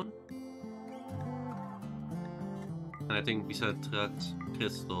Ponpon. And I think we said Trax,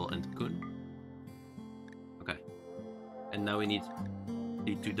 Crystal, and Kun. Okay. And now we need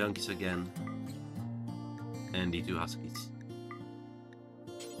the 2 donkeys again. And the 2 huskies.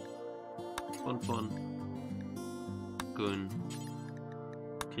 Ponpon, Kun,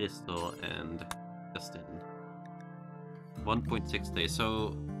 Crystal, and Justin. 1.6 days,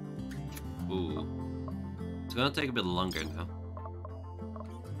 so... Ooh. It's gonna take a bit longer now.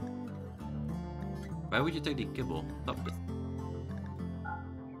 Why would you take the kibble? Stop it.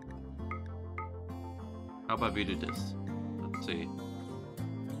 How about we do this? Let's see.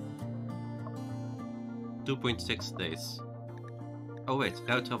 2.6 days. Oh wait,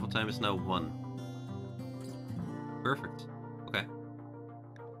 route travel time is now 1. Perfect. Okay.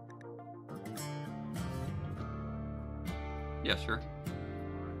 Yeah, sure.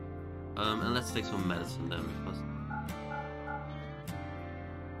 And let's take some medicine then with us.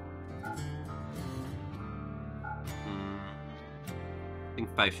 I think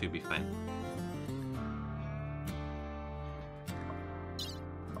 5 should be fine.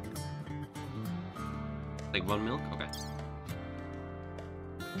 Take 1 milk? Okay.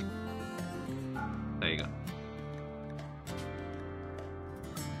 There you go.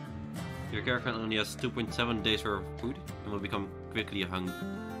 Your caravan only has 2.7 days worth of food and will become quickly hungry.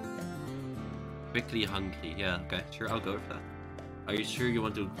 Yeah, okay, sure, I'll go with that. Are you sure you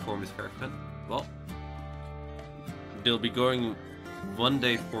want to form this caravan? Well, they'll be going 1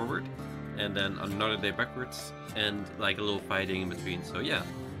 day forward and then another day backwards and like a little fighting in between, so yeah.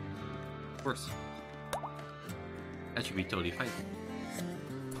 Of course. That should be totally fine.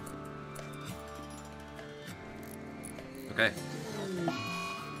 Okay.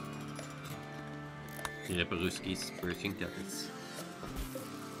 Ripperuskis, Pershing Tablets.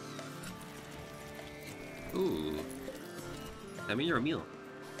 Ooh. I mean, you're a meal.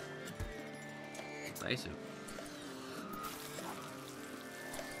 Nice.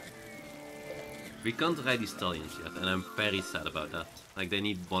 We can't ride these stallions yet, and I'm very sad about that. Like, they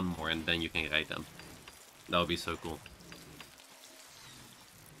need 1 more and then you can ride them. That would be so cool.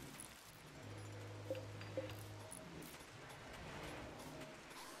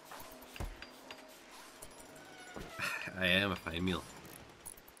 I am a fine meal.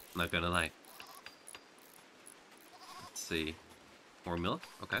 Not gonna lie. Let's see. More milk?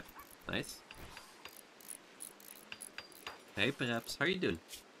 Okay. Nice. Hey, perhaps. How are you doing?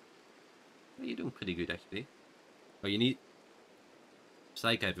 You're doing pretty good, actually. Oh, you need...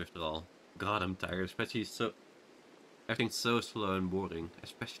 Psychite withdrawal. God, I'm tired. Especially so... Everything's so slow and boring.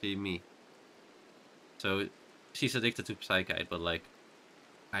 Especially me. So, she's addicted to Psychite, but like...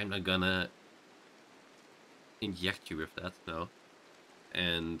 I'm not gonna... inject you with that, no.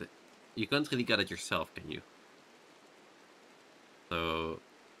 And... You can't really get it yourself, can you? So...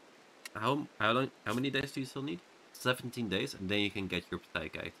 How many days do you still need? 17 days, and then you can get your Psy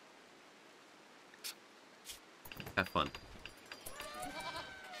Guide. Have fun.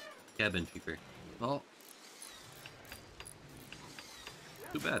 Cabin fever. Well,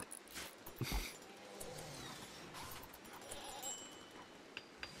 too bad.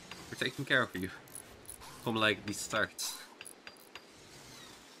 We're taking care of you. From like the start.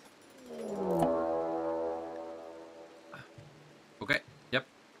 Okay, yep.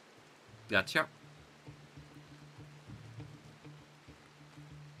 Gotcha.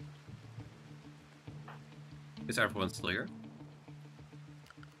 Is everyone still here?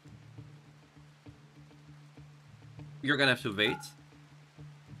 You're gonna have to wait.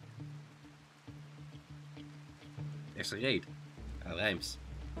 Extra 8. That rhymes.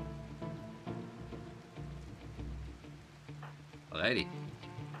 Alrighty.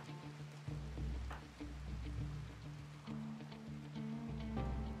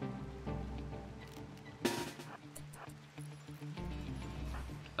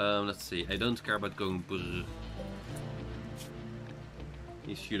 Let's see. I don't care about going brr.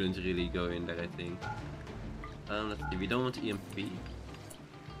 You shouldn't really go in there, I think. Let's see. We don't want EMP.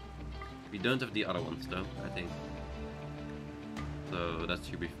 We don't have the other ones though, I think. So that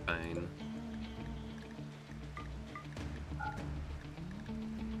should be fine.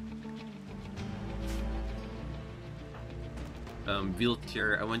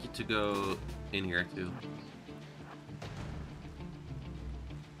 Wheelchair, I want you to go in here too.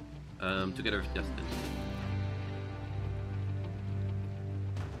 Together with Justin.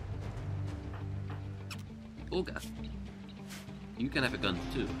 Olga, you can have a gun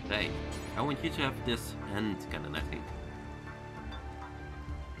too. Hey, I want you to have this hand cannon, I think.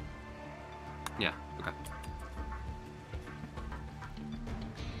 Yeah, okay.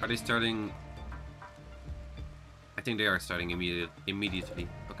 Are they starting? I think they are starting immediately.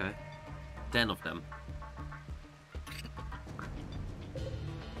 Okay. 10 of them.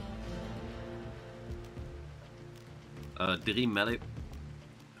 Three melee,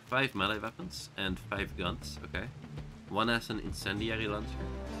 5 melee weapons and 5 guns. Okay. One has an incendiary launcher,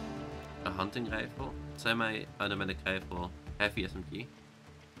 a hunting rifle, semi-automatic rifle, heavy SMG,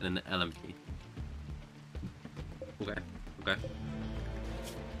 and an LMG. Okay. Okay.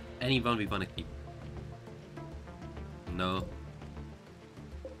 Anyone we wanna keep? No.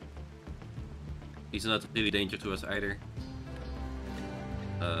 He's not really danger to us either.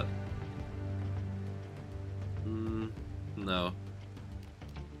 No.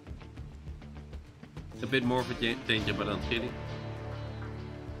 A bit more of a danger, but not really.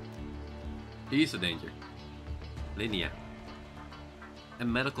 He's a danger. Linnea.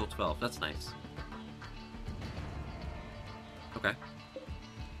 And medical 12, that's nice. Okay.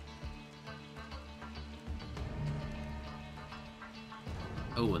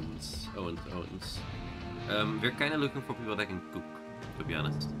 Owens. We're kind of looking for people that can cook, to be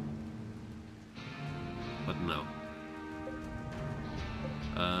honest. But no.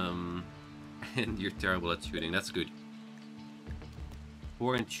 And you're terrible at shooting, that's good.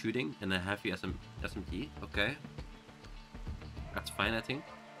 4 in shooting and a heavy SMG, okay. That's fine, I think.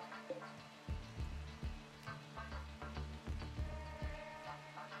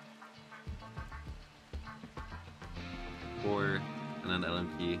 Four and an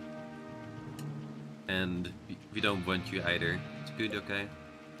LMG. And we don't want you either. It's good, okay.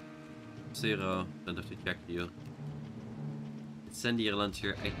 0, don't have to check you. Incendiary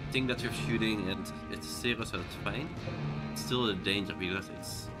launcher, I think that you're shooting and it's 0, so it's fine. It's still a danger because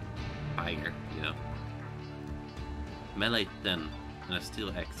it's fire, you know. Melee 10 and a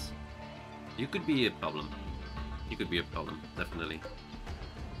steel axe. You could be a problem. You could be a problem, definitely.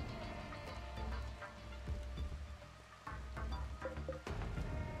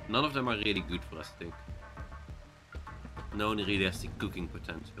 None of them are really good for us, I think. No one really has the cooking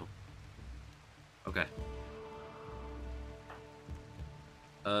potential. Okay.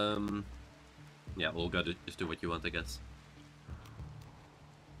 Yeah, Olga, just do what you want, I guess.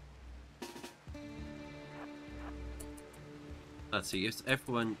 Let's see, is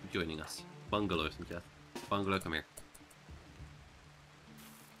everyone joining us? Bungalows in chat. Bungalow, come here.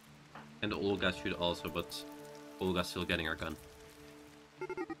 And Olga should also, but Olga's still getting her gun.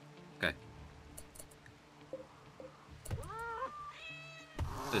 Okay.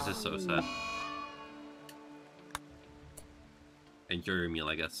 This is so sad. Enjoy your meal,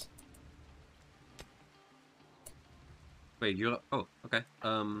 I guess. Wait, you're... Oh, okay.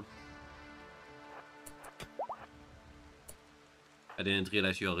 I didn't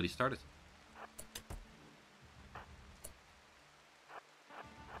realize you already started.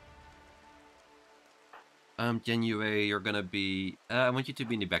 Genue, you're gonna be... I want you to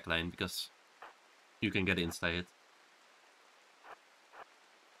be in the back line, because you can get inside.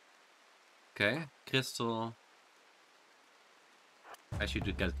 Okay, Crystal. I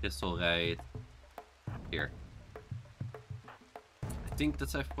should get Crystal right here. I think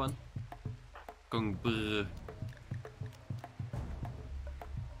that's everyone. Going brr.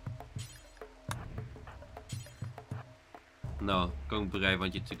 No, going brr, I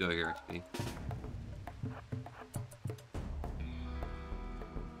want you to go here actually.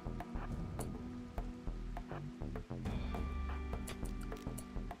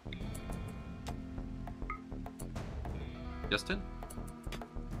 Justin?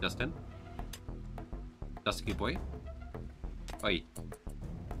 Justin? Dusky boy? Oi.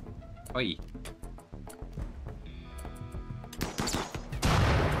 Oi.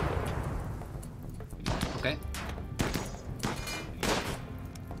 Okay.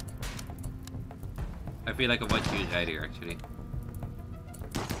 I feel like I want you right here actually.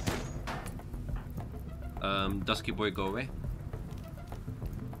 Dusky boy, go away.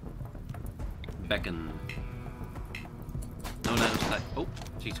 Beckon. No, let him slide. Oh,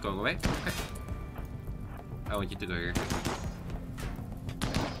 she's going away. Okay. I want you to go here.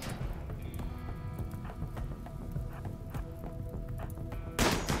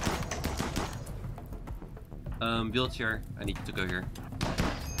 Wheelchair, I need you to go here.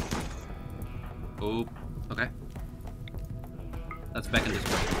 Oh, okay. Let's back in this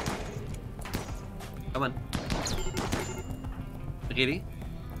way. Come on. Really?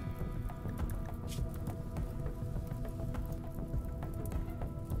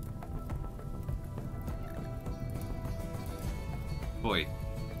 Boy,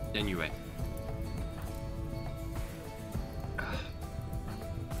 anyway.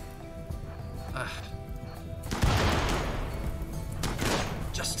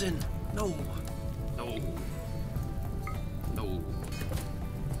 Justin, no, no, no.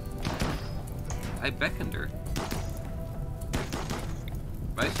 I beckoned her.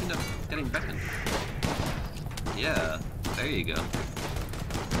 Why is she not getting beckoned? Yeah, there you go.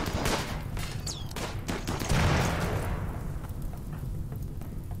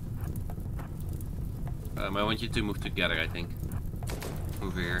 I want you to move together, I think.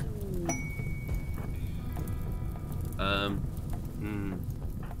 Move here.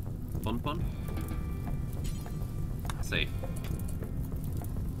 Pon pon? Safe.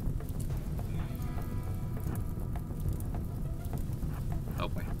 Oh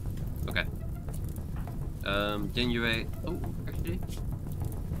boy. Okay. January. Oh, actually.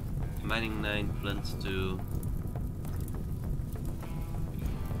 Mining 9, plants 2.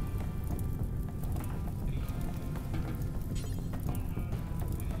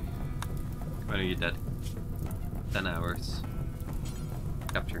 When are you dead? 10 hours.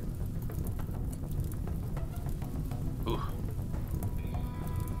 Capture. Ooh.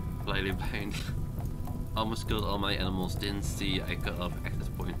 Slightly behind. Almost killed all my animals. Didn't see I cut off access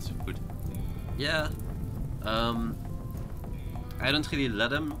points to food. Yeah. I don't really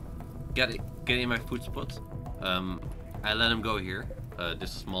let them get in my food spot. I let them go here.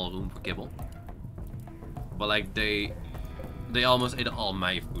 This small room for kibble. But like they almost ate all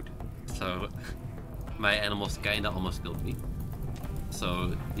my food. So my animals kinda almost killed me.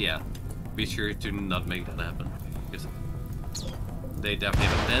 So yeah, be sure to not make that happen. Because they definitely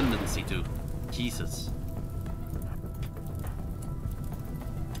have a tendency to. Jesus.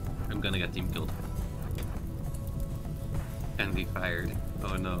 I'm gonna get team killed. And be fired.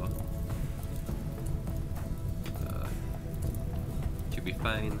 Oh no. Should be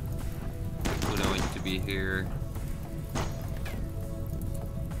fine. We don't want you to be here.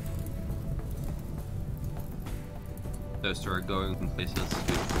 Those two are going places.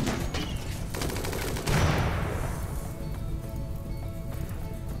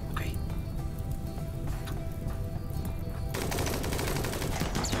 Okay.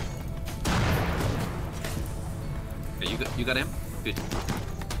 Okay, you got him? Good.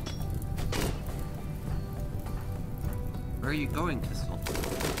 Where are you going, Crystal?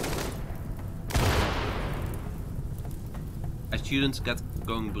 I shouldn't get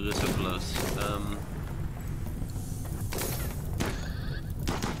going so close.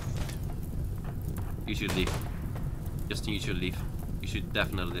 You should leave. Justin, you should leave. You should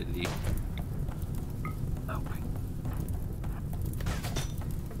definitely leave. Okay.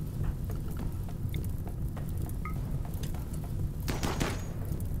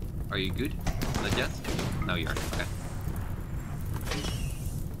 Are you good? Not yet? No, you are. Okay.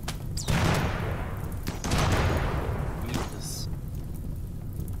 Jesus.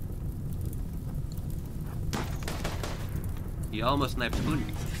 He almost sniped Spoon.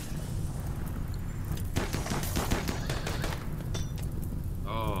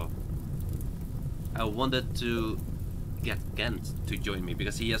 wanted to get Kent to join me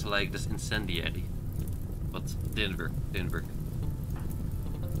because he has like this incendiary, but didn't work.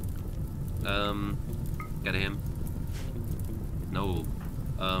 Get him. No.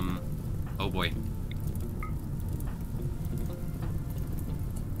 Oh boy.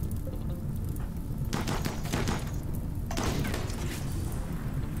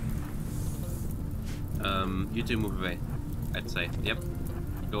 You two move away, I'd say. Yep.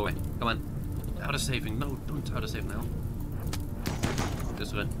 Go away. Come on. Auto saving. No, don't auto save now.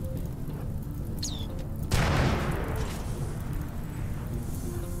 Just run.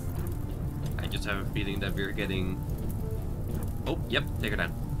 I just have a feeling that we're getting... Oh, yep, take her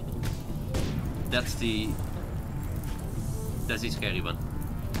down. That's the scary one.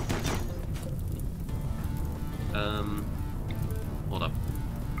 Hold up.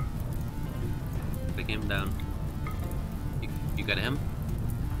 Take him down. You got him?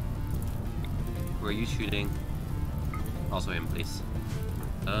 Where are you shooting? Also him, please.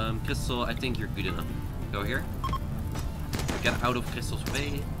 Crystal, I think you're good enough. Go here. Get out of Crystal's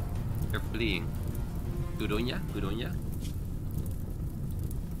way. They're fleeing. Good on ya, good on ya.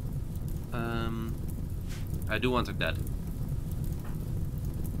 I do want to that.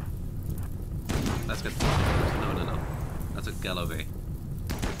 Let's get... No. That's a Galloway.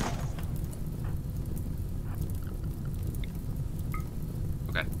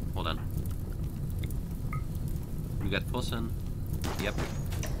 Okay, hold on. We got Fossen. Yep.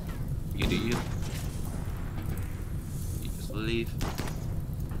 You do you. You just leave.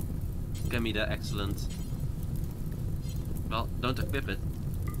 Gamida, excellent. Well, don't equip it.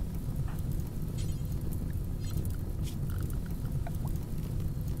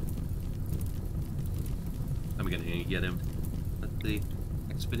 I'm gonna get him. Let's see.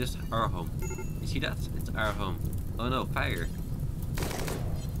 Expedite our home. You see that? It's our home. Oh no, fire.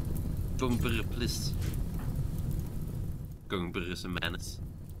 Gongbur, please. Gongbur is a menace.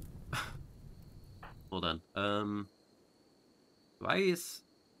 Hold on. Why is...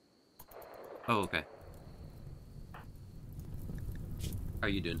 Oh, okay. How are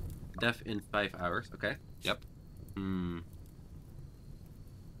you doing? Death in 5 hours. Okay. Yep.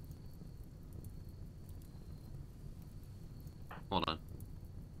 Hold on.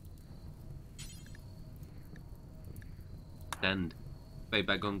 Stand. Wait,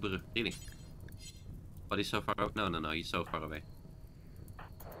 by Gongbur. Really? But he's so far away. No, he's so far away.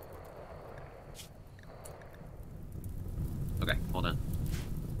 Okay, hold on.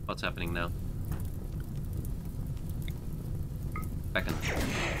 What's happening now? Back in.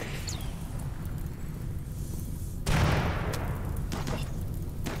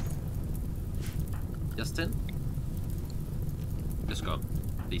 Justin? Just go,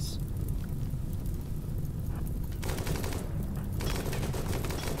 please.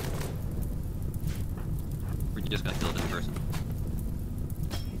 We're just gonna kill this person.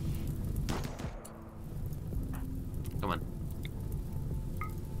 Come on.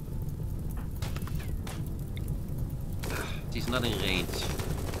 He's not in range.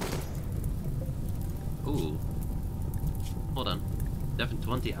 Ooh. Hold on. Death in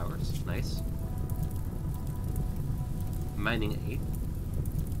 20 hours. Nice. Mining 8.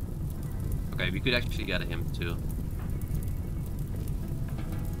 Okay, we could actually get him too.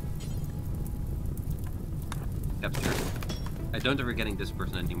 Capture. I don't ever getting this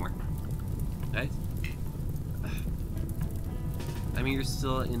person anymore. Right? I mean, you're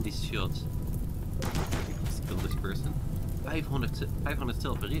still in these shields. Kill this person. 500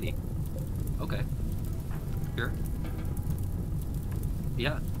 silver, really? Okay. Sure.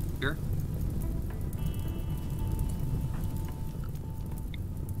 Yeah, sure.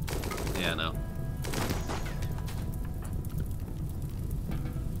 Yeah, no.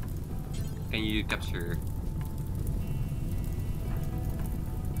 Can you capture?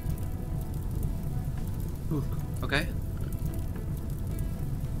 Ooh, okay.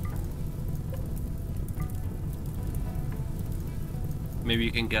 Maybe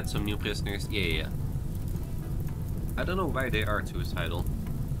you can get some new prisoners. Yeah. I don't know why they are suicidal.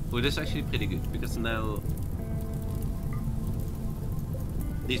 Well, this is actually pretty good because now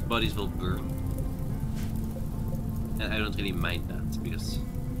these bodies will burn. And I don't really mind that because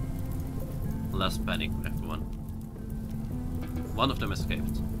less panic for everyone. One of them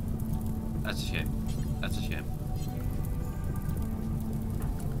escaped. That's a shame. That's a shame.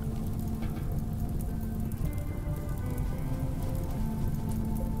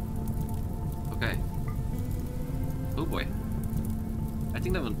 Okay. Oh boy. I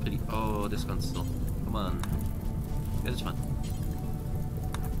think that one pretty... Oh, this one's still... Come on. Yeah, this one.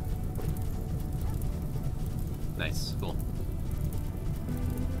 Nice. Cool.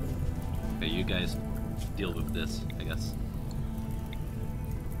 Okay, you guys deal with this, I guess.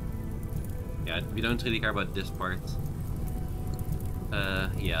 Yeah, we don't really care about this part.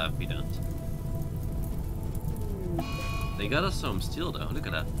 Yeah, we don't. They got us some steel though, look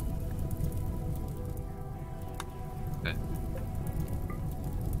at that. Okay.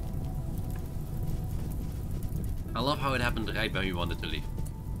 I love how it happened right when we wanted to leave.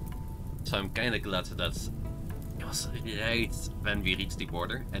 So I'm kinda glad that it was right when we reached the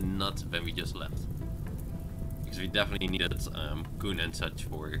border and not when we just left. Because we definitely needed goon and such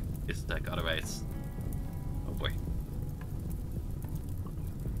for this attack, otherwise... Oh boy.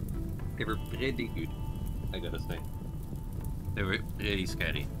 They were pretty good, I gotta say. They were pretty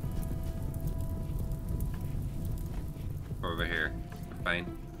scary. Over here, we're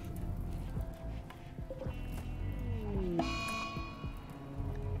fine.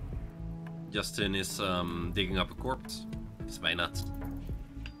 Justin is digging up a corpse. Because why not?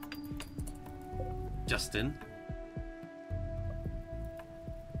 Justin?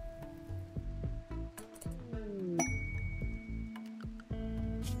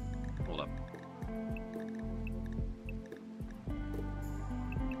 Hold up.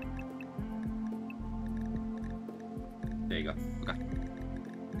 There you go. Okay.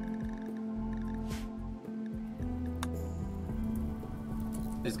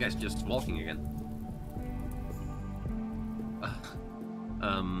 This guy's just walking again.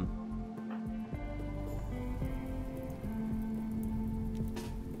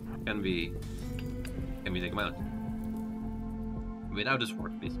 Can we take him out? Without a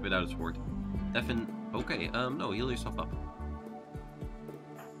sword, please. Without a sword. Devin. Okay. No, heal yourself up.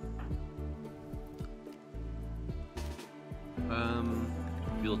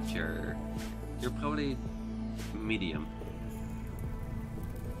 Wheelchair. You're probably medium.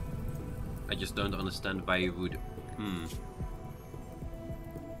 I just don't understand why you would...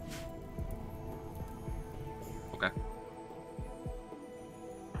 Okay.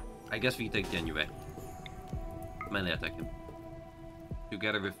 I guess we take the anyway. Melee attack him.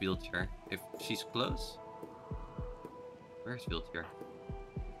 Together with wheelchair. If she's close... Where's wheelchair?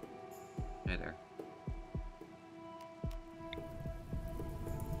 Right there.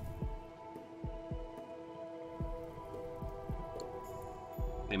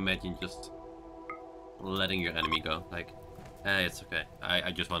 Imagine just letting your enemy go, like, it's okay.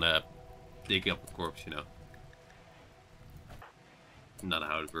 I just wanna dig up a corpse, you know. Not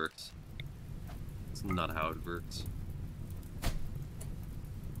how it works. It's not how it works.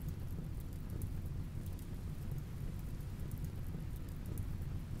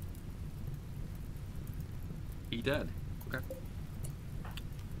 He dead. Okay.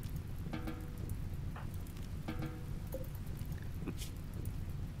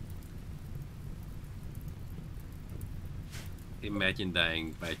 Imagine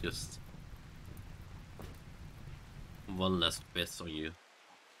dying by just one last fist on you.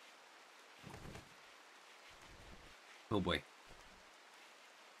 Oh boy.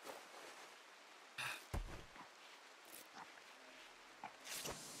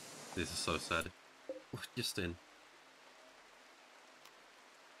 This is so sad. Oh, just in.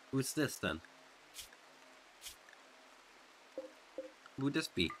 Who's this then? Who would this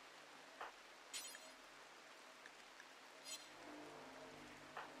be?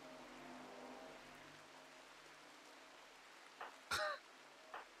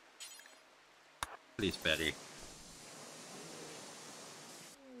 Please, Betty.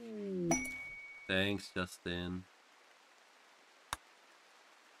 Thanks, Justin.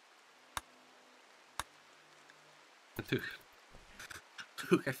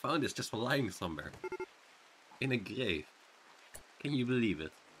 Look, I found this just lying somewhere. In a grave. Can you believe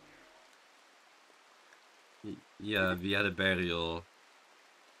it? Yeah, we had a burial.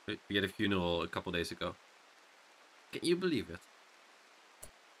 We had a funeral a couple days ago. Can you believe it?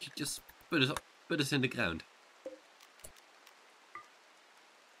 You just put us in the ground.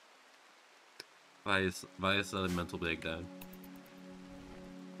 Why is that a mental breakdown?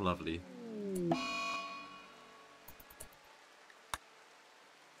 Lovely.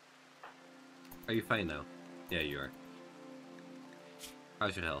 Are you fine now? Yeah, you are.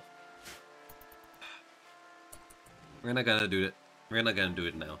 How's your health? We're not gonna do it. We're not gonna do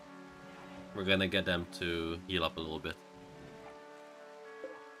it now. We're gonna get them to heal up a little bit.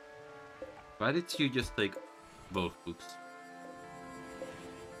 Why did you just take both books?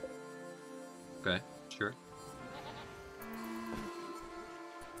 Okay, sure.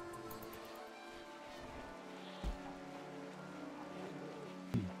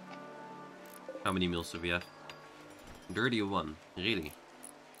 How many meals do we have? 31, really?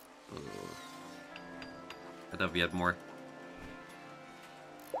 I thought we had more.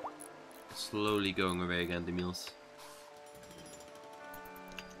 slowly going away again, the meals.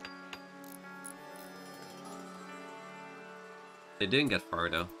 They didn't get far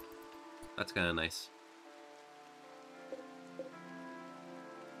though. That's kinda nice.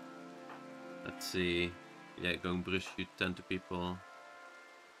 Let's see. Yeah, going brush, you tend to people.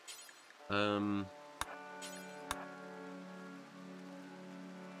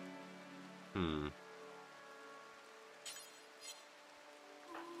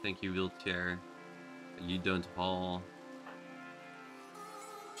 Thank you, wheelchair. You don't haul.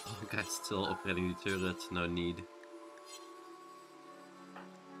 Oh, guys, still operating the turret. No need.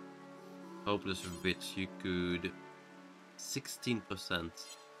 Hopeless witch, you could 16%.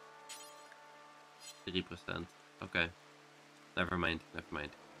 3%. Okay. Never mind, never mind.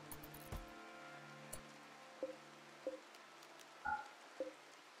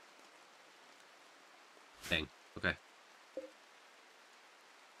 Dang, okay.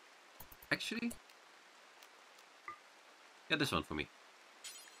 Actually, get this one for me.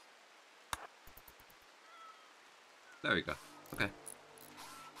 There we go. Okay.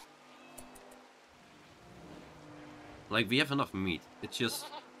 Like, we have enough meat. It's just...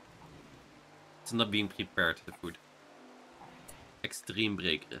 It's not being prepared, the food. Extreme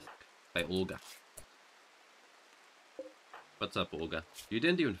break risk. By Olga. What's up, Olga? You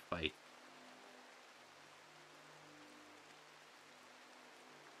didn't even fight.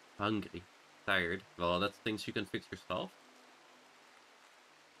 Hungry. Tired. Well, that's things you can fix yourself.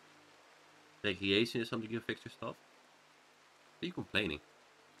 Recreation is something you can fix yourself. Are you complaining?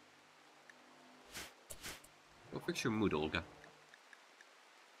 Go fix your mood, Olga.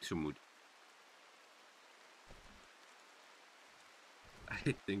 Fix your mood.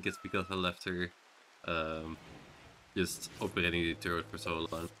 I think it's because I left her just operating the turret for so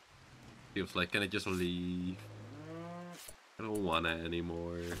long. She was like, can I just leave? I don't wanna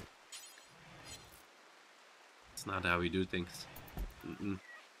anymore. It's not how we do things.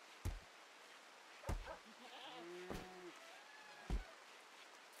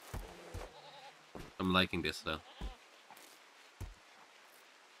 I'm liking this though.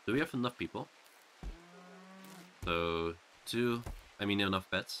 Do we have enough people? So, enough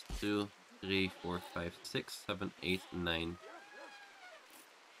beds. 2, 3, 4, 5, 6, 7, 8, 9.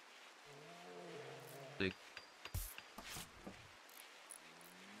 6.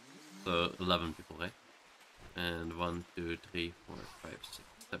 So, 11 people, right? And 1, 2, 3, 4, 5, 6,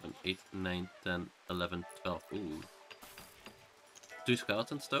 7, 8, 9, 10, 11, 12. Ooh. 2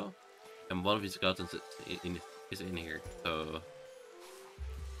 skeletons though. And one of these skeletons is in here. So,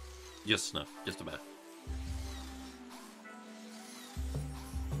 just enough. Just about.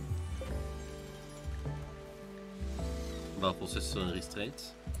 Waffles is still in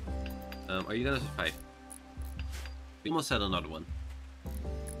restraints. Are you gonna survive? We almost had another one.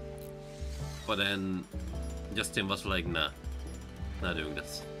 But then Justin was like, nah, not doing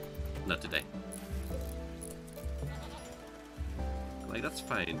this. Not today. Like, that's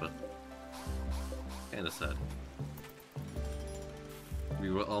fine, but kinda sad. We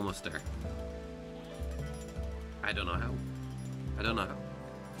were almost there. I don't know how. I don't know how.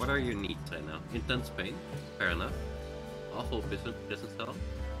 What are your needs right now? Intense pain? Fair enough. Awful prison cell?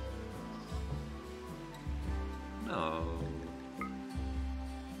 No.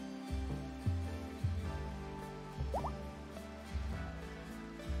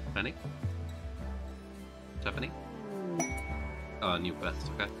 Panic? What's happening? Oh, new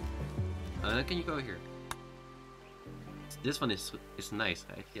quest, okay. Can you go here? This one is nice,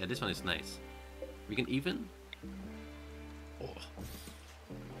 right? Yeah, this one is nice. We can even... Oh.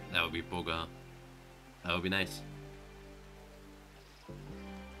 That would be Poga. That would be nice.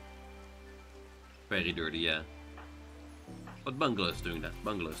 Very dirty, yeah. But Bungalow's doing that.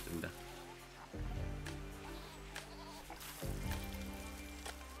 Bungalow's doing that.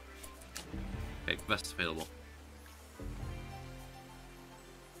 Okay, quest available.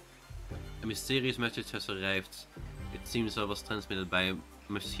 A mysterious message has arrived. It seems I was transmitted by a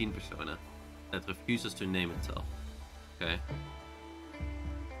machine persona that refuses to name itself. Okay.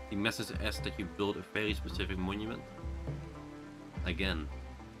 The message asks that you build a very specific monument. Again.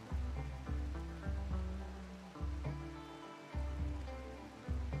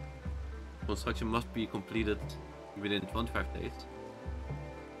 Construction must be completed within 25 days.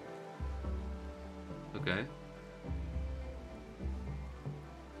 Okay.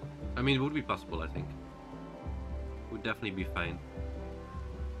 I mean, it would be possible, I think. Would definitely be fine.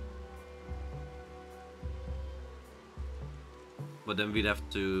 But then we'd have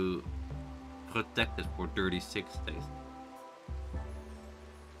to protect it for 36 days.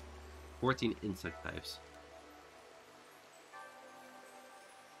 14 insect types.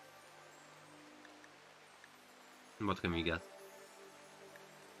 What can we get?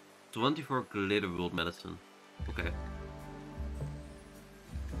 24 glitter world medicine. Okay.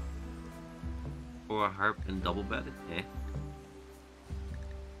 Or a harp and double bed? Eh.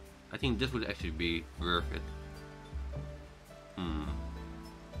 I think this would actually be worth it.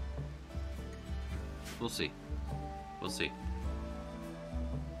 We'll see. We'll see.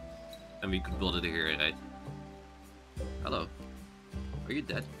 And we could build it here, right? Hello. Are you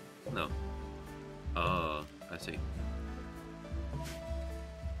dead? No. Oh, I see.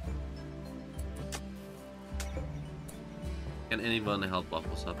 Can anyone help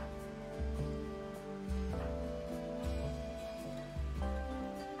Waffles up?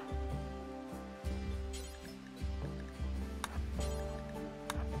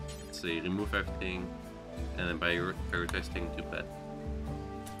 Let's see, remove everything, and then prioritize thing to bed.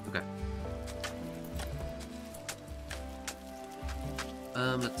 Okay.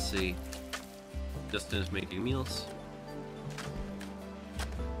 Let's see. Justin is making meals.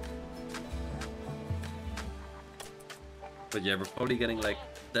 But yeah, we're probably getting like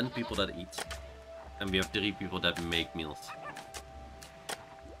 10 people that eat. And we have 3 people that make meals.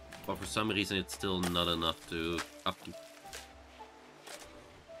 But for some reason it's still not enough to upkeep.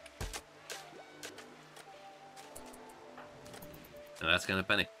 And that's kind of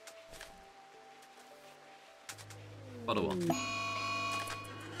panic. Other one.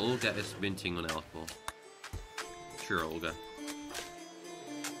 Olga is binging on alcohol. Sure, Olga.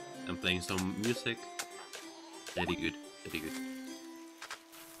 I'm playing some music. Very good, very good.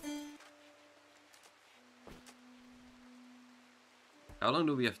 How long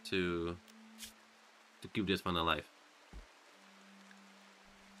do we have to keep this one alive?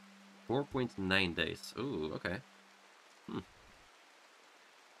 4.9 days. Ooh, okay.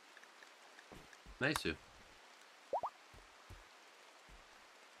 Nice too.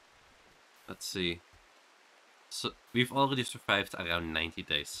 Let's see. So we've already survived around 90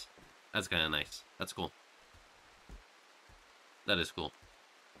 days. That's kind of nice. That's cool. That is cool.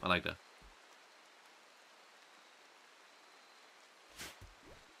 I like that.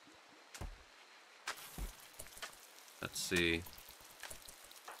 Let's see.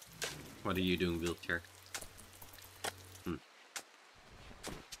 What are you doing, wheelchair?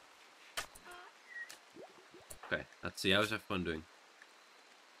 Okay, let's see. How's everyone doing?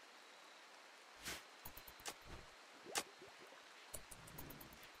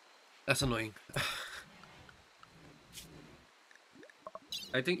 That's annoying.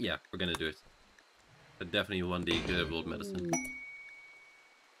 I think, yeah, we're gonna do it. I definitely won the good world medicine.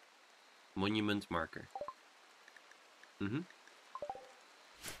 Monument marker.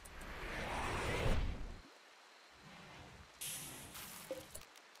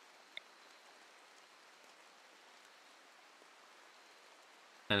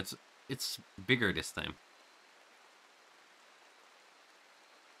 And it's bigger this time.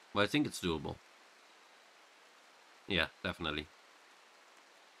 Well, I think it's doable. Yeah, definitely.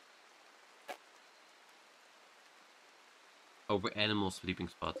 Over animal sleeping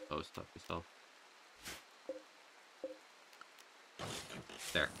spot. Oh, stop yourself.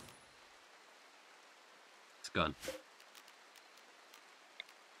 There. It's gone.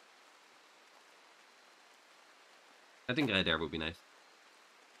 I think right there would be nice.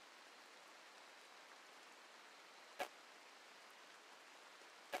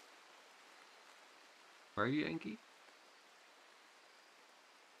 Where are you, Yankee?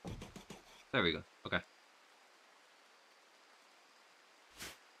 There we go. Okay.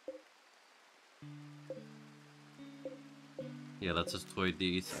 Yeah, let's destroy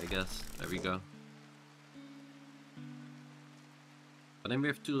these, I guess. There we go. But then we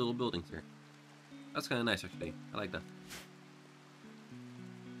have 2 little buildings here. That's kind of nice, actually. I like that.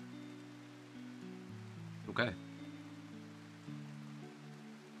 Okay.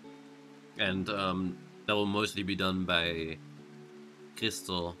 And that will mostly be done by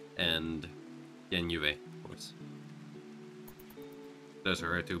Crystal and Yue, of course. Those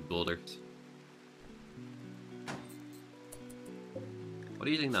are our 2 builders. What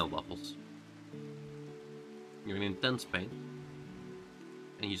are you doing now, Waffles? You're in intense pain.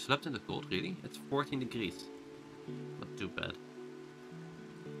 And you slept in the cold, really? It's 14 degrees. Not too bad.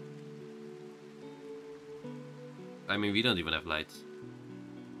 I mean, we don't even have lights.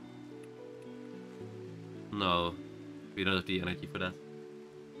 No, we don't have the energy for that.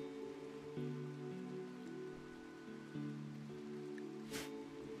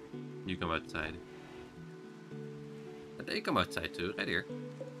 You come outside. And they come outside too, right here.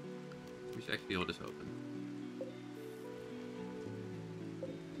 We should actually hold this open.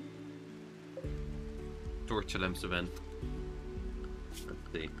 Torch lamps event.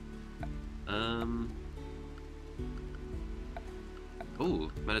 Let's see.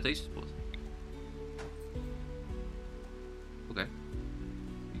 Oh, meditation spot. Okay.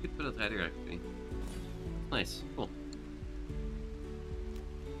 You could put it right here actually. Nice. Cool.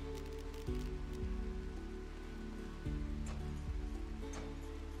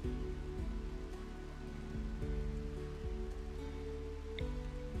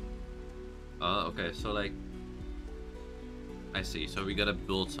 Okay, so like, I see. So we gotta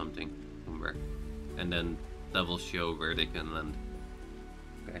build something somewhere, and then that will show where they can land.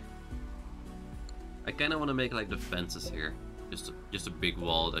 Okay. I kind of want to make like the fences here, just a big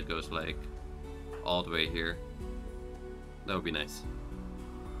wall that goes like all the way here. That would be nice.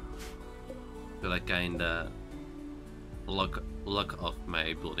 To like kinda lock off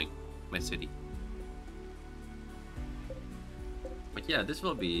my building, my city. But yeah, this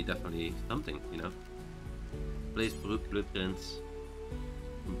will be definitely something, you know. Place blueprints.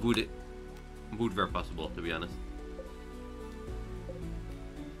 Wood where possible, to be honest.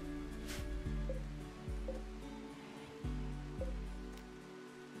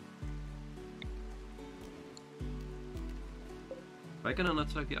 Why can I not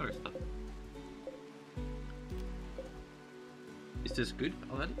select the other stuff? Is this good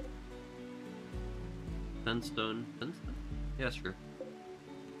already? Sandstone? Sandstone? Yeah, sure.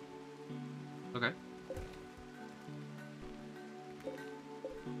 Okay.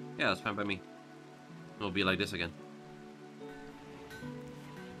 Yeah, that's fine by me. It'll be like this again.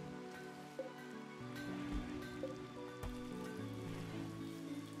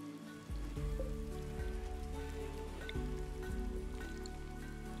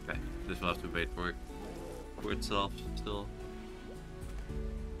 Okay, this will have to wait for itself still.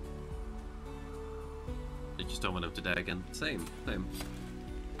 I just don't want him to die again. Same.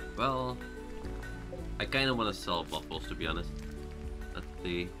 Well, I kind of want to sell waffles, to be honest. Let's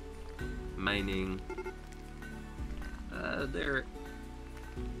see. Mining. They're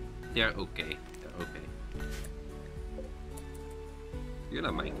okay. They're okay. You're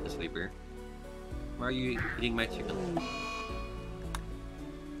not mining the sleeper. Why are you eating my chicken?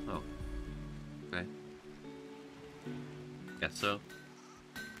 Oh. Okay. Guess so.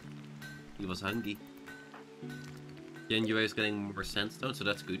 He was hungry. January is getting more sandstone, so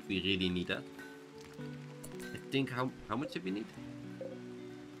that's good. We really need that. I think how much did we need?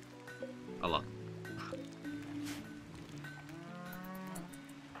 A lot.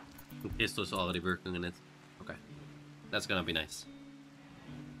 Crystal's already working on it. Okay. That's gonna be nice.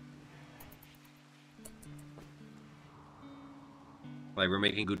 Like, we're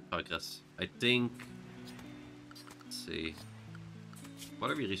making good progress. I think... Let's see. What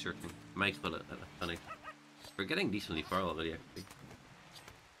are we researching? Microelectronic. We're getting decently far already, actually.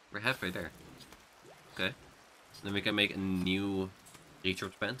 We're halfway there. Okay. Then we can make a new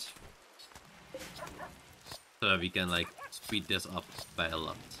research bench. So that we can, like, speed this up by a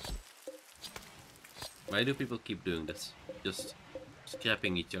lot. Why do people keep doing this? Just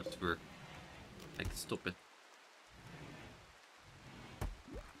scrapping each other's work. Like, stop it.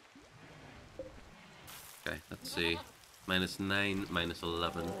 Okay, let's see. -9,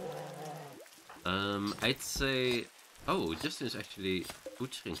 -11. I'd say... Oh, Justin's actually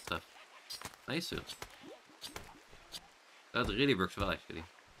butchering stuff. Nice. That really works well, actually.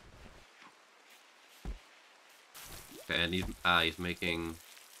 Okay, and he's making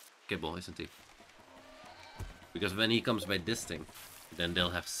kibble, isn't he? Because when he comes by this thing, then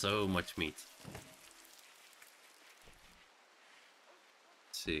they'll have so much meat.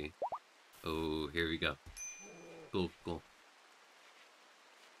 Let's see. Oh, here we go. Cool.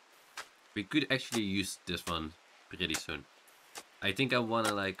 We could actually use this one pretty soon. I think I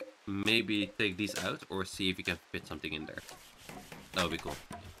wanna, like, maybe take these out or see if we can fit something in there. That would be cool.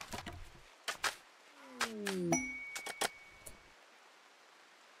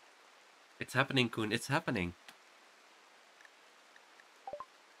 It's happening, Koen. It's happening.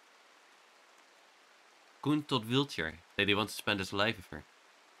 Koen told Wiltshire that he wants to spend his life with her.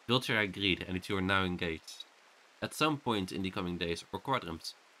 Wiltshire agreed, and the two are now engaged. At some point in the coming days or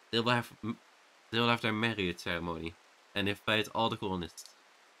quarters, they will have their marriage ceremony and invite all the colonists.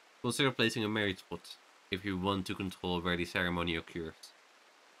 Consider placing a marriage spot if you want to control where the ceremony occurs.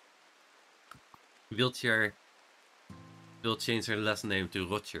 Wiltshire will change her last name to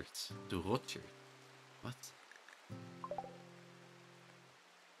Rochers. To Rochers? What?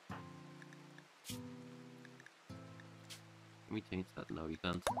 Can we change that? No, we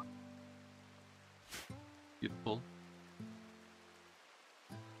can't. Beautiful.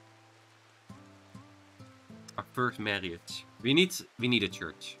 Our first marriage. We need a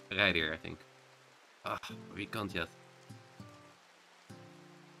church. Right here, I think. Ah, we can't yet.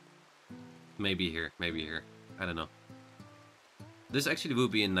 Maybe here. I don't know. This actually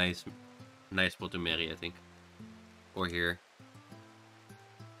would be a nice spot to marry, I think. Or here.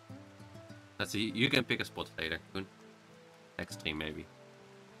 Let's see, you can pick a spot later, Koen. Extreme, maybe.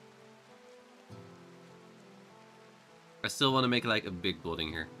 I still want to make like a big building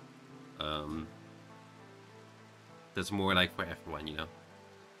here. That's more like for everyone, you know.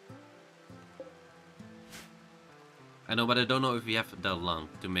 I know, but I don't know if we have that long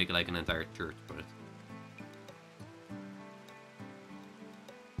to make like an entire church for it.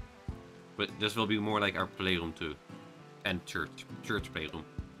 But this will be more like our playroom too. And church playroom.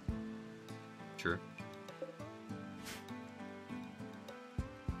 Sure.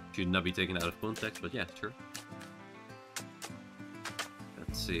 Should not be taken out of context, but yeah, sure.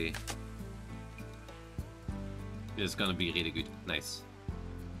 Let's see. It's gonna be really good. Nice.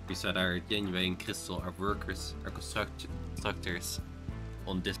 We said our genuine crystal, our workers, our constructors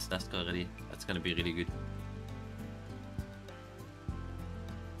on this task already. That's gonna be really good.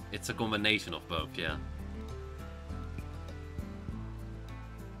 It's a combination of both, yeah.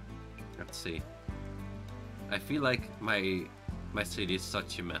 Let's see. I feel like my city is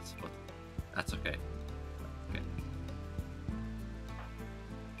such a mess, but that's okay. Okay.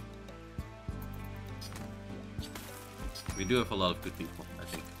 We do have a lot of good people, I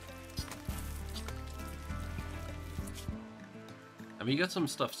think. And we got some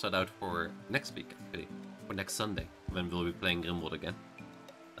stuff set out for next week, actually. For next Sunday, when we'll be playing Rimworld again.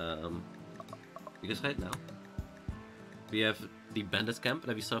 Because right now, we have the bandit camp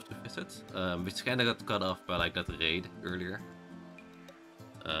that we still have to visit, which kind of got cut off by like that raid earlier.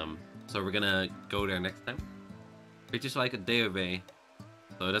 So we're gonna go there next time, which is like a day away,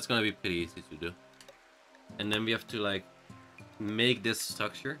 so that's gonna be pretty easy to do. And then we have to like make this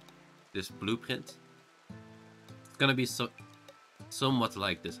structure, this blueprint. It's gonna be somewhat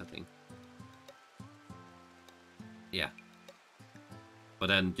like this, I think. Yeah. But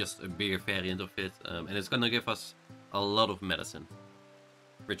then just a bigger variant of it, and it's gonna give us a lot of medicine,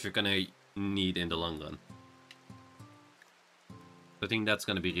 which we're gonna need in the long run. I think that's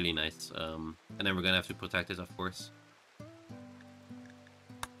gonna be really nice, and then we're gonna have to protect it, of course.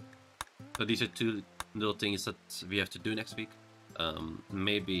 So these are two little things that we have to do next week.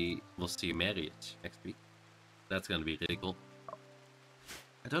 Maybe we'll see marriage next week. That's gonna be really cool.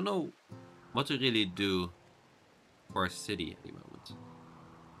 I don't know what to really do for a city at the moment.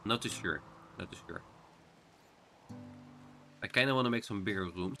 Not too sure. Not too sure. I kind of want to make some bigger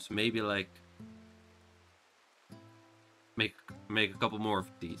rooms. Maybe like make a couple more of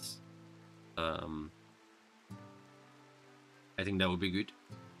these. I think that would be good.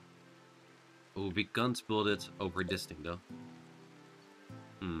 Oh, we can't build it over this thing though.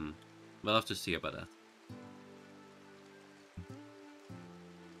 We'll have to see about that.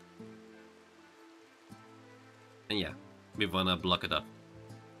 And yeah, we wanna block it up.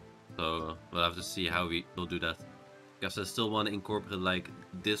 So we'll have to see how we will do that. Because I still want to incorporate like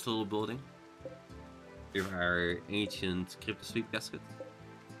this little building with our ancient cryptosleep casket.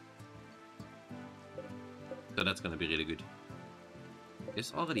 So that's gonna be really good.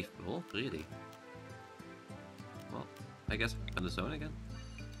 It's already full, really. Well, I guess on the zone again.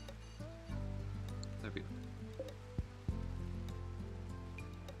 There we go.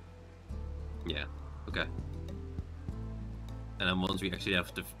 Yeah, okay. And then once we actually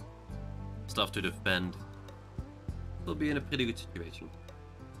have the stuff to defend, we'll be in a pretty good situation.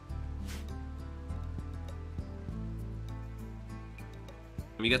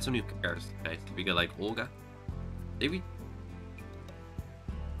 And we got some new characters, right? We got like Olga. Did we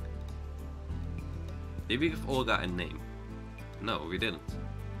give Olga a name? No, we didn't.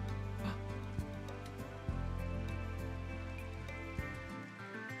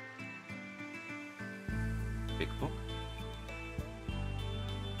 Big Book?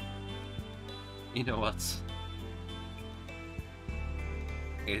 You know what?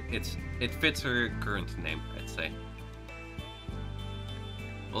 It fits her current name, I'd say.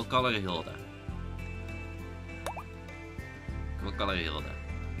 We'll call her Hilda. We'll call her Hilda.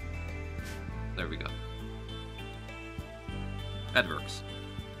 There we go. That works.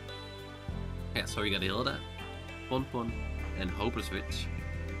 Yeah, so we got Hilda, Pon, and Hopeless Witch.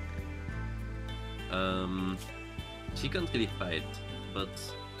 She can't really fight, but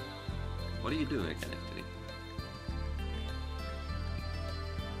what are you doing again, actually?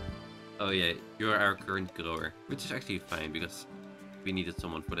 Oh yeah, you're our current grower, which is actually fine because we needed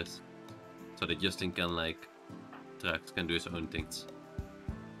someone for this, so that Justin can like Trax can do his own things,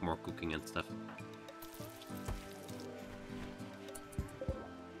 more cooking and stuff.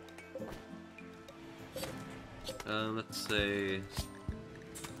 Let's say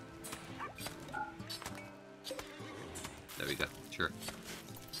there we go. Sure. Sure.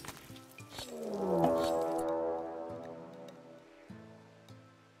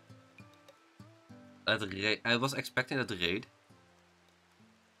 That raid. I was expecting that raid.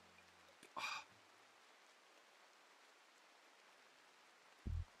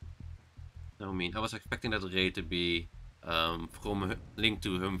 So mean. I was expecting that raid to be from Link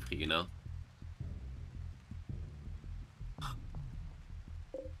to Humphrey, you know?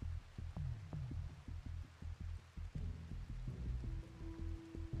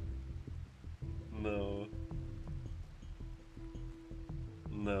 No.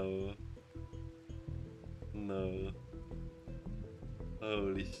 No. No.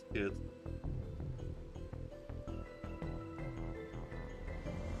 Holy shit.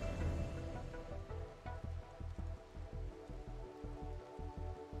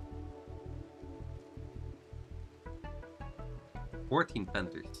 "14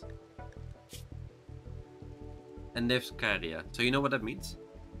 Panthers. And they have Scaria. So you know what that means?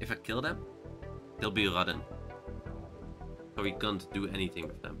 If I kill them, they'll be rotten. So we can't do anything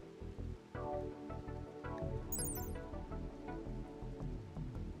with them.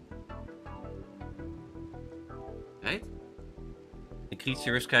 Right? The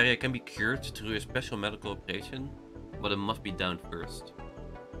creature Scaria can be cured through a special medical operation, but it must be downed first.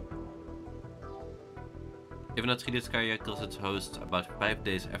 If an untreated Scaria kills its host about 5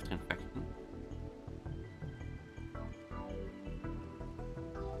 days after infection,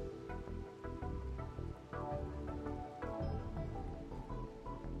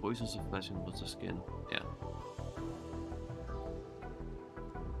 poisons the flesh and rots the skin. Yeah.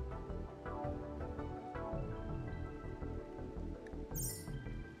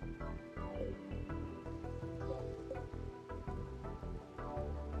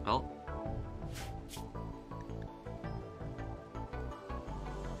 Well.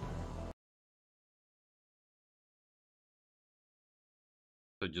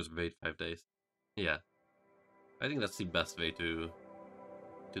 So just wait 5 days. Yeah. I think that's the best way to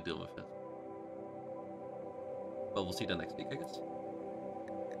deal with it. Well, we'll see that next week, I guess.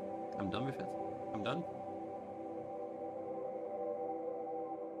 I'm done with it. I'm done.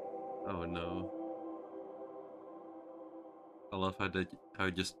 Oh no. I love how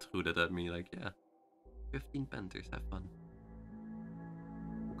you just threw that at me, like, yeah. 15 Panthers, have fun.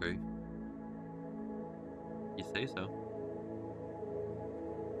 Okay. You say so.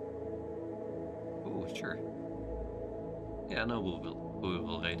 Oh, sure. Yeah, no, we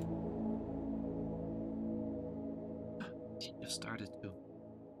will raid. She just started too.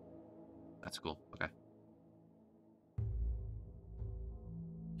 That's cool. Okay.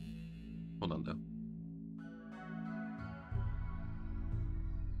 Hold on though.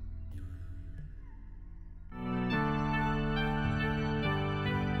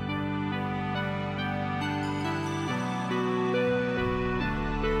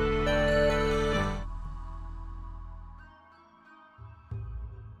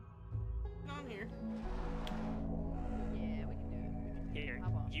 On here. Yeah, we can do it. Here,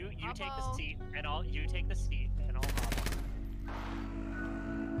 Hop on. you Hop take on. the seat, and you take the seat, and I'll hop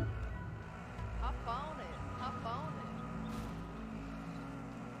Hop on it. Hop on it.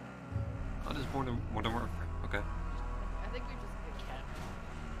 Oh, there's more than work. Okay. I think you're just good.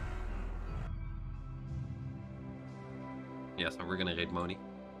 Yeah, so we're gonna raid Moni.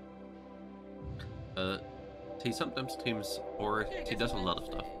 She sometimes streams horror. She does a lot of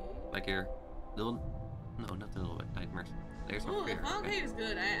stuff. Like here, no, not the Little White Nightmares. There's Ooh, over the here. pound Okay. cake is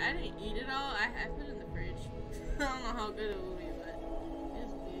good. I didn't eat it all. I put it in the fridge. I don't know how good it will be, but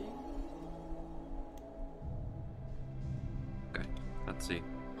it's good. Okay. Let's see.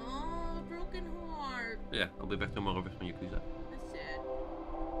 Oh, broken heart. Yeah, I'll be back tomorrow with my Yakuza. That's sad.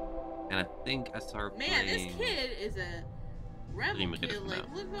 And I think I start Man, playing. this kid is a rebel Dream kid. Rhythm Like,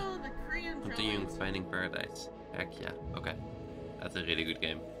 now. look at all the Korean Continuing drawings. Finding Paradise. Heck yeah. Okay. That's a really good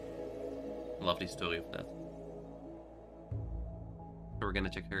game. Lovely story of that. So we're gonna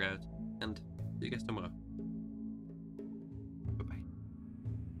check her out and see you guys tomorrow.